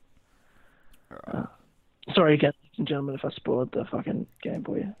 Alright. Sorry again, ladies and gentlemen, if I spoiled the fucking game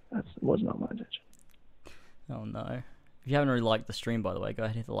for you. That was not my intention. Oh, no. If you haven't already liked the stream, by the way, go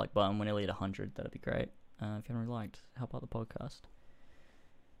ahead and hit the like button. We're nearly at 100. That'd be great. If you haven't already liked, help out the podcast.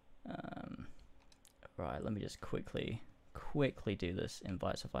 Right, let me just quickly do this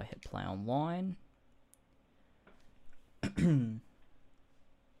invite. So if I hit play online.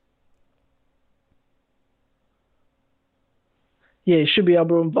 Yeah, you should be able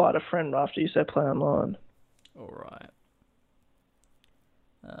to invite a friend after you say play online. Alright.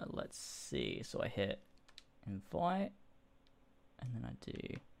 Let's see. So I hit invite. And then I do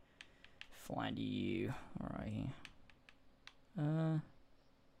find you. Alright here.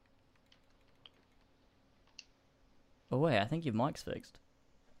 Oh wait, I think your mic's fixed.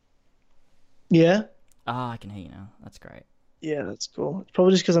 Yeah? Ah, I can hear you now. That's great. Yeah, that's cool. It's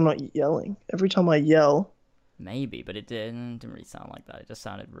probably just because I'm not yelling. Every time I yell... Maybe, but it didn't really sound like that. It just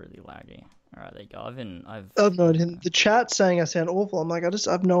sounded really laggy. Alright, there you go. I've no idea. The chat's saying I sound awful. I'm like, I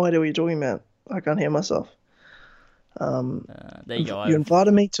have no idea what you're talking about. I can't hear myself. There you go. You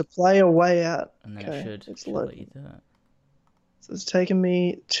invited me to play a way out. And then it should let you do it. So it's taken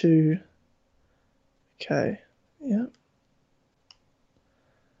me to... Okay. Yeah.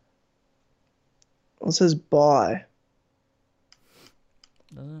 Well, it says buy.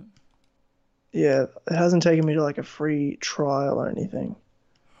 Does it? Yeah, it hasn't taken me to like a free trial or anything.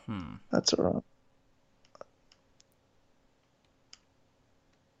 That's alright.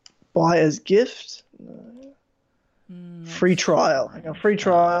 Buy as gift? No. Free trial. Hang on, free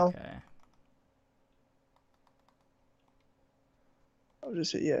trial. Okay. I'll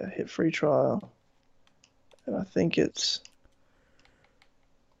just hit free trial. And I think it's...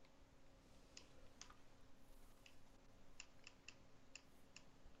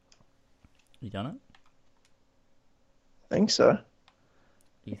 You done it? I think so.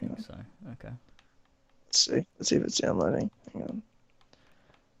 You think so? Okay. Let's see. Let's see if it's downloading. Hang on.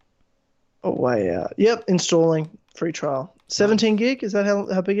 Oh, way out. Yep, installing. Free trial. 17 gig? Is that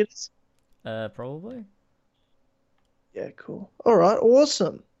how big it is? Probably. Yeah, cool. All right,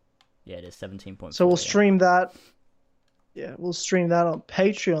 awesome. Yeah, it is 17.4. So we'll stream that. Yeah, we'll stream that on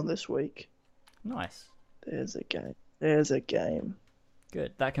Patreon this week. Nice. There's a game.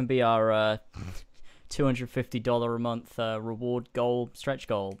 Good. That can be our $250 a month reward goal, stretch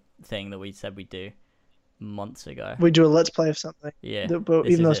goal thing that we said we'd do months ago. We do a let's play of something. Yeah. Even though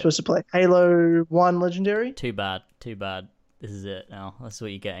we're supposed to play Halo 1 Legendary. Too bad. This is it now. That's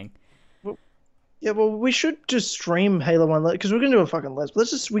what you're getting. Yeah, well, we should just stream Halo 1 because we're going to do a fucking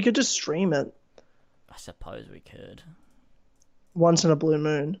let's. We could just stream it. I suppose we could. Once in a blue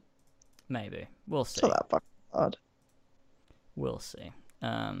moon. Maybe. We'll see. It's not that fucking hard. We'll see.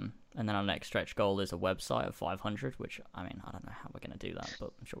 And then our next stretch goal is a website of 500, which, I mean, I don't know how we're going to do that,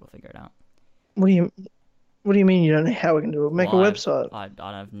 but I'm sure we'll figure it out. What do you mean you don't know how we're going to do it? Make a website.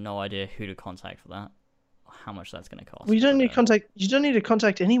 I have no idea who to contact for that, how much that's going to cost. Well, you don't need to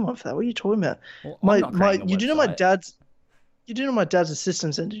contact anyone for that. What are you talking about? Well, you do know my dad's a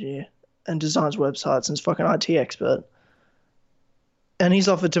systems engineer and designs websites and is fucking IT expert. And he's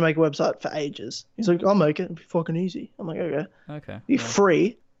offered to make a website for ages. He's like, I'll make it. It'll be fucking easy. I'm like, okay. Okay. Be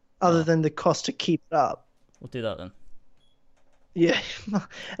free, other than the cost to keep it up. We'll do that then. Yeah. And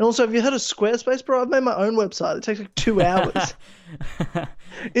also, have you heard of Squarespace, bro? I've made my own website. It takes like 2 hours.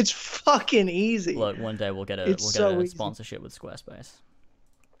 It's fucking easy. Look, one day we'll get a sponsorship with Squarespace.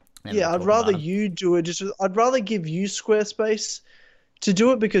 Yeah, I'd rather you do it. I'd rather give you Squarespace to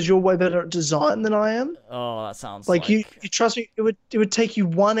do it because you're way better at design than I am. Oh, that sounds like you trust me. It would take you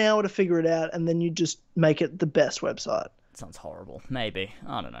 1 hour to figure it out, and then you just make it the best website. Sounds horrible. Maybe,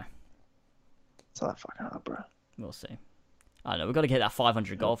 I don't know. It's not fucking hard, bro. We'll see. I don't know. We've got to get that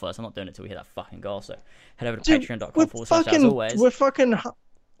 500 goal first. I'm not doing it till we hit that fucking goal. So head over to patreon.com/as-always. We're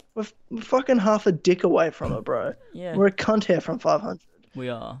fucking half a dick away from it, bro. Yeah. We're a cunt here from 500. We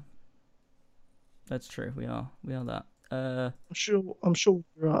are. That's true. We are that. I'm sure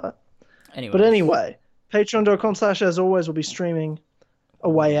you're right. Anyway, patreon.com/as-always will be streaming a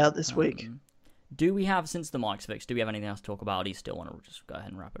way out this week. Do we have, since the mic's fixed, do we have anything else to talk about, or do you still want to just go ahead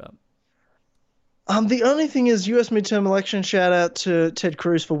and wrap it up? The only thing is US midterm election. Shout out to Ted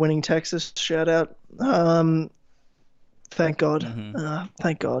Cruz for winning Texas. Shout out. Thank God. Mm-hmm.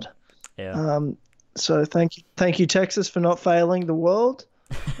 Thank God. Yeah. So thank you Texas for not failing the world.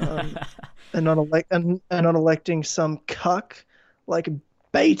 And not electing some cuck like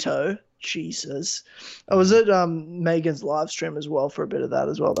Beto. Jesus. I was at Megan's live stream as well for a bit of that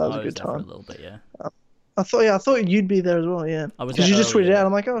as well. That was a good time. For a little bit, yeah. I thought you'd be there as well, yeah. Because you just tweeted out.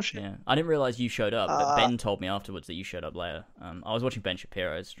 I'm like, oh shit. Yeah. I didn't realize you showed up, but Ben told me afterwards that you showed up later. I was watching Ben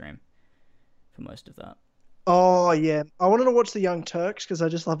Shapiro's stream for most of that. Oh yeah, I wanted to watch the Young Turks because I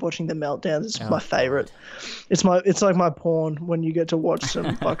just love watching the meltdowns. It's Oh my favorite. God. It's like my porn when you get to watch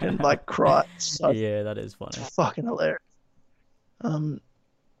some fucking like cry. So Yeah, that is funny. it's fucking hilarious. Um,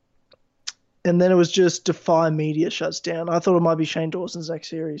 and then it was just Defy Media shuts down. I thought it might be Shane Dawson's next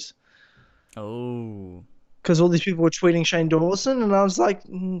series Oh. because all these people were tweeting Shane Dawson, and I was like,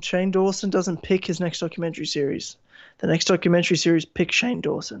 Shane Dawson doesn't pick his next documentary series. The next documentary series picks Shane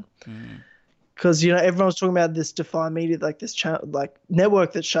Dawson. Because everyone was talking about this Defy Media, like this channel, like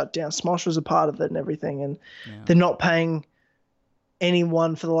network that shut down. Smosh was a part of it and everything, and they're not paying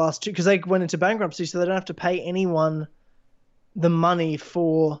anyone for the last two because they went into bankruptcy, so they don't have to pay anyone the money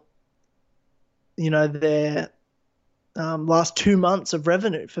for their last 2 months of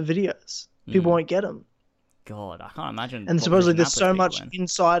revenue for videos. People won't get them. God, I can't imagine. And supposedly there's so much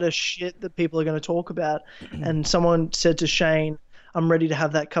insider shit that people are going to talk about. And someone said to Shane, "I'm ready to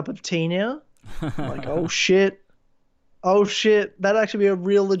have that cup of tea now." I'm like, oh shit, that'd actually be a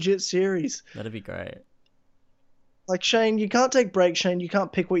real legit series. That'd be great. Like, Shane, you can't take breaks. Shane, you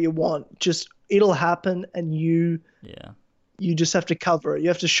can't pick what you want. Just it'll happen, and you just have to cover it. You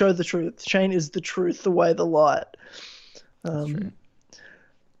have to show the truth. Shane is the truth, the way, the light. That's true.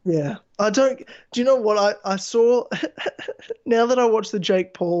 Yeah, do you know what I saw? Now that I watched the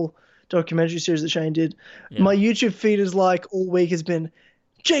Jake Paul documentary series that Shane did, my YouTube feed is like all week has been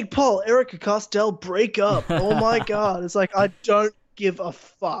Jake Paul, Erica Costell break up. Oh my God. It's like, I don't give a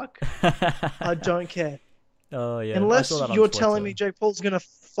fuck. I don't care. Oh yeah. Unless you're telling me Jake Paul's going to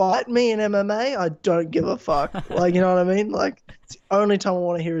fight me in MMA, I don't give a fuck. Like, you know what I mean? Like, it's the only time I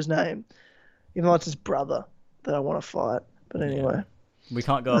want to hear his name. Even though it's his brother that I want to fight. But anyway. Yeah. We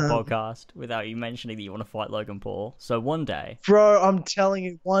can't go a podcast without you mentioning that you want to fight Logan Paul. So one day. Bro, I'm telling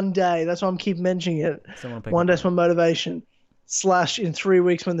you, one day. That's why I'm keep mentioning it. One day's my motivation. / in 3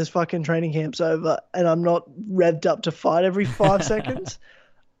 weeks when this fucking training camp's over and I'm not revved up to fight every 5 seconds,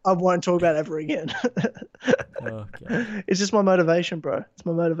 I won't talk about it ever again. Oh, God. It's just my motivation, bro. It's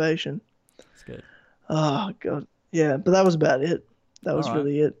my motivation. That's good. Oh, God. Yeah, but that was about it. That was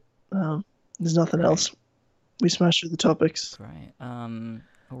really it. There's nothing else. We smashed through the topics. Great. All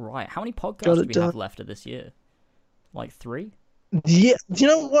right. How many podcasts do we have left of this year? Like 3? Yeah. Do you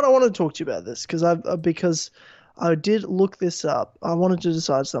know what I want to talk to you about this? Because I did look this up. I wanted to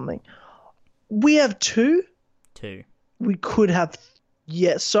decide something. We have 2. 2. We could have,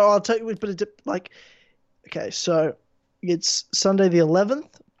 yes. So I'll tell you, but okay. So it's Sunday the 11th.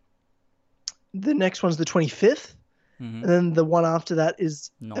 The next one's the 25th, and then the one after that is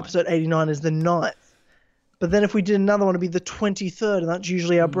episode 89 is the 9th. But then if we did another one, it'd be the 23rd, and that's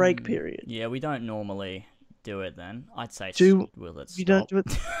usually our break period. Yeah, we don't normally do it then. I'd say let's you don't do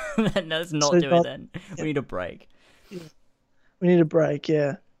it. No, let's not do it then. We need a break. Yeah. We need a break.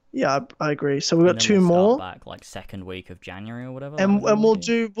 Yeah, I agree. So we've got 2 we'll more. Start back like second week of January or whatever. And we'll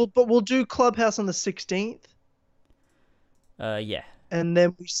do Clubhouse on the 16th. Yeah. And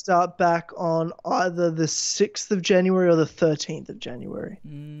then we start back on either the 6th of January or the 13th of January.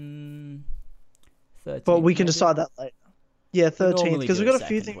 13th, but we can maybe? decide that later. Yeah, 13th, because we've got a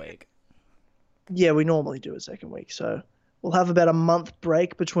few things. Yeah, we normally do a second week. So we'll have about a month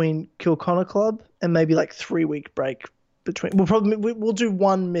break between Kill Connor Club and maybe like 3-week break between. We'll do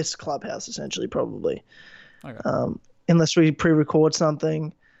one miss Clubhouse essentially, probably. Okay. Unless we pre-record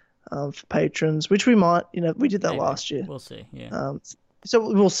something for patrons, which we might. We did that last year. We'll see. Yeah.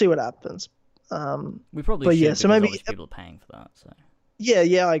 So we'll see what happens. We probably should, so maybe people are paying for that. So.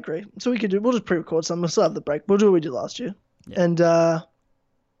 Yeah, I agree. So we'll just pre-record something. We'll still have the break. We'll do what we did last year. Yeah. And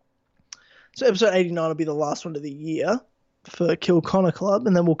so episode 89 will be the last one of the year for Kill Connor Club,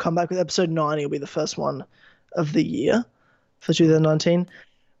 and then we'll come back with episode 90 will be the first one of the year for 2019.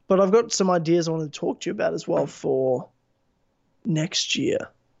 But I've got some ideas I wanted to talk to you about as well for next year.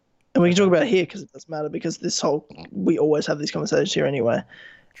 And we can talk about it here because it doesn't matter, because we always have these conversations here anyway.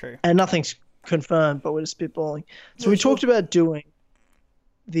 True. And nothing's confirmed, but we're just spitballing. So we talked about doing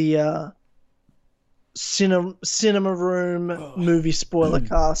the cinema room movie spoiler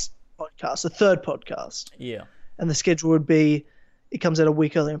cast podcast, a third podcast. Yeah. And the schedule would be, it comes out a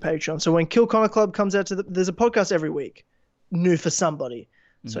week early on Patreon. So when Kill Connor Club comes out there's a podcast every week, new for somebody.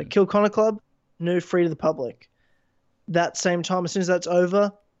 So Kill Connor Club, new, free to the public. That same time, as soon as that's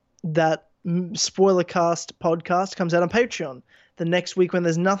over, that spoiler cast podcast comes out on Patreon. The next week when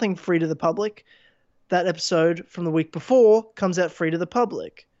there's nothing free to the public, that episode from the week before comes out free to the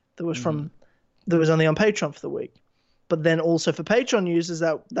public. That was only on Patreon for the week. But then also for Patreon users,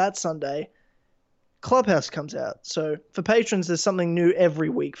 that Sunday, Clubhouse comes out. So for patrons, there's something new every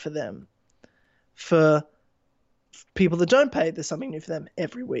week for them. For people that don't pay, there's something new for them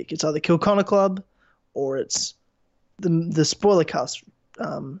every week. It's either Kill Connor Club or it's the spoiler cast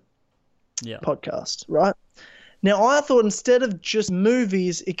podcast, right? Now, I thought instead of just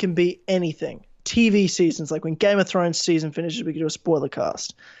movies, it can be anything. TV seasons, like when Game of Thrones season finishes, we can do a spoiler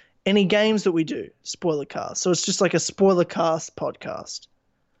cast. Any games that we do, spoiler cast. So it's just like a spoiler cast podcast.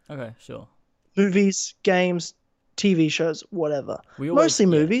 Okay, sure. Movies, games, TV shows, whatever. Mostly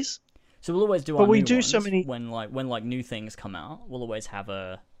movies. So we'll always do our new ones so many when new things come out. We'll always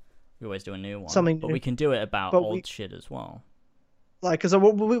we always do a new one. Something but new. We can do it about old shit as well. Like, because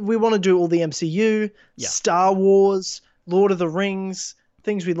we want to do all the MCU, Star Wars, Lord of the Rings,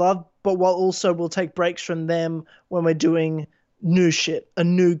 things we love, but while also we'll take breaks from them when we're doing new shit, a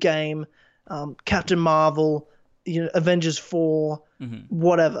new game, Captain Marvel, Avengers 4,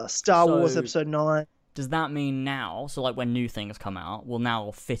 whatever, Star Wars Episode 9. Does that mean now, so like when new things come out, we'll now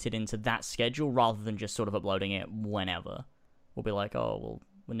fit it into that schedule rather than just sort of uploading it whenever? We'll be like, oh, well,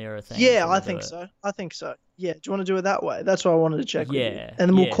 we're near a thing. Yeah, I think so. Yeah, do you want to do it that way? That's what I wanted to check with you. And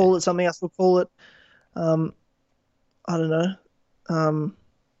then we'll call it something else. We'll call it, I don't know.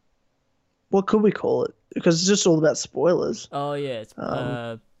 What could we call it? Because it's just all about spoilers. Oh, yeah.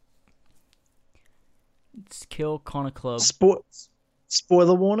 It's Kill Connor Club.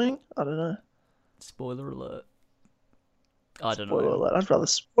 Spoiler warning? I don't know. Spoiler alert. I don't Spoiler know. Alert. I'd rather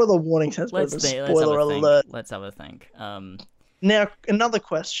spoiler warning sounds better than spoiler alert. Let's have a think. Now, another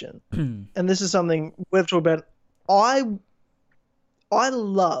question, and this is something we've talked about. I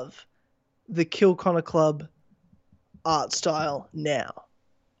love the Kill Connor Club art style now.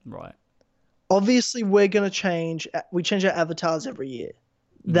 Right. Obviously, we're going to change. We change our avatars every year.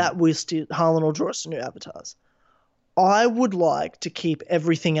 That we still, Harlan will draw us new avatars. I would like to keep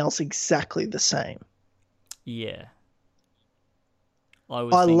everything else exactly the same. Yeah. I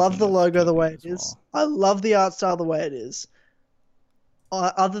love the logo the way it is. I love the art style the way it is.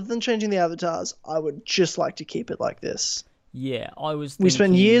 Other than changing the avatars, I would just like to keep it like this. Yeah, I was thinking... We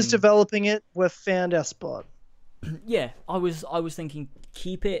spent years developing it. We've found our spot. Yeah, I was thinking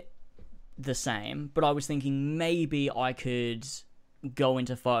keep it the same, but I was thinking maybe I could go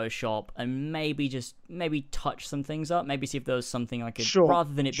into Photoshop and maybe touch some things up, maybe see if there was something I could,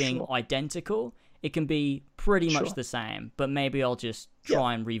 rather than it being identical, it can be pretty much the same, but maybe I'll just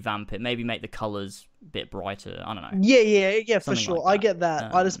try and revamp it, maybe make the colors a bit brighter, I don't know. Yeah, for sure. Like I get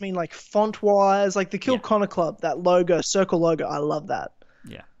that. I just mean like font-wise, like the Kill Connor Club, that logo, circle logo, I love that.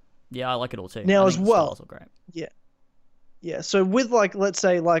 Yeah, I like it all too. Now as well, great. Yeah, so with like, let's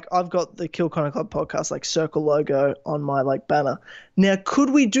say like I've got the Kill Connor Club podcast like circle logo on my like banner. Now,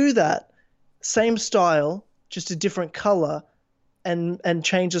 could we do that same style, just a different color, and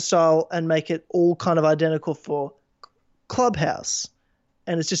change the style and make it all kind of identical for Clubhouse,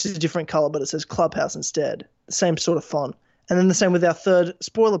 and it's just a different color, but it says Clubhouse instead, the same sort of font. And then the same with our third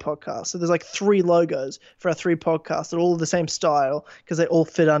spoiler podcast. So there's like 3 logos for our 3 podcasts that are all the same style because they all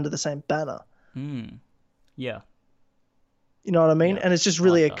fit under the same banner. Yeah. You know what I mean? And it's just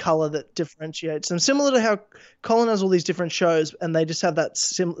really a color that differentiates them. Similar to how Colin has all these different shows and they just have that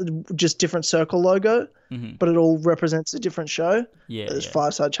just different circle logo, but it all represents a different show. Yeah. There's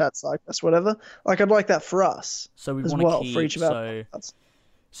Fireside Chats, like that's whatever. Like I'd like that for us. So we want to keep for each of our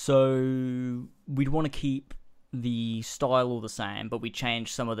So we'd want to keep the style all the same, but we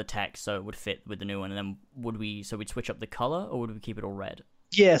change some of the text so it would fit with the new one. And then we'd switch up the color, or would we keep it all red?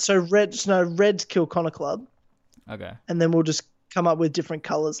 Yeah. So red's Kill Connor Club. Okay. And then we'll just come up with different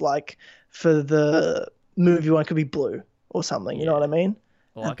colors, like for the movie one could be blue or something. You know what I mean?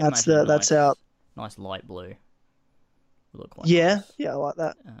 Well, that's our nice light blue. Look quite nice. Yeah, I like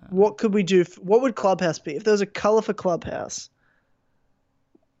that. What could we do? What would Clubhouse be if there was a color for Clubhouse?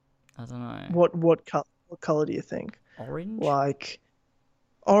 I don't know. What color do you think? Orange. Like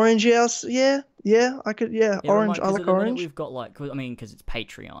orange, yes. Yeah. I could. Yeah, orange. I like orange. We've got like, I mean, because it's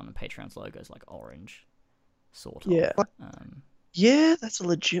Patreon, and Patreon's logo is like orange. Sort of. Yeah. Yeah, that's a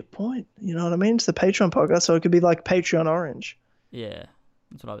legit point. You know what I mean? It's the Patreon podcast, so it could be like Patreon orange. Yeah,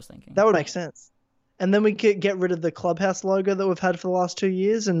 that's what I was thinking. That would make sense. And then we could get rid of the Clubhouse logo that we've had for the last 2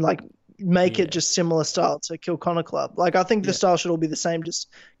 years and like make it just similar style to Kill Connor Club. Like I think the style should all be the same, just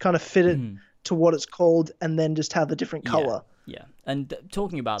kind of fit it to what it's called and then just have a different color. Yeah. And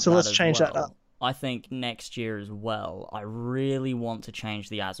talking about so let's change that up. I think next year as well, I really want to change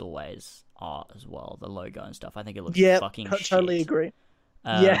the As Always art as well, the logo and stuff. I think it looks fucking shit. Totally agree.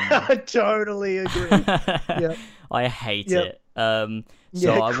 I totally agree. I hate it. So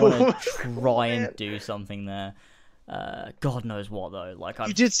I want to try and do something there. God knows what though. Like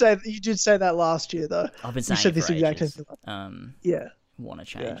you did say that last year though. I've been saying you said this exact thing. Want to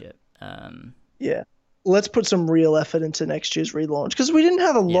change it. let's put some real effort into next year's relaunch because we didn't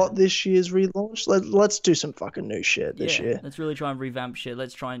have a lot this year's relaunch. Let's do some fucking new shit this year. Let's really try and revamp shit.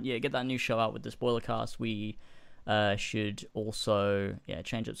 Let's try and get that new show out with the spoiler cast. We should also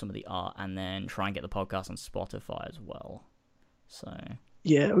change up some of the art and then try and get the podcast on Spotify as well. So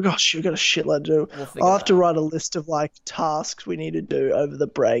yeah, we got a shitload to do. I'll have to write a list of like tasks we need to do over the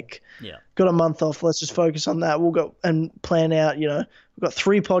break. Yeah, got a month off. Let's just focus on that. We'll go and plan out. We've got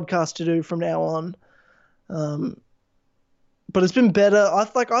 3 podcasts to do from now on. But it's been better. I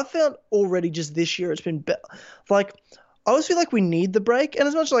found already just this year it's been better. Like I always feel like we need the break, and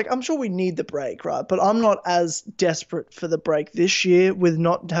as much like I'm sure we need the break, right? But I'm not as desperate for the break this year with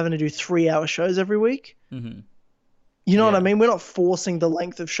not having to do 3-hour shows every week. Mm-hmm. You know what I mean? We're not forcing the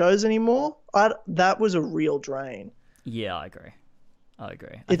length of shows anymore. That was a real drain. Yeah, I agree. I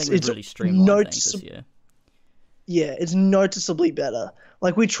think we've really streamlined things this year. Yeah, it's noticeably better.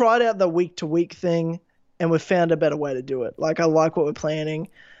 Like we tried out the week-to-week thing, and we found a better way to do it. Like I like what we're planning.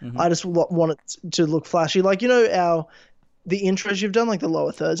 Mm-hmm. I just want it to look flashy. Like the intros you've done, like the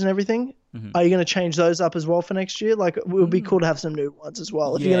lower thirds and everything. Mm-hmm. Are you going to change those up as well for next year? Like it would be cool to have some new ones as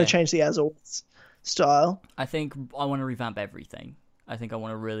well. If you're going to change the as always style. I think I want to revamp everything. I think I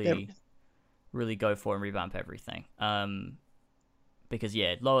want to really go for and revamp everything. Because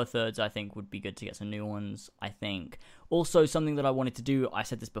lower thirds I think would be good to get some new ones. I think also something that I wanted to do, I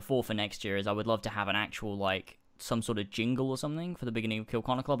said this before for next year, is I would love to have an actual like some sort of jingle or something for the beginning of Kill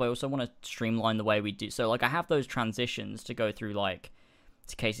Connor Club. I also want to streamline the way we do. So like I have those transitions to go through like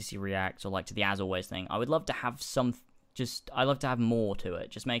to KCC Reacts or like to the As Always thing. I would love to have I love to have more to it.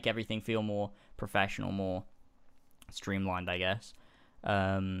 Just make everything feel more professional, more streamlined, I guess.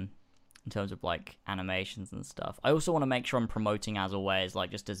 In terms of like animations and stuff. I also want to make sure I'm promoting As Always, like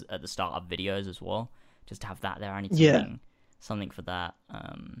just as at the start of videos as well. Just to have that there. I need something for that.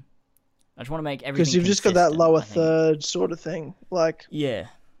 I just want to make everything because you've just got that lower third sort of thing, like And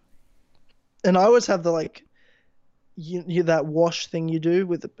I always have the like, you that wash thing you do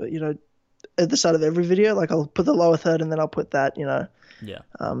with the at the start of every video. Like I'll put the lower third and then I'll put that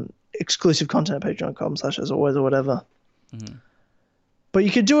exclusive content at patreon.com/asalways or whatever. Mm-hmm. But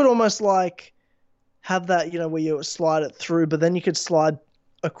you could do it almost like have that, where you slide it through, but then you could slide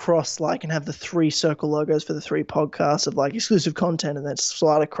across like and have the 3 circle logos for the 3 podcasts of like exclusive content and then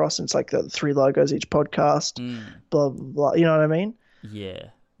slide across and it's like the 3 logos each podcast, blah, blah, blah. You know what I mean? Yeah.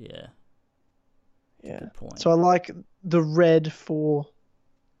 Good point. So I like the red for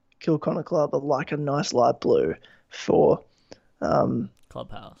Kill Connor Club. I like a nice light blue for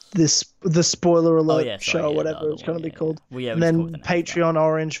Clubhouse. The spoiler alert show, whatever it's going to be called. Well, and then Patreon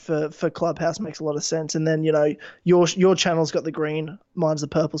orange for Clubhouse makes a lot of sense. And then your channel's got the green, mine's the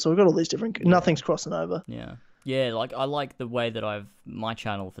purple. So we've got all these different. Nothing's crossing over. Yeah. Like I like the way that my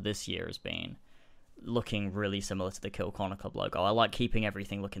channel for this year has been looking really similar to the Kill Connor Club logo. I like keeping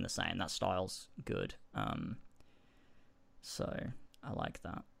everything looking the same. That style's good. So I like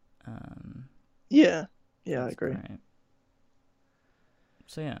that. Yeah, I agree. Great.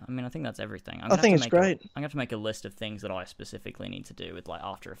 So yeah, I mean, I think that's everything. I think it's great. I'm gonna have to make a list of things that I specifically need to do with like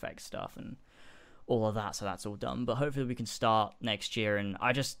After Effects stuff and all of that, so that's all done. But hopefully we can start next year. And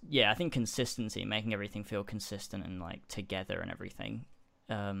I think consistency, making everything feel consistent and like together and everything,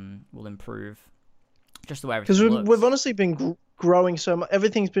 will improve. Just the way everything looks. Because we've honestly been growing so much.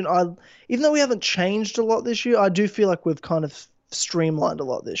 Everything's been. Even though we haven't changed a lot this year, I do feel like we've kind of streamlined a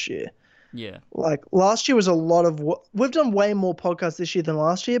lot this year. Yeah. Like last year was a lot of work. We've done way more podcasts this year than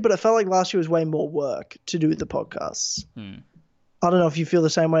last year, but it felt like last year was way more work to do with the podcasts. I don't know if you feel the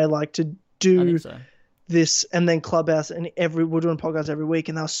same way, like to do this and then Clubhouse and we're doing podcasts every week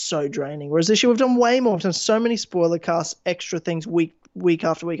and that was so draining. Whereas this year we've done way more. We've done so many spoiler casts, extra things week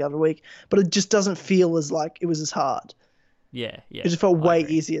after week after week, but it just doesn't feel as like it was as hard. Yeah. It just felt way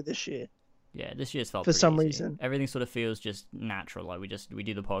easier this year. Yeah, this year's felt for some easy. reason. Everything sort of feels just natural. Like we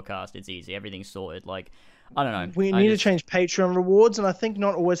do the podcast, it's easy. Everything's sorted. Like I don't know. We need to change Patreon rewards, and I think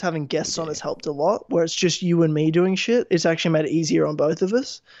not always having guests on has helped a lot. Where it's just you and me doing shit, it's actually made it easier on both of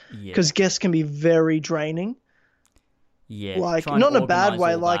us. Because guests can be very draining. Yeah, like not in a bad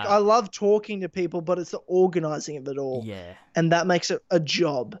way. Like I love talking to people, but it's the organizing of it all. Yeah, and that makes it a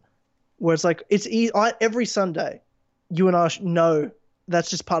job. Where it's like it's easy. Every Sunday, you and I know. That's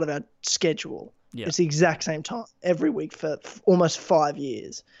just part of our schedule. Yeah. It's the exact same time every week for almost 5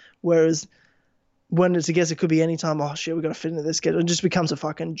 years. Whereas when it's a guest, it could be any time. Oh shit, we got to fit into this schedule. It just becomes a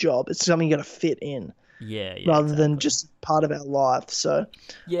fucking job. It's something you got to fit in. Yeah. Rather than just part of our life. So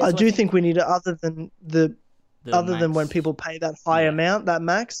I do think we need to, other than when people pay that high amount, that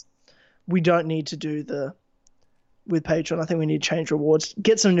max, we don't need to do with Patreon. I think we need to change rewards.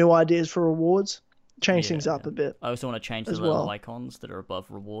 Get some new ideas for rewards. change things up a bit. I also want to change the little icons that are above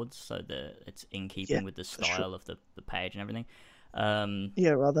rewards so that it's in keeping with the style of the page and everything.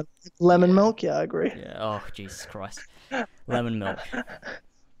 Rather lemon milk. Yeah, I agree. Yeah. Oh, Jesus Christ. Lemon milk.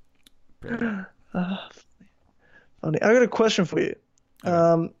 Brilliant. Funny. I got a question for you.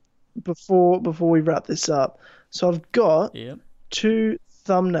 Before we wrap this up. So I've got 2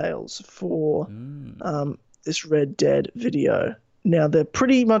 thumbnails for this Red Dead video. Now they're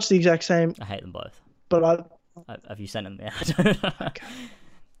pretty much the exact same. I hate them both. But have you sent them? Yeah.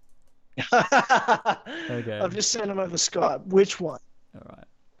 Okay. I've just sent them over Skype. Which one? All right.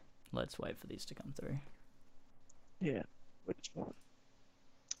 Let's wait for these to come through. Yeah. Which one?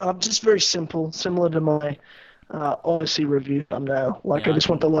 Just very simple, similar to my Odyssey review thumbnail. Like I just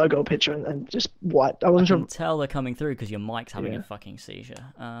want the logo picture and just white. I can tell they're coming through because your mic's having a fucking seizure.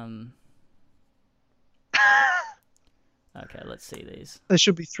 Okay, let's see these. There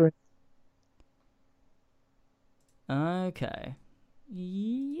should be 3. Okay.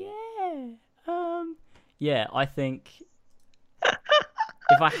 Yeah. Yeah, I think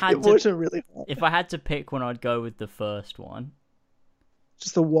if I had it wasn't really hard. If I had to pick one, I'd go with the first one.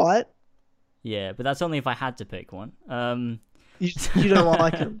 Just the white? Yeah, but that's only if I had to pick one. You don't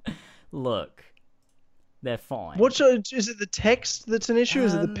like them? Look, they're fine. Is it the text that's an issue?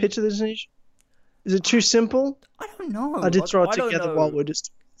 Is it the picture that's an issue? Is it too simple? I don't know. I did throw it together while I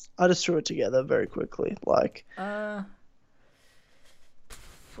just threw it together very quickly. Like,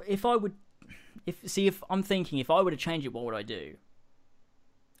 if I'm thinking if I were to change it, what would I do?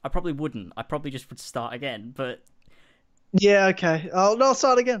 I probably wouldn't. I probably just would start again. But yeah, okay. I'll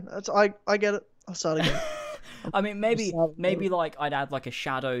start again. I get it. I'll start again. I mean, maybe like I'd add like a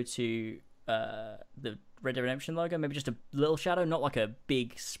shadow to the Red Dead Redemption logo. Maybe just a little shadow, not like a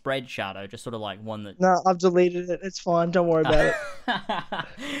big spread shadow. Just sort of like one that. No, I've deleted it. It's fine. Don't worry about it.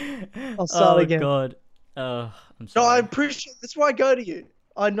 I'll start again. Oh God. I'm sorry. No, I appreciate. That's why I go to you.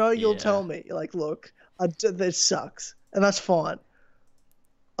 I know you'll tell me. Like, look, this sucks, and that's fine.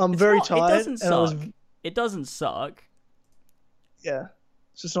 I'm very tired. It doesn't suck. It doesn't suck. Yeah,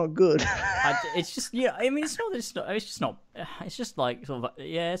 it's just not good. It's just I mean, it's just not. It's just like sort of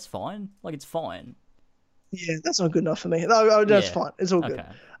it's fine. Like it's fine. Yeah, that's not good enough for me. No, that's fine. It's all good. Okay.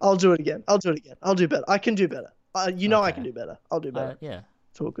 I'll do it again. I'll do better. I can do better. I can do better. I'll do better. Yeah.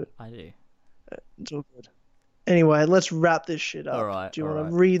 It's all good. I do. It's all good. Anyway, let's wrap this shit up. All right. Do you want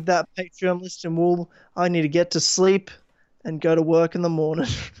to read that Patreon list and I need to get to sleep and go to work in the morning.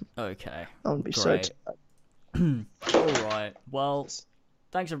 Okay. I'm going to be so tired. All right. Well,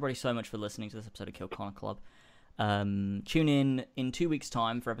 thanks everybody so much for listening to this episode of Kill Connor Club. Tune in 2 weeks'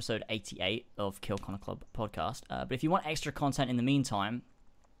 time for episode 88 of Kill Connor Club podcast. But if you want extra content in the meantime,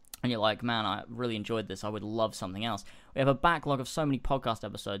 and you're like, man, I really enjoyed this, I would love something else, we have a backlog of so many podcast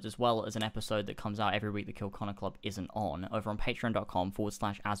episodes, as well as an episode that comes out every week that Kill Connor Club isn't on, over on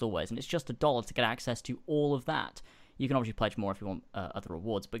patreon.com/asalways, and it's just $1 to get access to all of that. You can obviously pledge more if you want other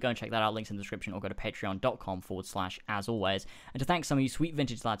rewards, but go and check that out. Links in the description, or go to patreon.com/asalways. And to thank some of you sweet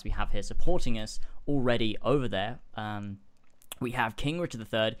vintage lads we have here supporting us already over there. We have King Richard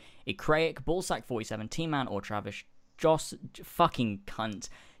III, Ikraic, Ballsack47, T-Man or Travis, Josh, fucking cunt,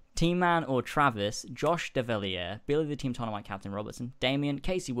 T-Man or Travis, Josh Devilliers, Billy the Team Dynamite Captain Robertson, Damien,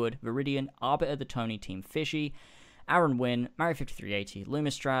 Casey Wood, Viridian, Arbiter the Tony Team Fishy, Aaron Wynn, Mary5380,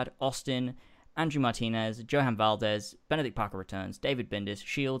 Lumistrad, Austin, Andrew Martinez, Johan Valdez, Benedict Parker Returns, David Bindis,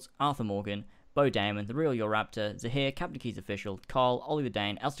 Shields, Arthur Morgan, Bo Damon, The Real Your Raptor, Zahir, Captain Keys Official, Carl, Oliver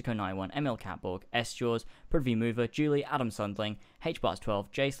Dane, Elstico91, ML Catborg, S. Jaws, Prithvi Mover, Julie, Adam Sundling,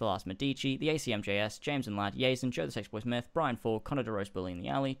 HBars12, Jace the Last Medici, The ACMJS, James and Lad, Yazen, Joe the Sex Boy Smith, Brian Ford, Connor DeRose Bully in the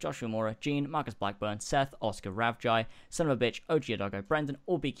Alley, Joshua Mora, Gene, Marcus Blackburn, Seth, Oscar Ravjai, Son of a Bitch, OG Adogo, Brendan,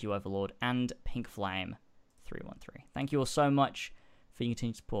 All BQ Overlord, and Pink Flame 313. Thank you all so much for your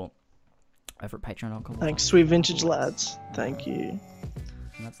continued support over at patreon.com. Thanks, sweet vintage lads. Thank you.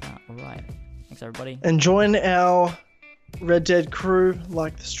 And that's that. All right. Thanks, everybody. And join our Red Dead crew,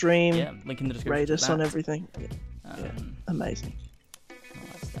 like the stream. Yeah, link in the description. Rate us on everything. Yeah. Amazing. Oh,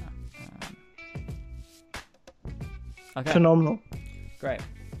 that's that. Okay. Phenomenal. Great.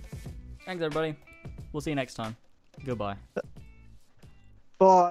 Thanks, everybody. We'll see you next time. Goodbye. Bye.